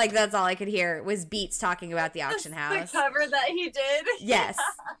 Like, that's all I could hear was Beats talking about the auction house. The cover that he did. Yes.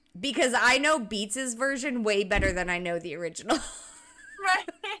 Because I know Beats' version way better than I know the original. Right.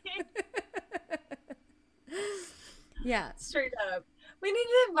 Yeah. Straight up. We need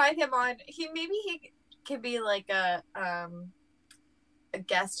to invite him on. Maybe he could be like a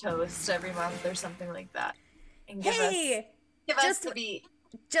guest host every month or something like that. And give us the beat.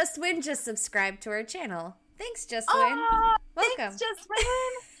 Just Win just subscribe to our channel. Thanks, Just Win. Oh, welcome. Thanks, Just Win.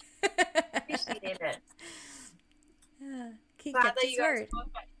 Appreciate it. Glad that you guys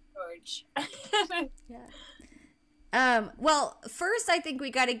both got George. Yeah. Well, first I think we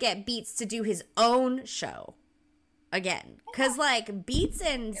got to get Beats to do his own show. Again, because, like, Beats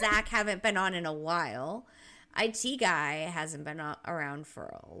and Zach haven't been on in a while. IT guy hasn't been around for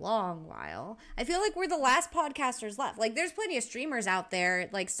a long while. I feel like we're the last podcasters left. Like, there's plenty of streamers out there,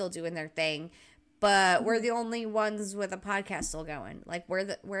 like, still doing their thing, but we're the only ones with a podcast still going. Like,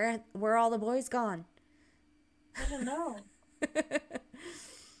 where all the boys gone? I don't know.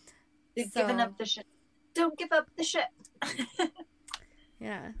 They've given up the ship. Don't give up the ship.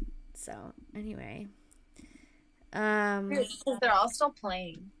 Yeah. So, anyway. They're all still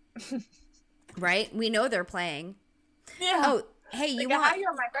playing. Right? We know they're playing. Yeah. Oh, hey, you want... how you're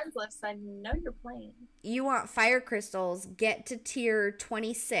on my friends list, I know you're playing. You want fire crystals, get to tier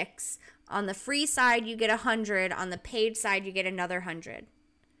 26. On the free side, you get 100. On the paid side, you get another 100.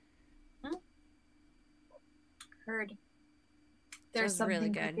 Heard. There's something really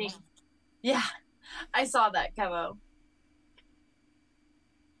good. Cooking. Yeah. I saw that, Kevo.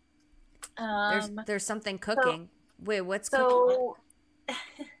 There's something cooking. Wait, what's cooking? So,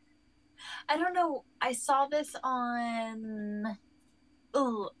 I don't know. I saw this on,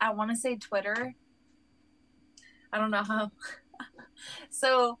 I want to say Twitter. I don't know how.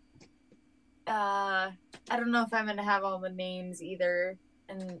 So, I don't know if I'm going to have all the names either.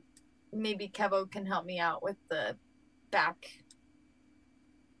 And maybe Kevo can help me out with the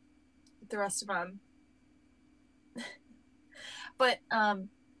rest of them. But,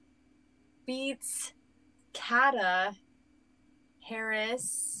 Beats, Kata,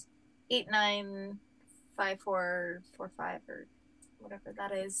 Harris, 895445 or whatever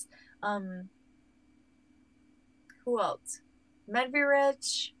that is. Who else?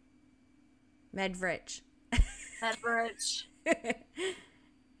 Medvirich. Who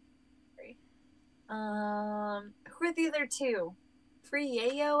are the other two? Free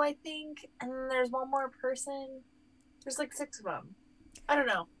Yayo, I think, and then there's one more person. There's like 6 of them. I don't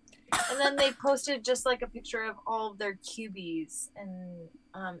know. And then they posted just like a picture of all of their QBs, and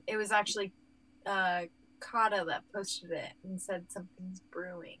it was actually Kata that posted it and said something's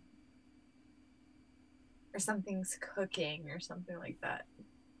brewing or something's cooking or something like that.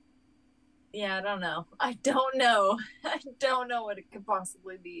 Yeah, I don't know. I don't know what it could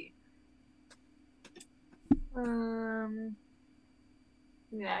possibly be.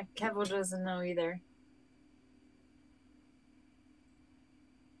 Yeah, Kevo doesn't know either.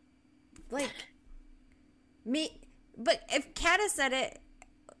 Like, me, but if Kata said it,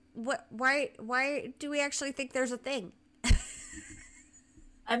 why do we actually think there's a thing?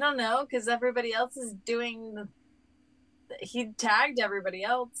 I don't know, because everybody else is doing he tagged everybody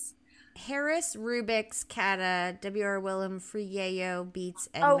else. Harris, Rubix, Kata, WR Willem, Free Yayo, Beats,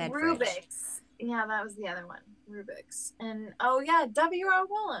 and Medfridge. Rubix. Yeah, that was the other one. Rubix. And, yeah, WR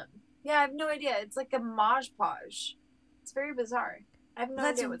Willem. Yeah, I have no idea. It's like a Maj Podge. It's very bizarre. I have no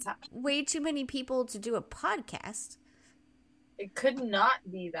idea what's happening. Way too many people to do a podcast. It could not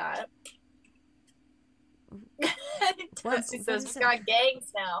be that. Toasty says we got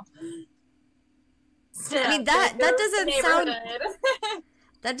gangs now. I mean, that doesn't sound.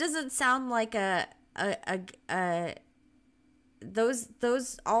 That doesn't sound like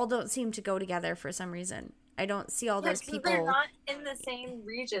those all don't seem to go together for some reason. I don't see all those people. They're not in the same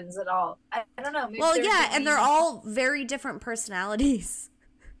regions at all. I don't know. Well, yeah, and they're all very different personalities.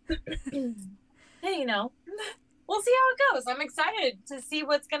 Hey, we'll see how it goes. I'm excited to see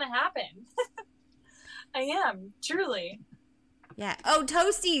what's going to happen. I am, truly. Yeah. Oh,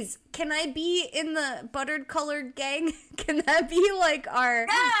 Toasties, can I be in the buttered colored gang? Can that be like our...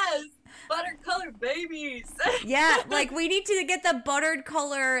 Yes! Buttered colored babies. Yeah, like we need to get the buttered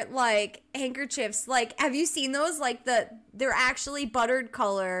color like handkerchiefs. Like, have you seen those? Like they're actually buttered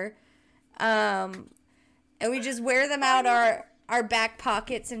color. And we just wear them out our back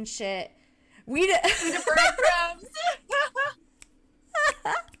pockets and shit. We the breadcrumbs.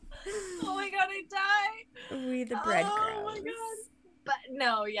 Oh my god, I die. We the breadcrumbs. Oh my god. But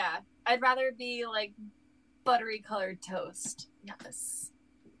no, yeah. I'd rather be like buttery colored toast.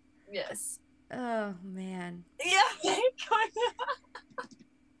 Yes. Oh man. Yeah.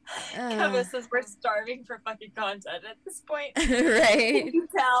 Kevin says we're starving for fucking content at this point. Right. Can you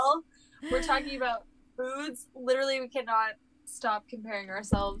tell? We're talking about foods. Literally, we cannot stop comparing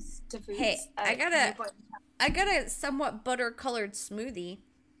ourselves to foods. Hey, I got a somewhat butter colored smoothie.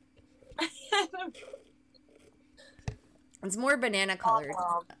 It's more banana colored,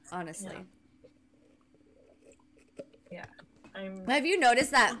 honestly. Yeah. Have you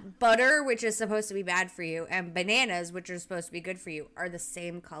noticed that butter, which is supposed to be bad for you, and bananas, which are supposed to be good for you, are the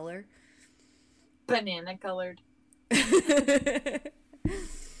same color? Banana colored.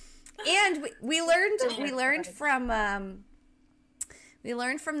 And we learned from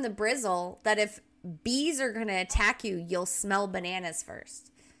the Brizzle that if bees are gonna attack you, you'll smell bananas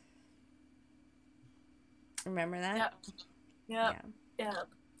first. Remember that? Yep. Yep. Yeah.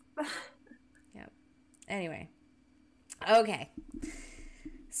 Yep. Yep. Anyway. Okay.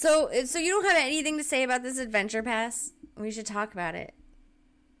 So you don't have anything to say about this adventure pass? We should talk about it.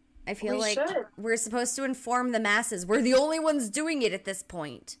 I feel like we're supposed to inform the masses. We're the only ones doing it at this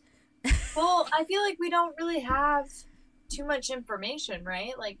point. Well, I feel like we don't really have too much information,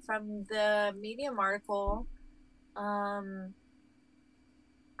 right? Like from the Medium article, I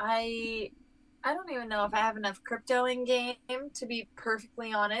don't even know if I have enough crypto in game, to be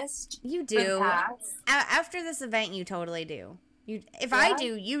perfectly honest. You do. After this event, you totally do. If I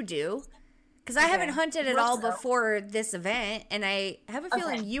do, you do. Because I haven't hunted at all before this event, and I have a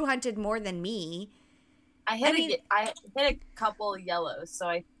feeling you hunted more than me. I hit a couple yellows, so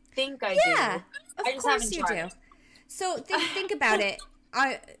I think I do. Yeah, of course you do. So think about it.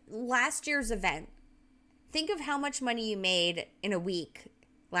 Last year's event. Think of how much money you made in a week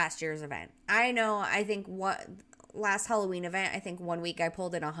last year's event. I know, I think last Halloween event, I think 1 week I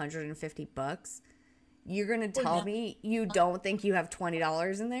pulled in $150. You're going to tell me you don't think you have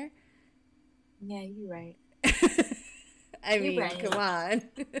 $20 in there? Yeah, you're right. I mean, come on.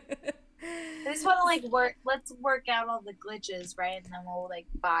 I just want to let's work out all the glitches, right? And then we'll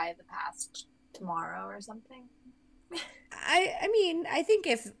buy the pass tomorrow or something. I mean, I think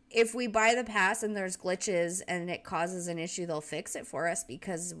if we buy the pass and there's glitches and it causes an issue, they'll fix it for us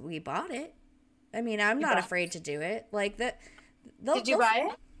because we bought it. I mean, I'm not afraid to do it. Did you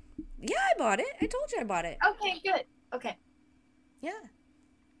buy it? Yeah, I bought it. I told you I bought it. Okay, good. Okay. Yeah.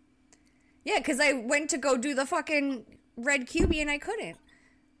 Yeah, because I went to go do the fucking red QB and I couldn't.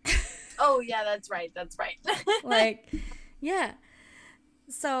 Oh, yeah, that's right. That's right. Yeah.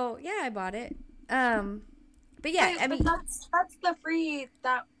 So, yeah, I bought it. But yeah, I mean, that's the free,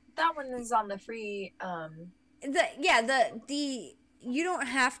 that one is on the free, you don't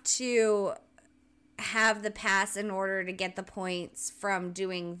have to have the pass in order to get the points from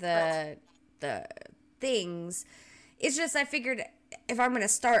doing the things. It's just, I figured if I'm going to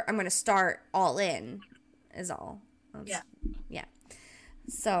start all in is all. Yeah.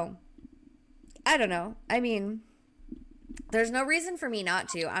 So, I don't know. I mean, there's no reason for me not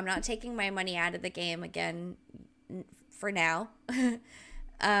to. I'm not taking my money out of the game again for now.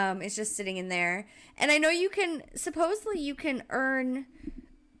 It's just sitting in there. And I know supposedly you can earn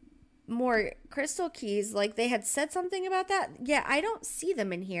more crystal keys. Like they had said something about that. Yeah, I don't see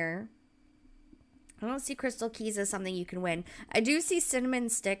them in here. I don't see crystal keys as something you can win. I do see cinnamon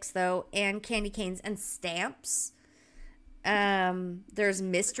sticks though, and candy canes and stamps. There's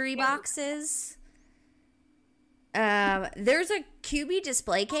mystery boxes. There's a QB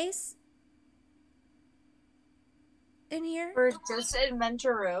display case in here. For just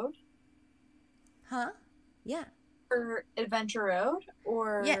Adventure Road? Huh? Yeah. For Adventure Road?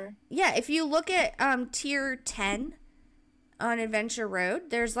 Or... Yeah, if you look at tier 10 on Adventure Road,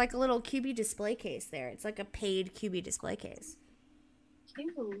 there's a little QB display case there. It's like a paid QB display case.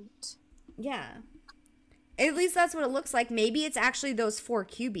 Cute. Yeah. At least that's what it looks like. Maybe it's actually those 4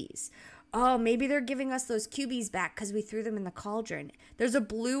 QBs. Oh, maybe they're giving us those QBs back because we threw them in the cauldron. There's a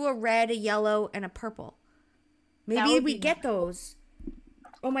blue, a red, a yellow, and a purple. Maybe we get those.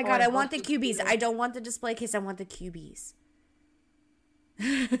 Oh my god, I want the QBs. I don't want the display case. I want the QBs.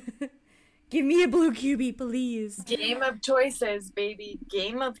 Give me a blue QB, please. Game of choices, baby.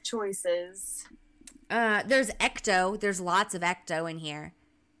 Game of choices. There's Ecto. There's lots of Ecto in here.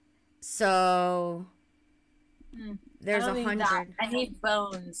 So... There's 100. I need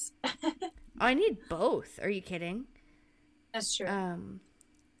bones. I need both. Are you kidding? That's true.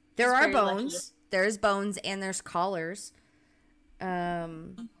 There are bones. Lucky. There's bones and there's collars.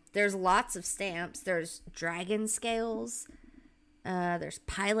 There's lots of stamps. There's dragon scales. There's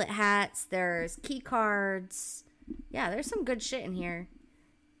pilot hats. There's key cards. Yeah, there's some good shit in here.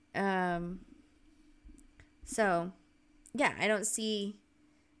 So, yeah, I don't see.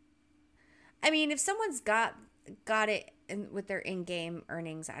 I mean, if someone's got it with their in-game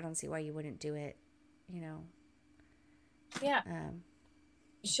earnings, I don't see why you wouldn't do it, Yeah.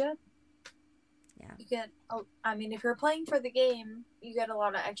 You should. Yeah. You get, if you're playing for the game, you get a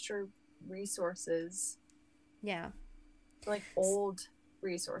lot of extra resources. Yeah. Old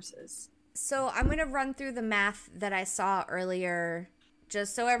resources. So I'm going to run through the math that I saw earlier,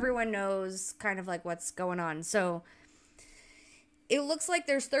 just so everyone knows kind of what's going on. So it looks like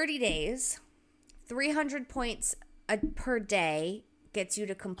there's 30 days. 300 points per day gets you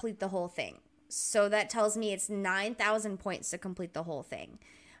to complete the whole thing. So that tells me it's 9,000 points to complete the whole thing.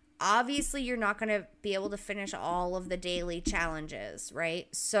 Obviously, you're not going to be able to finish all of the daily challenges, right?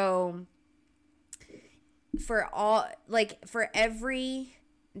 So for every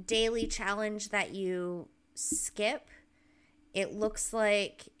daily challenge that you skip, it looks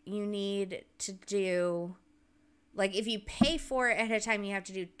like you need to do, like, if you pay for it ahead of time, you have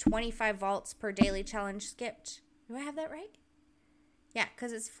to do 25 vaults per daily challenge skipped. Do I have that right? Yeah,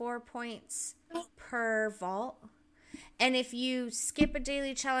 because it's 4 points per vault. And if you skip a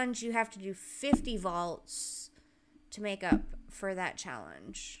daily challenge, you have to do 50 vaults to make up for that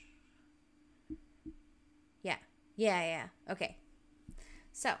challenge. Yeah. Okay.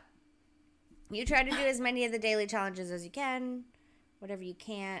 So, you try to do as many of the daily challenges as you can. Whatever you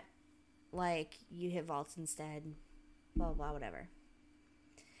can't, like, you hit vaults instead. Blah, blah, whatever.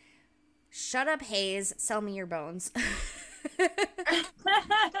 Shut up, Hayes. Sell me your bones.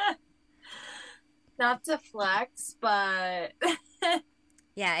 Not to flex, but...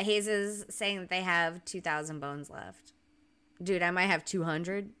 Yeah, Hayes is saying that they have 2,000 bones left. Dude, I might have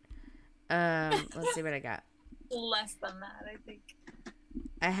 200. Let's see what I got. Less than that, I think.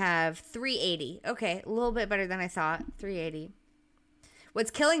 I have 380. Okay, a little bit better than I thought. 380.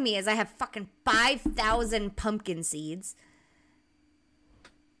 What's killing me is I have fucking 5,000 pumpkin seeds.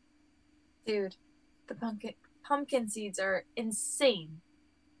 Dude, the pumpkin seeds are insane.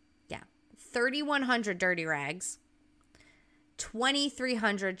 Yeah. 3,100 dirty rags.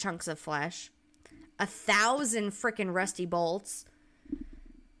 2,300 chunks of flesh. 1,000 freaking rusty bolts.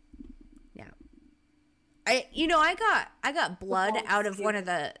 I got blood out of one of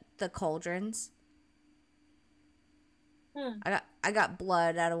the cauldrons. I got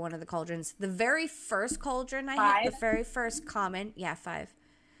blood out of one of the cauldrons. The very first cauldron I hit, the very first common, 5.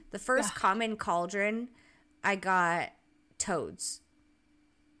 The first common cauldron, I got toads.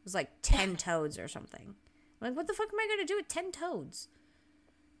 It was like 10 toads or something. I'm like, what the fuck am I gonna do with 10 toads?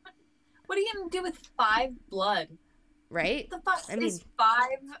 What are you gonna do with 5 blood? Right? What the fuck is 5?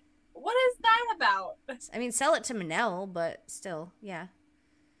 What is that about? I mean, sell it to Manel, but still, yeah.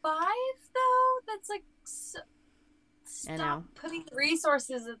 5 though? That's like stop putting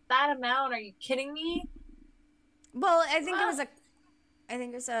resources at that amount. Are you kidding me? Well, I think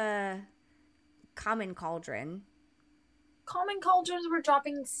it was a common cauldron. Common cauldrons were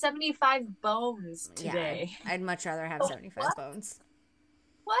dropping 75 bones today. Yeah, I'd much rather have 75 bones.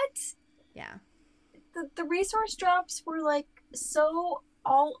 What? Yeah. The resource drops were like so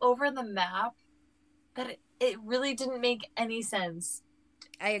all over the map that it really didn't make any sense.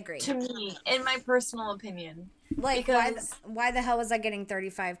 I agree. To me, in my personal opinion. Like, why the hell was I getting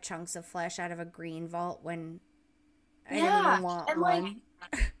 35 chunks of flesh out of a green vault when I didn't even want one?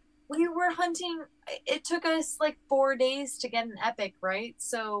 Like, we were hunting, it took us like 4 days to get an epic, right?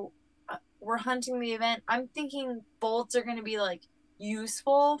 So we're hunting the event. I'm thinking bolts are going to be like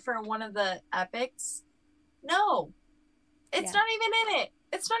useful for one of the epics. No. It's not even in it.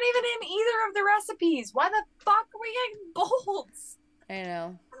 It's not even in either of the recipes. Why the fuck are we getting bolts? I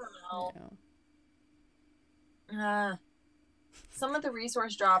know. Some of the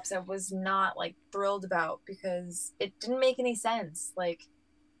resource drops I was not like thrilled about because it didn't make any sense. Like,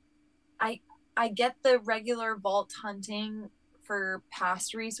 I get the regular vault hunting for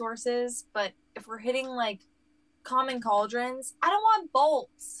past resources, but if we're hitting like common cauldrons, I don't want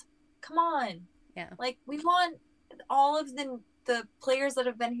bolts. Come on. Yeah. Like, we want all of the players that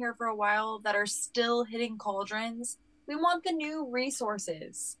have been here for a while that are still hitting cauldrons. We want the new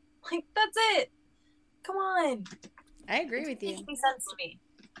resources. Like, that's it. Come on. I agree with you. It makes sense to me.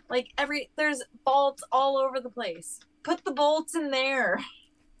 Like, there's bolts all over the place. Put the bolts in there.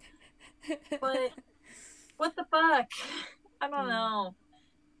 But what the fuck? I don't know.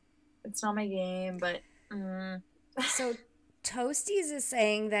 It's not my game, but So Toasties is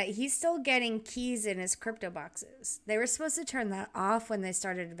saying that he's still getting keys in his crypto boxes. They were supposed to turn that off when they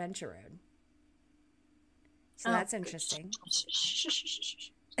started Adventure Road. So that's interesting.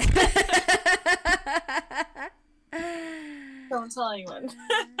 Don't tell anyone.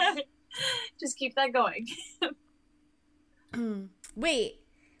 Just keep that going. Wait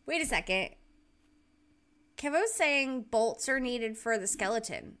a second. Kevo's saying bolts are needed for the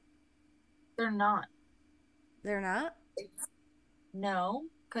skeleton. They're not. They're not? No,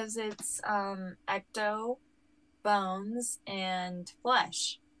 because it's ecto, bones, and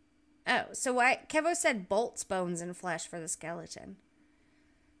flesh. Oh, so why Kevo said bolts, bones, and flesh for the skeleton?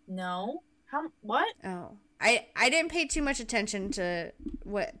 No. What? Oh. I didn't pay too much attention to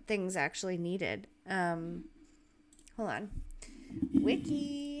what things actually needed. Hold on.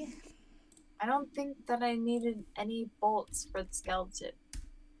 Wiki. I don't think that I needed any bolts for the skeleton.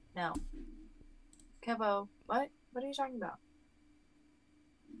 No. Kevo, what? What are you talking about?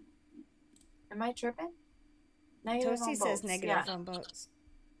 Am I tripping? Negative Toasty on says bolts. negative on bolts.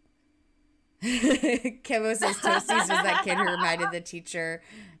 Kevo says Toasties was that kid who reminded the teacher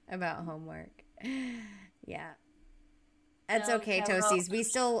about homework. Yeah. That's No, okay, Kevo. Toasties. We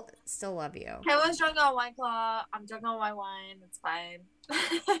still love you. Kevo's drunk on White Claw. I'm drunk on white wine. It's fine.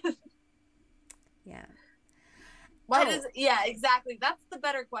 Yeah. Why does... Yeah, exactly. That's the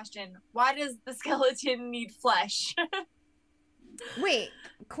better question. Why does the skeleton need flesh? Wait,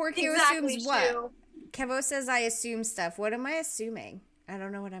 Corky exactly, assumes what? Shu. Kevo says I assume stuff. What am I assuming? I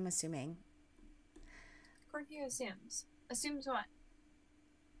don't know what I'm assuming. Corky assumes. Assumes what?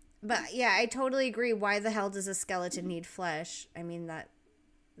 But yeah, I totally agree. Why the hell does a skeleton need flesh? I mean, that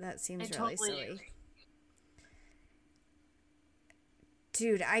seems really silly. Agree.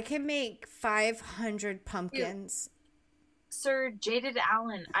 Dude, I can make 500 pumpkins. Dude. Sir Jaded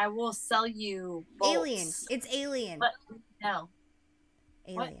Allen, I will sell you bolts. Alien. It's Alien. But no.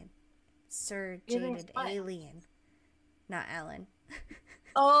 Alien. What? Sir Alien's Jaded Alien. Not Alan.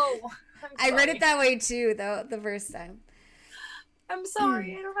 Oh. I read it that way too, though, the first time. I'm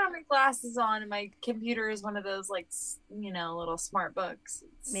sorry. I don't have my glasses on, and my computer is one of those, like, you know, little smart books.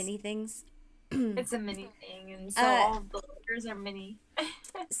 Mini things. It's a mini thing, and so all of the letters are mini.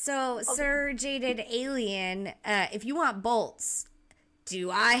 So, Sir Jaded Alien, if you want bolts,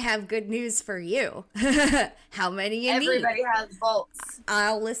 do I have good news for you? How many you need? Everybody has bolts.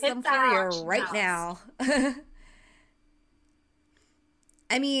 I'll list them for you right now.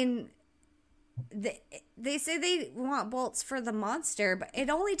 I mean, they say they want bolts for the monster, but it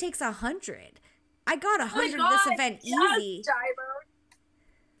only takes 100. I got 100 this event easy. Jybone.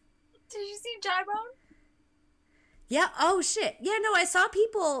 Did you see Jybone? Yeah. Oh, shit. Yeah, no, I saw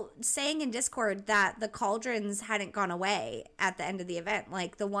people saying in Discord that the cauldrons hadn't gone away at the end of the event.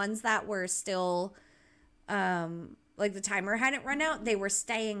 Like, the ones that were still, like, the timer hadn't run out, they were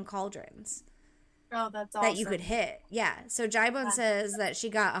staying cauldrons. Oh, that's awesome. That you could hit. Yeah. So, Jybone says that she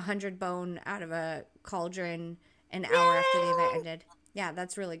got 100 bone out of a cauldron an hour after the event ended. Yeah,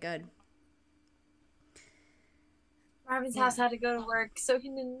 that's really good. Marvin's house had to go to work, so he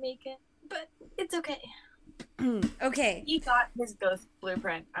didn't make it. But it's okay. Okay. He got his ghost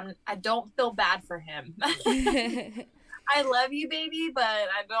blueprint. I don't feel bad for him. I love you, baby, but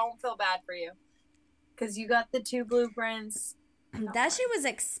I don't feel bad for you. Because you got the 2 blueprints. That shit was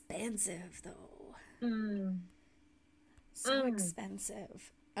expensive, though. So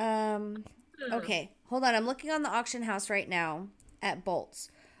expensive. Okay. Hold on. I'm looking on the auction house right now at bolts.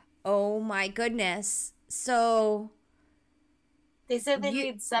 Oh, my goodness. So... They said they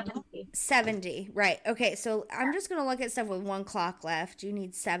need 70. 70, right. Okay, so I'm just going to look at stuff with 1 clock left. You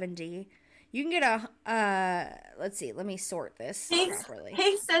need 70. You can get let's see, let me sort this properly.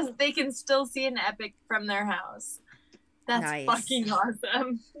 Hank says they can still see an epic from their house. That's nice. Fucking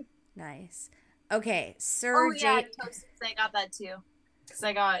awesome. Nice. Okay, Sir I got that too. Because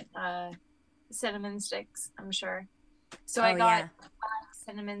I got cinnamon sticks, I'm sure. So I got 5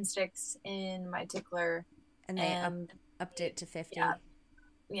 cinnamon sticks in my tickler. And they upped it to 50.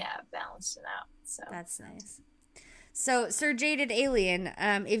 Yeah, balanced it out. So that's nice. So, Sir Jaded Alien,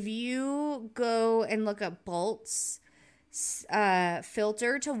 if you go and look up bolts,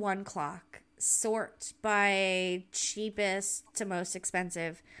 filter to 1 clock, sort by cheapest to most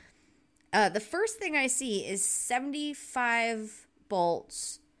expensive. The first thing I see is 75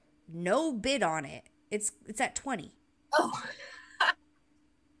 bolts, no bid on it. It's at 20. Oh.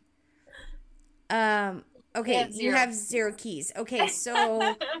 Okay, you have 0 keys. Okay,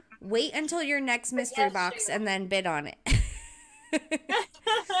 so wait until your next mystery box and then bid on it.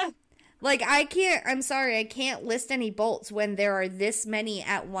 Like, I'm sorry, I can't list any bolts when there are this many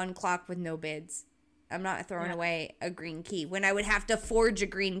at 1 clock with no bids. I'm not throwing away a green key when I would have to forge a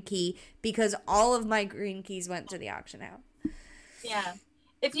green key because all of my green keys went to the auction house. Yeah.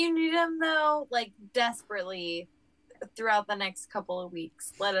 If you need them, though, like, desperately... throughout the next couple of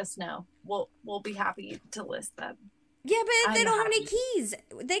weeks, let us know. We'll be happy to list them. Yeah, but they don't have any keys.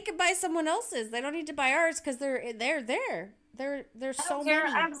 They could buy someone else's. They don't need to buy ours because they're there. There's so many.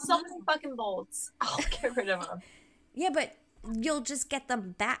 I have so many fucking bolts. I'll get rid of them. Yeah, but you'll just get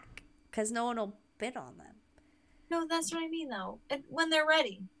them back because no one will bid on them. No, that's what I mean though. When they're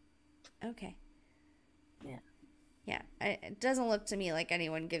ready. Okay. Yeah. Yeah. It doesn't look to me like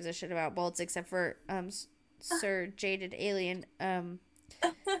anyone gives a shit about bolts except for Sir Jaded Alien,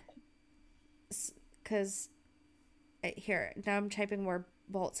 because here now I'm typing more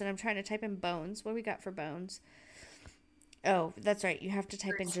bolts and I'm trying to type in bones. What we got for bones? Oh, that's right. You have to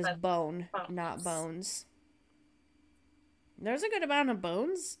type in just bone, not bones. There's a good amount of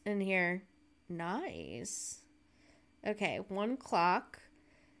bones in here. Nice. Okay, 1 clock.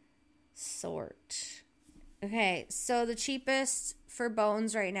 Sort. Okay, so the cheapest for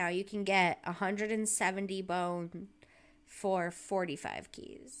bones right now, you can get 170 bone for 45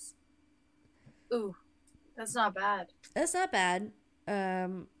 keys. Ooh. That's not bad. That's not bad.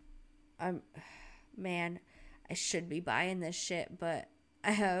 Man, I should be buying this shit, but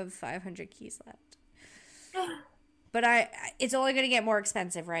I have 500 keys left. But it's only going to get more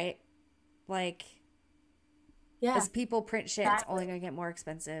expensive, right? Like, yeah. As people print shit, exactly. It's only going to get more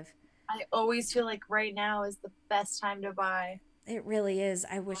expensive. I always feel like right now is the best time to buy. It really is.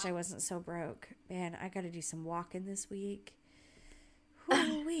 I wish I wasn't so broke. Man, I got to do some walking this week.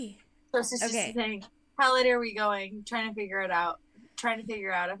 Hoo-wee. So it's just saying, how late are we going? Trying to figure it out. Trying to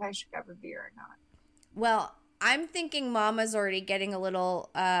figure out if I should grab a beer or not. Well, I'm thinking Mama's already getting a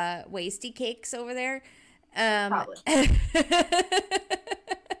little wasty cakes over there. Probably.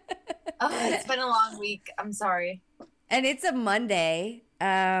 It's been a long week. I'm sorry. And it's a Monday,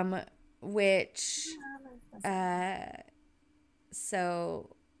 which,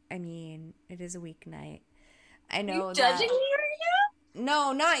 so, I mean, it is a weeknight. I know you judging me right now?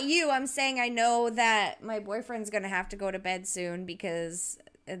 No, not you. I'm saying I know that my boyfriend's going to have to go to bed soon because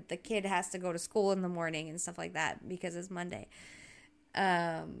the kid has to go to school in the morning and stuff like that because it's Monday.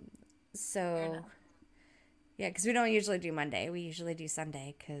 So, yeah, because we don't usually do Monday. We usually do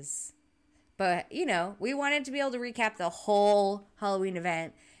Sunday but, you know, we wanted to be able to recap the whole Halloween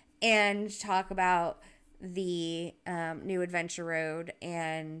event and talk about the new Adventure Road,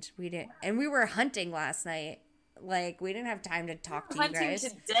 and we were hunting last night. Like, we didn't have time to talk to you guys.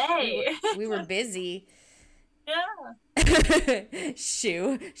 Today. We were busy. Yeah.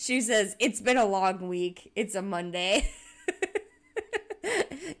 Shoo says, it's been a long week. It's a Monday.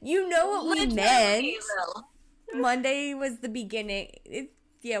 You know what we meant. Monday was the beginning.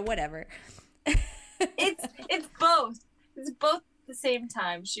 Yeah, whatever. It's both. It's both at the same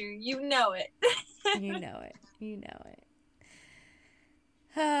time, Shoo. You know it. You know it.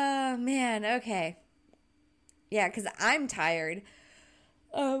 Oh, man. Okay. Yeah, because I'm tired.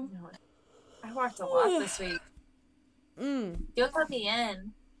 I walked a lot this week. Yo también.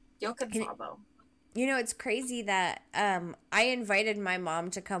 Yo cansado. You know, it's crazy that I invited my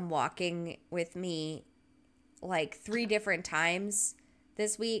mom to come walking with me like 3 different times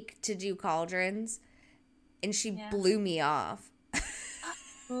this week to do cauldrons, and she blew me off.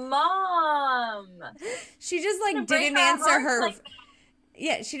 Mom! She just like didn't answer her.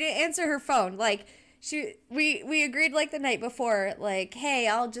 Yeah, she didn't answer her phone. Like we agreed like the night before, like, hey,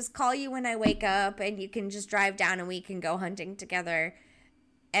 I'll just call you when I wake up, and you can just drive down and we can go hunting together.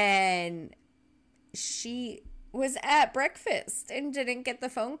 And she was at breakfast and didn't get the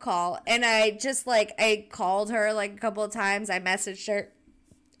phone call. And I just I called her like a couple of times. I messaged her,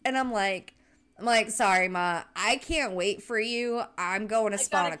 and I'm like, sorry, Ma, I can't wait for you. I'm going to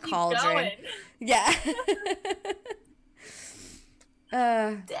spawn a cauldron. Going. Yeah.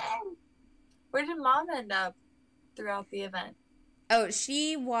 Dang. Where did Mom end up throughout the event? Oh,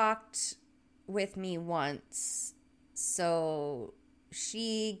 she walked with me once. So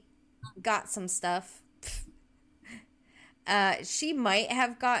she got some stuff. She might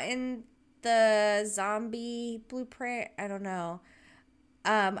have gotten the zombie blueprint. I don't know.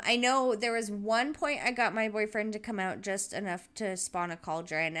 I know there was one point I got my boyfriend to come out just enough to spawn a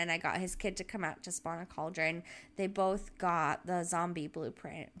cauldron, and I got his kid to come out to spawn a cauldron. They both got the zombie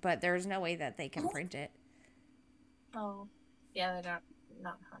blueprint, but there's no way that they can print it. Oh, yeah, they're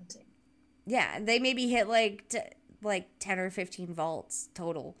not hunting. Yeah, they maybe hit like 10 or 15 volts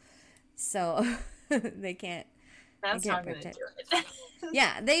total, so they can't. That's not going to do it.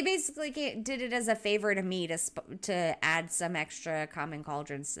 Yeah, they basically did it as a favor to me to add some extra common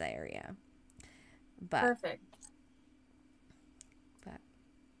cauldrons to the area. Perfect.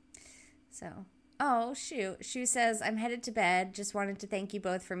 Oh, shoot. Shu says, I'm headed to bed. Just wanted to thank you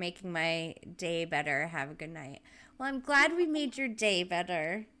both for making my day better. Have a good night. Well, I'm glad we made your day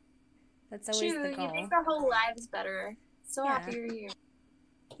better. That's always the goal. You make our whole lives better. So happy you're here.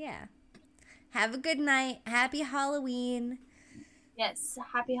 Yeah. Have a good night. Happy Halloween. Yes,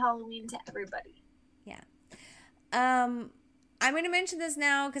 happy Halloween to everybody. Yeah. I'm going to mention this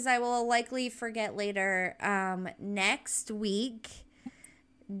now because I will likely forget later. Next week,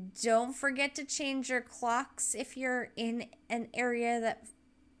 don't forget to change your clocks if you're in an area that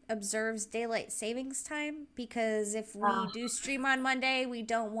observes daylight savings time, because if we do stream on Monday, we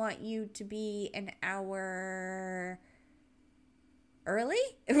don't want you to be an hour early.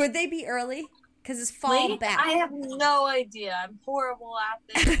 Would they be early? Because it's fall back. I have no idea. I'm horrible at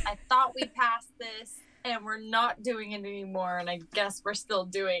this. I thought we passed this, and we're not doing it anymore, and I guess we're still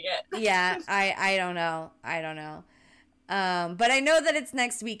doing it. Yeah, I don't know. But I know that it's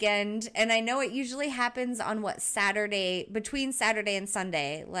next weekend, and I know it usually happens on Saturday, between Saturday and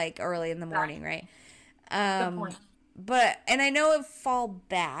Sunday, like early in the morning, right? Good point. and I know it fall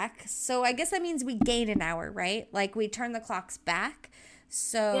back, so I guess that means we gain an hour, right? Like we turn the clocks back.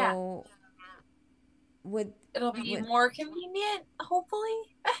 So it'll be more convenient,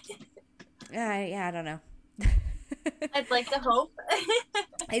 hopefully. Yeah, I don't know. I'd like to hope.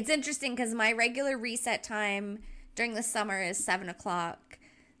 It's interesting because my regular reset time during the summer is 7 o'clock.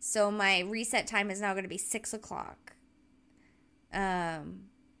 So my reset time is now going to be 6 o'clock. And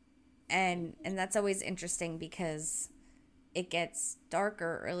that's always interesting because it gets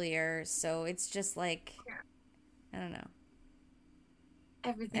darker earlier. So it's just like, I don't know.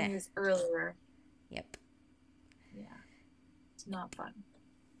 Everything is earlier. Yep. Yeah. It's not fun.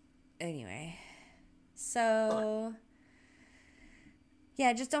 Anyway. So,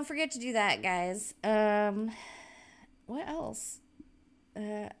 yeah, just don't forget to do that, guys. What else?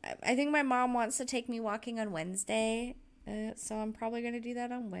 I think my mom wants to take me walking on Wednesday. So I'm probably going to do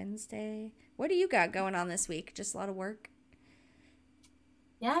that on Wednesday. What do you got going on this week? Just a lot of work?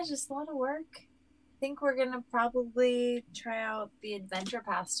 Yeah, just a lot of work. I think we're going to probably try out the Adventure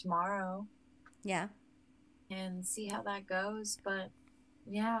Pass tomorrow. Yeah. And see how that goes. But,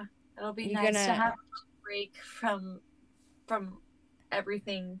 yeah, it'll be nice to have a break from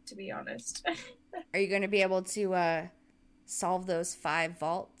everything, to be honest. Are you going to be able to solve those 5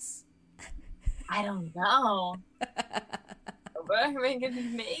 vaults? I don't know. But am I going to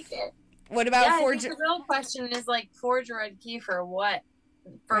make it? What about Forge? I think the real question is like, forge a red key for what?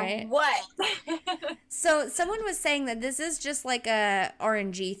 What? So someone was saying that this is just like a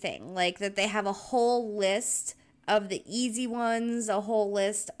RNG thing, like that they have a whole list of the easy ones, a whole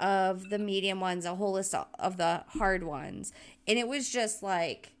list of the medium ones, a whole list of the hard ones, and it was just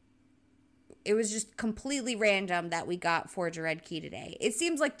completely random that we got Forge a Red Key today. It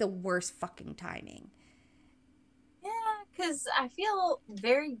seems like the worst fucking timing. Yeah, because I feel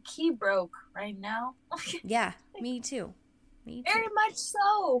very key broke right now. Yeah, me too. Very much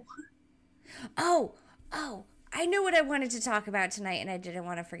so. Oh, I know what I wanted to talk about tonight and I didn't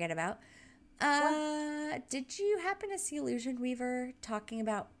want to forget about. Did you happen to see Illusion Weaver talking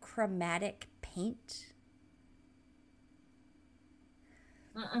about chromatic paint?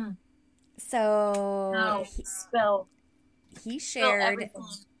 Mm-mm. So no, he shared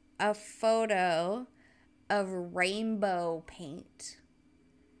a photo of rainbow paint.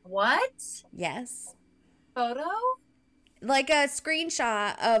 What? Yes. Photo? Like a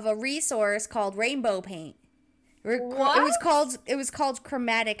screenshot of a resource called rainbow paint. What? It was called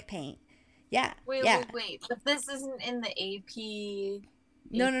chromatic paint. Yeah. Wait. But this isn't in the AP.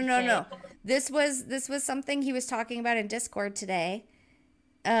 No. This was something he was talking about in Discord today.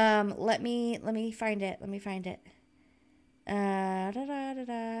 Let me find it.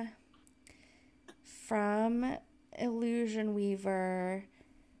 From Illusion Weaver,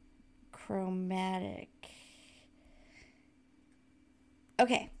 chromatic.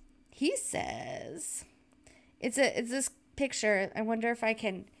 Okay, he says it's this picture. I wonder if I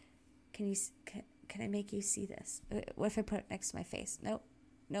can I make you see this? What if I put it next to my face? Nope.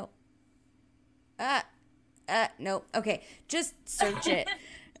 No. Okay, just search it.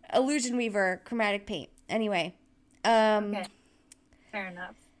 Illusion Weaver, chromatic paint. Anyway, okay. Fair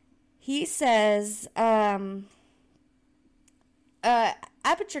enough. He says, Aperture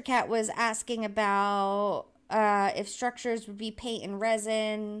Cat was asking about if structures would be paint and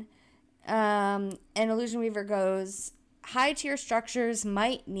resin, and Illusion Weaver goes, high tier structures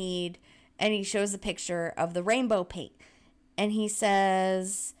might need, and he shows a picture of the rainbow paint, and he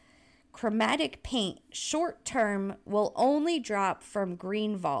says, chromatic paint, short term, will only drop from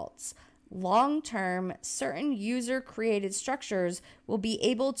green vaults. Long term, certain user created structures will be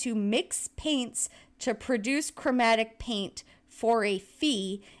able to mix paints to produce chromatic paint for a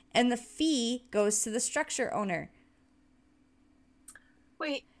fee, and the fee goes to the structure owner.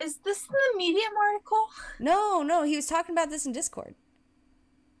 Wait, is this in the Medium article? No, he was talking about this in Discord.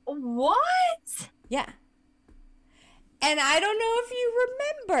 What? Yeah. And I don't know if you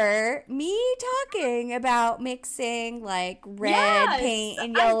remember me talking about mixing like red paint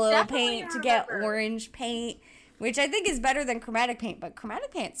and yellow paint to get orange paint, which I think is better than chromatic paint, but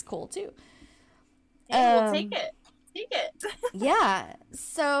chromatic paint's cool too. We'll take it. Yeah.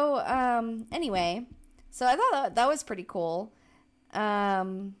 So, anyway, so I thought that was pretty cool.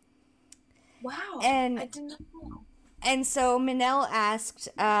 Wow. And I didn't know. And so Manel asked,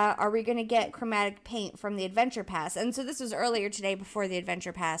 are we going to get chromatic paint from the Adventure Pass? And so this was earlier today before the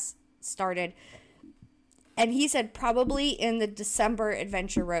Adventure Pass started. And he said probably in the December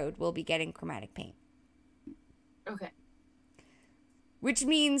Adventure Road we'll be getting chromatic paint. Okay. Which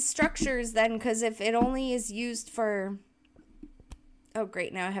means structures then, because if it only is used for... Oh,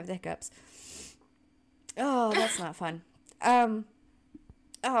 great, now I have the hiccups. Oh, that's not fun.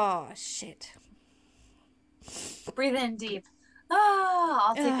 Oh, shit. Breathe in deep. Oh,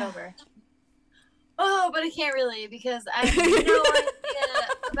 I'll take over. Oh, but I can't really because I have no idea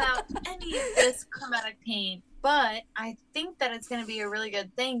about any of this chromatic paint. But I think that it's going to be a really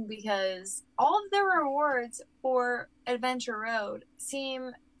good thing because all of the rewards for Adventure Road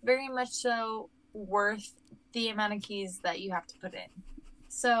seem very much so worth the amount of keys that you have to put in.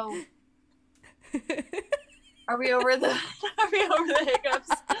 So, are we over the hiccups?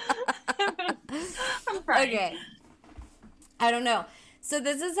 I'm crying. Okay. I don't know. So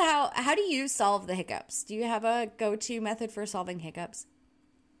this is how do you solve the hiccups? Do you have a go-to method for solving hiccups?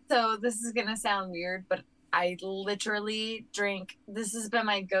 So this is going to sound weird, but I literally drink. This has been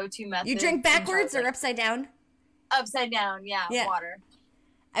my go-to method. You drink backwards or upside down? Upside down, yeah. Water.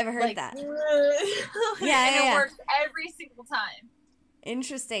 I've heard that. It works every single time.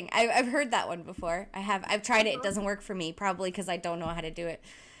 Interesting. I've heard that one before. I've tried it. It doesn't work for me, probably because I don't know how to do it.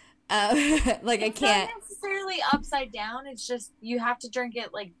 I can't. Not necessarily upside down. It's just you have to drink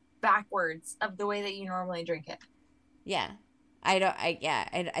it like backwards of the way that you normally drink it. Yeah.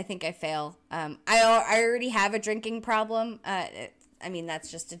 I think I fail. I already have a drinking problem. I mean,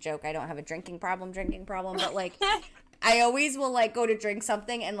 that's just a joke. I don't have a drinking problem, but like, I always will like go to drink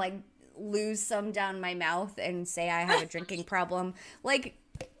something and like lose some down my mouth and say I have a drinking problem. Like,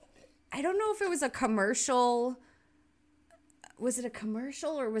 I don't know if it was a commercial. Was it a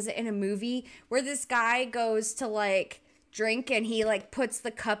commercial or was it in a movie where this guy goes to like drink and he like puts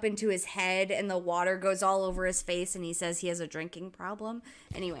the cup into his head and the water goes all over his face and he says he has a drinking problem.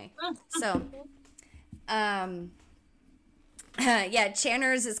 Anyway, so yeah,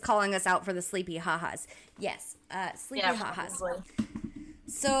 Channers is calling us out for the sleepy ha-has. Yes, sleepy ha-has. Probably.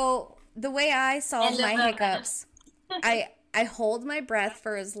 So the way I solve my hiccups, I hold my breath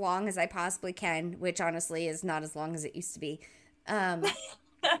for as long as I possibly can, which honestly is not as long as it used to be.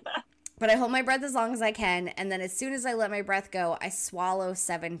 But I hold my breath as long as I can, and then as soon as I let my breath go, I swallow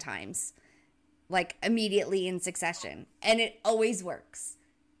 7 times, like immediately in succession, and it always works.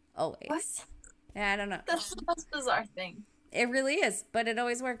 Always. What? Yeah, I don't know. That's the most bizarre thing. It really is, but it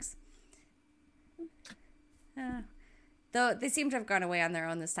always works. Though they seem to have gone away on their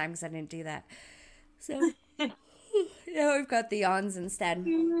own this time because I didn't do that. So now we've got the yawns instead.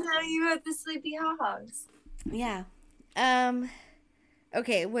 Now you have the sleepy ha-has. Yeah.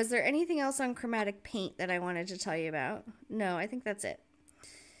 Okay, was there anything else on chromatic paint that I wanted to tell you about? No, I think that's it.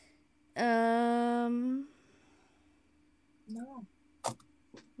 No.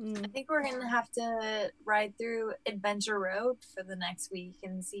 I think we're going to have to ride through Adventure Road for the next week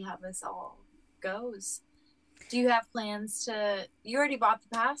and see how this all goes. Do you have plans to... You already bought the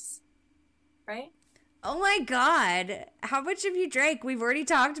pass, right? Oh my god. How much have you drank? We've already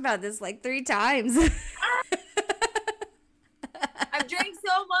talked about this like 3 times. I've drank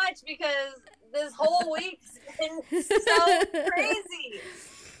so much because this whole week's been so crazy.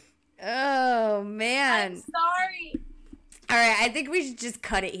 Oh, man. I'm sorry. All right, I think we should just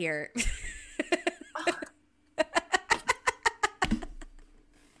cut it here.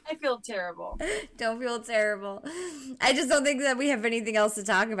 I feel terrible. Don't feel terrible. I just don't think that we have anything else to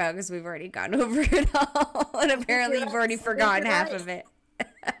talk about because we've already gone over it all. And apparently you've already forgotten half of it.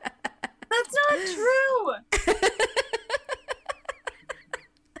 That's not true.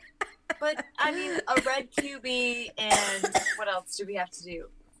 But, I mean, a red QB, and what else do we have to do?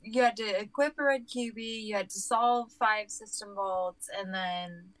 You had to equip a red QB, you had to solve 5 system vaults, and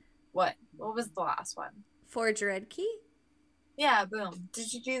then what? What was the last one? Forge a red key? Yeah, boom.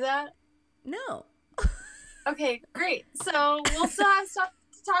 Did you do that? No. Okay, great. So we'll still have stuff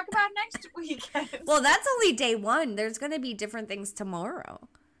to talk about next weekend. Well, that's only day 1. There's going to be different things tomorrow.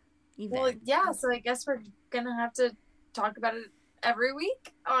 Even. Well, yeah, so I guess we're going to have to talk about it every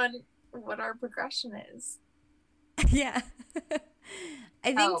week on what our progression is. Yeah.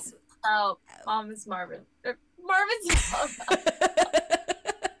 I think help. Mom is Marvin. Marvin's mom.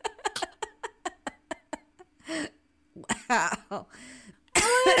 Wow.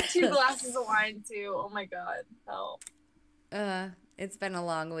 I have 2 glasses of wine too. Oh my god. Help. It's been a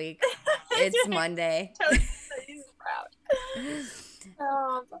long week. It's Monday. He's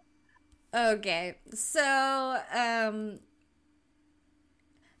proud. Okay. So,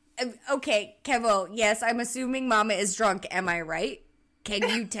 okay, Kevo, yes, I'm assuming Mama is drunk. Am I right? Can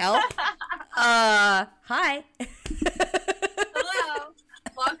you tell? Hi. Hello.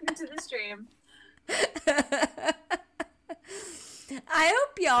 Welcome to the stream. I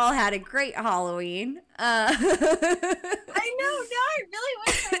hope y'all had a great Halloween. I know. Now I really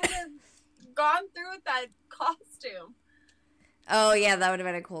wish I would have gone through with that costume. Oh, yeah, that would have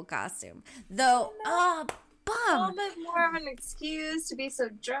been a cool costume. Though, oh, bum. A little bit more of an excuse to be so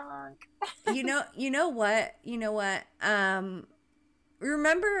drunk. You know what?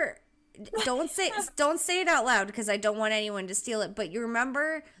 Remember, don't say it out loud because I don't want anyone to steal it, but you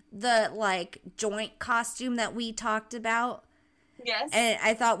remember the, like, joint costume that we talked about? Yes. And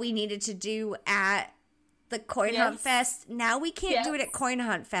I thought we needed to do at the Coin Hunt Fest. Now we can't do it at Coin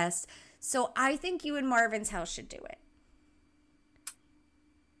Hunt Fest. So I think you and Marvin's house should do it.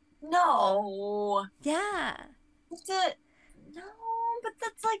 No. Yeah. No, but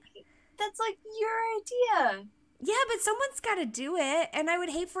that's like your idea. Yeah, but someone's got to do it, and I would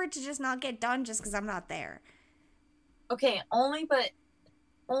hate for it to just not get done just because I'm not there. Okay, only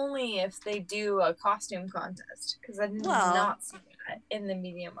if they do a costume contest, because I did not see that in the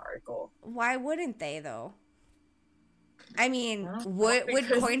Medium article. Why wouldn't they, though? I mean, would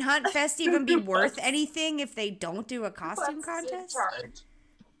Coin Hunt Fest even be worth anything if they don't do a costume contest?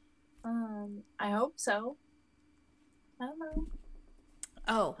 I hope so. I don't know.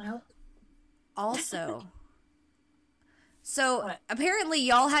 Oh, I hope. Also, so apparently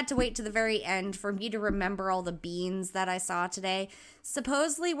y'all had to wait to the very end for me to remember all the beans that I saw today.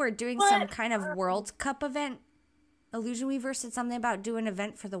 Supposedly we're doing some kind of World Cup event. Illusion Weaver said something about doing an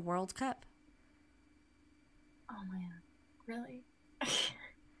event for the World Cup. Oh man, really?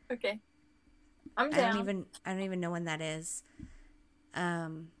 Okay, I'm down. I don't even know when that is.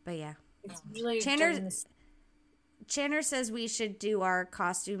 But yeah. It's really Channer says we should do our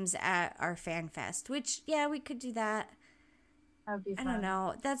costumes at our fan fest, which yeah, we could do that. That would be fun. I don't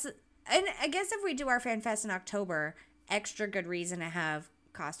know. And I guess if we do our fan fest in October, extra good reason to have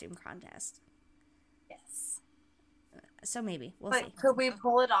costume contest. Yes. So maybe we'll see. Could we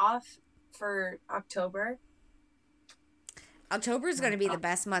pull it off for October? October is going to be the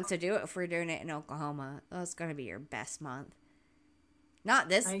best month to do it if we're doing it in Oklahoma. That's going to be your best month. Not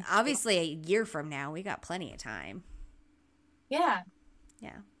this. Obviously, a year from now, we got plenty of time. Yeah.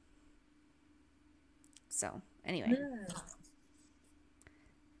 Yeah. So, anyway.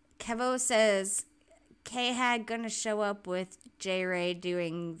 Kevo says, K-Hag gonna show up with J-Ray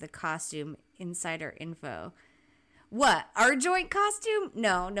doing the costume insider info. What? Our joint costume?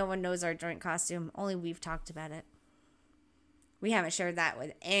 No, no one knows our joint costume. Only we've talked about it. We haven't shared that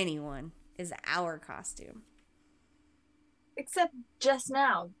with anyone. Is our costume. Except just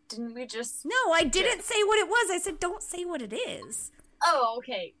now. Didn't we just... No, I didn't say what it was. I said don't say what it is. Oh,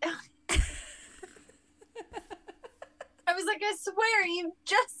 okay. I was like, I swear, you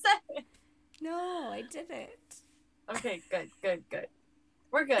just said it. No, I didn't. Okay, good.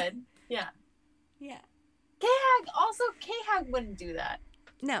 We're good. Yeah. Yeah. K-Hag wouldn't do that.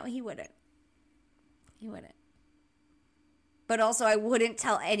 No, he wouldn't. But also, I wouldn't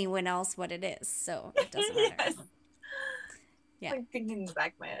tell anyone else what it is, so it doesn't matter. Yes. Yeah. I'm thinking in the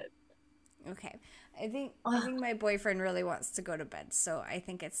back of my head. Okay. I think my boyfriend really wants to go to bed, so I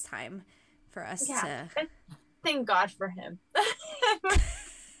think it's time for us to... Thank God for him.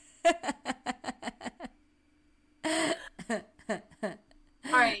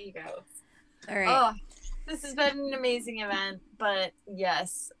 All right, you guys. All right. Oh, this has been an amazing event, but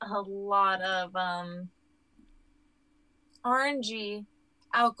yes, a lot of RNG,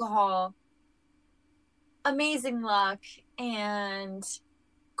 alcohol, amazing luck, and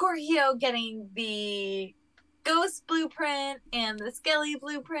Gorgio getting the ghost blueprint and the skelly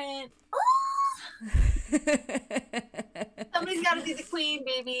blueprint. Somebody's got to be the queen,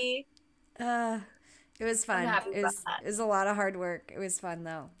 baby. It was fun. It was a lot of hard work. It was fun,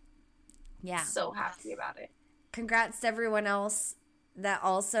 though. Yeah. So happy about it. Congrats to everyone else that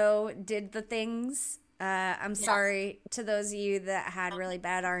also did the things. I'm sorry to those of you that had really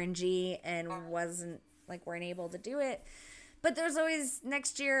bad RNG and weren't able to do it. But there's always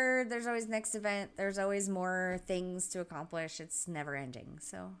next year, there's always next event, there's always more things to accomplish. It's never ending.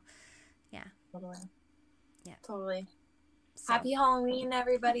 So, yeah. Totally. Yeah. Totally. So, happy Halloween,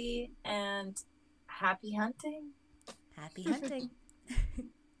 everybody, and happy hunting. Happy hunting.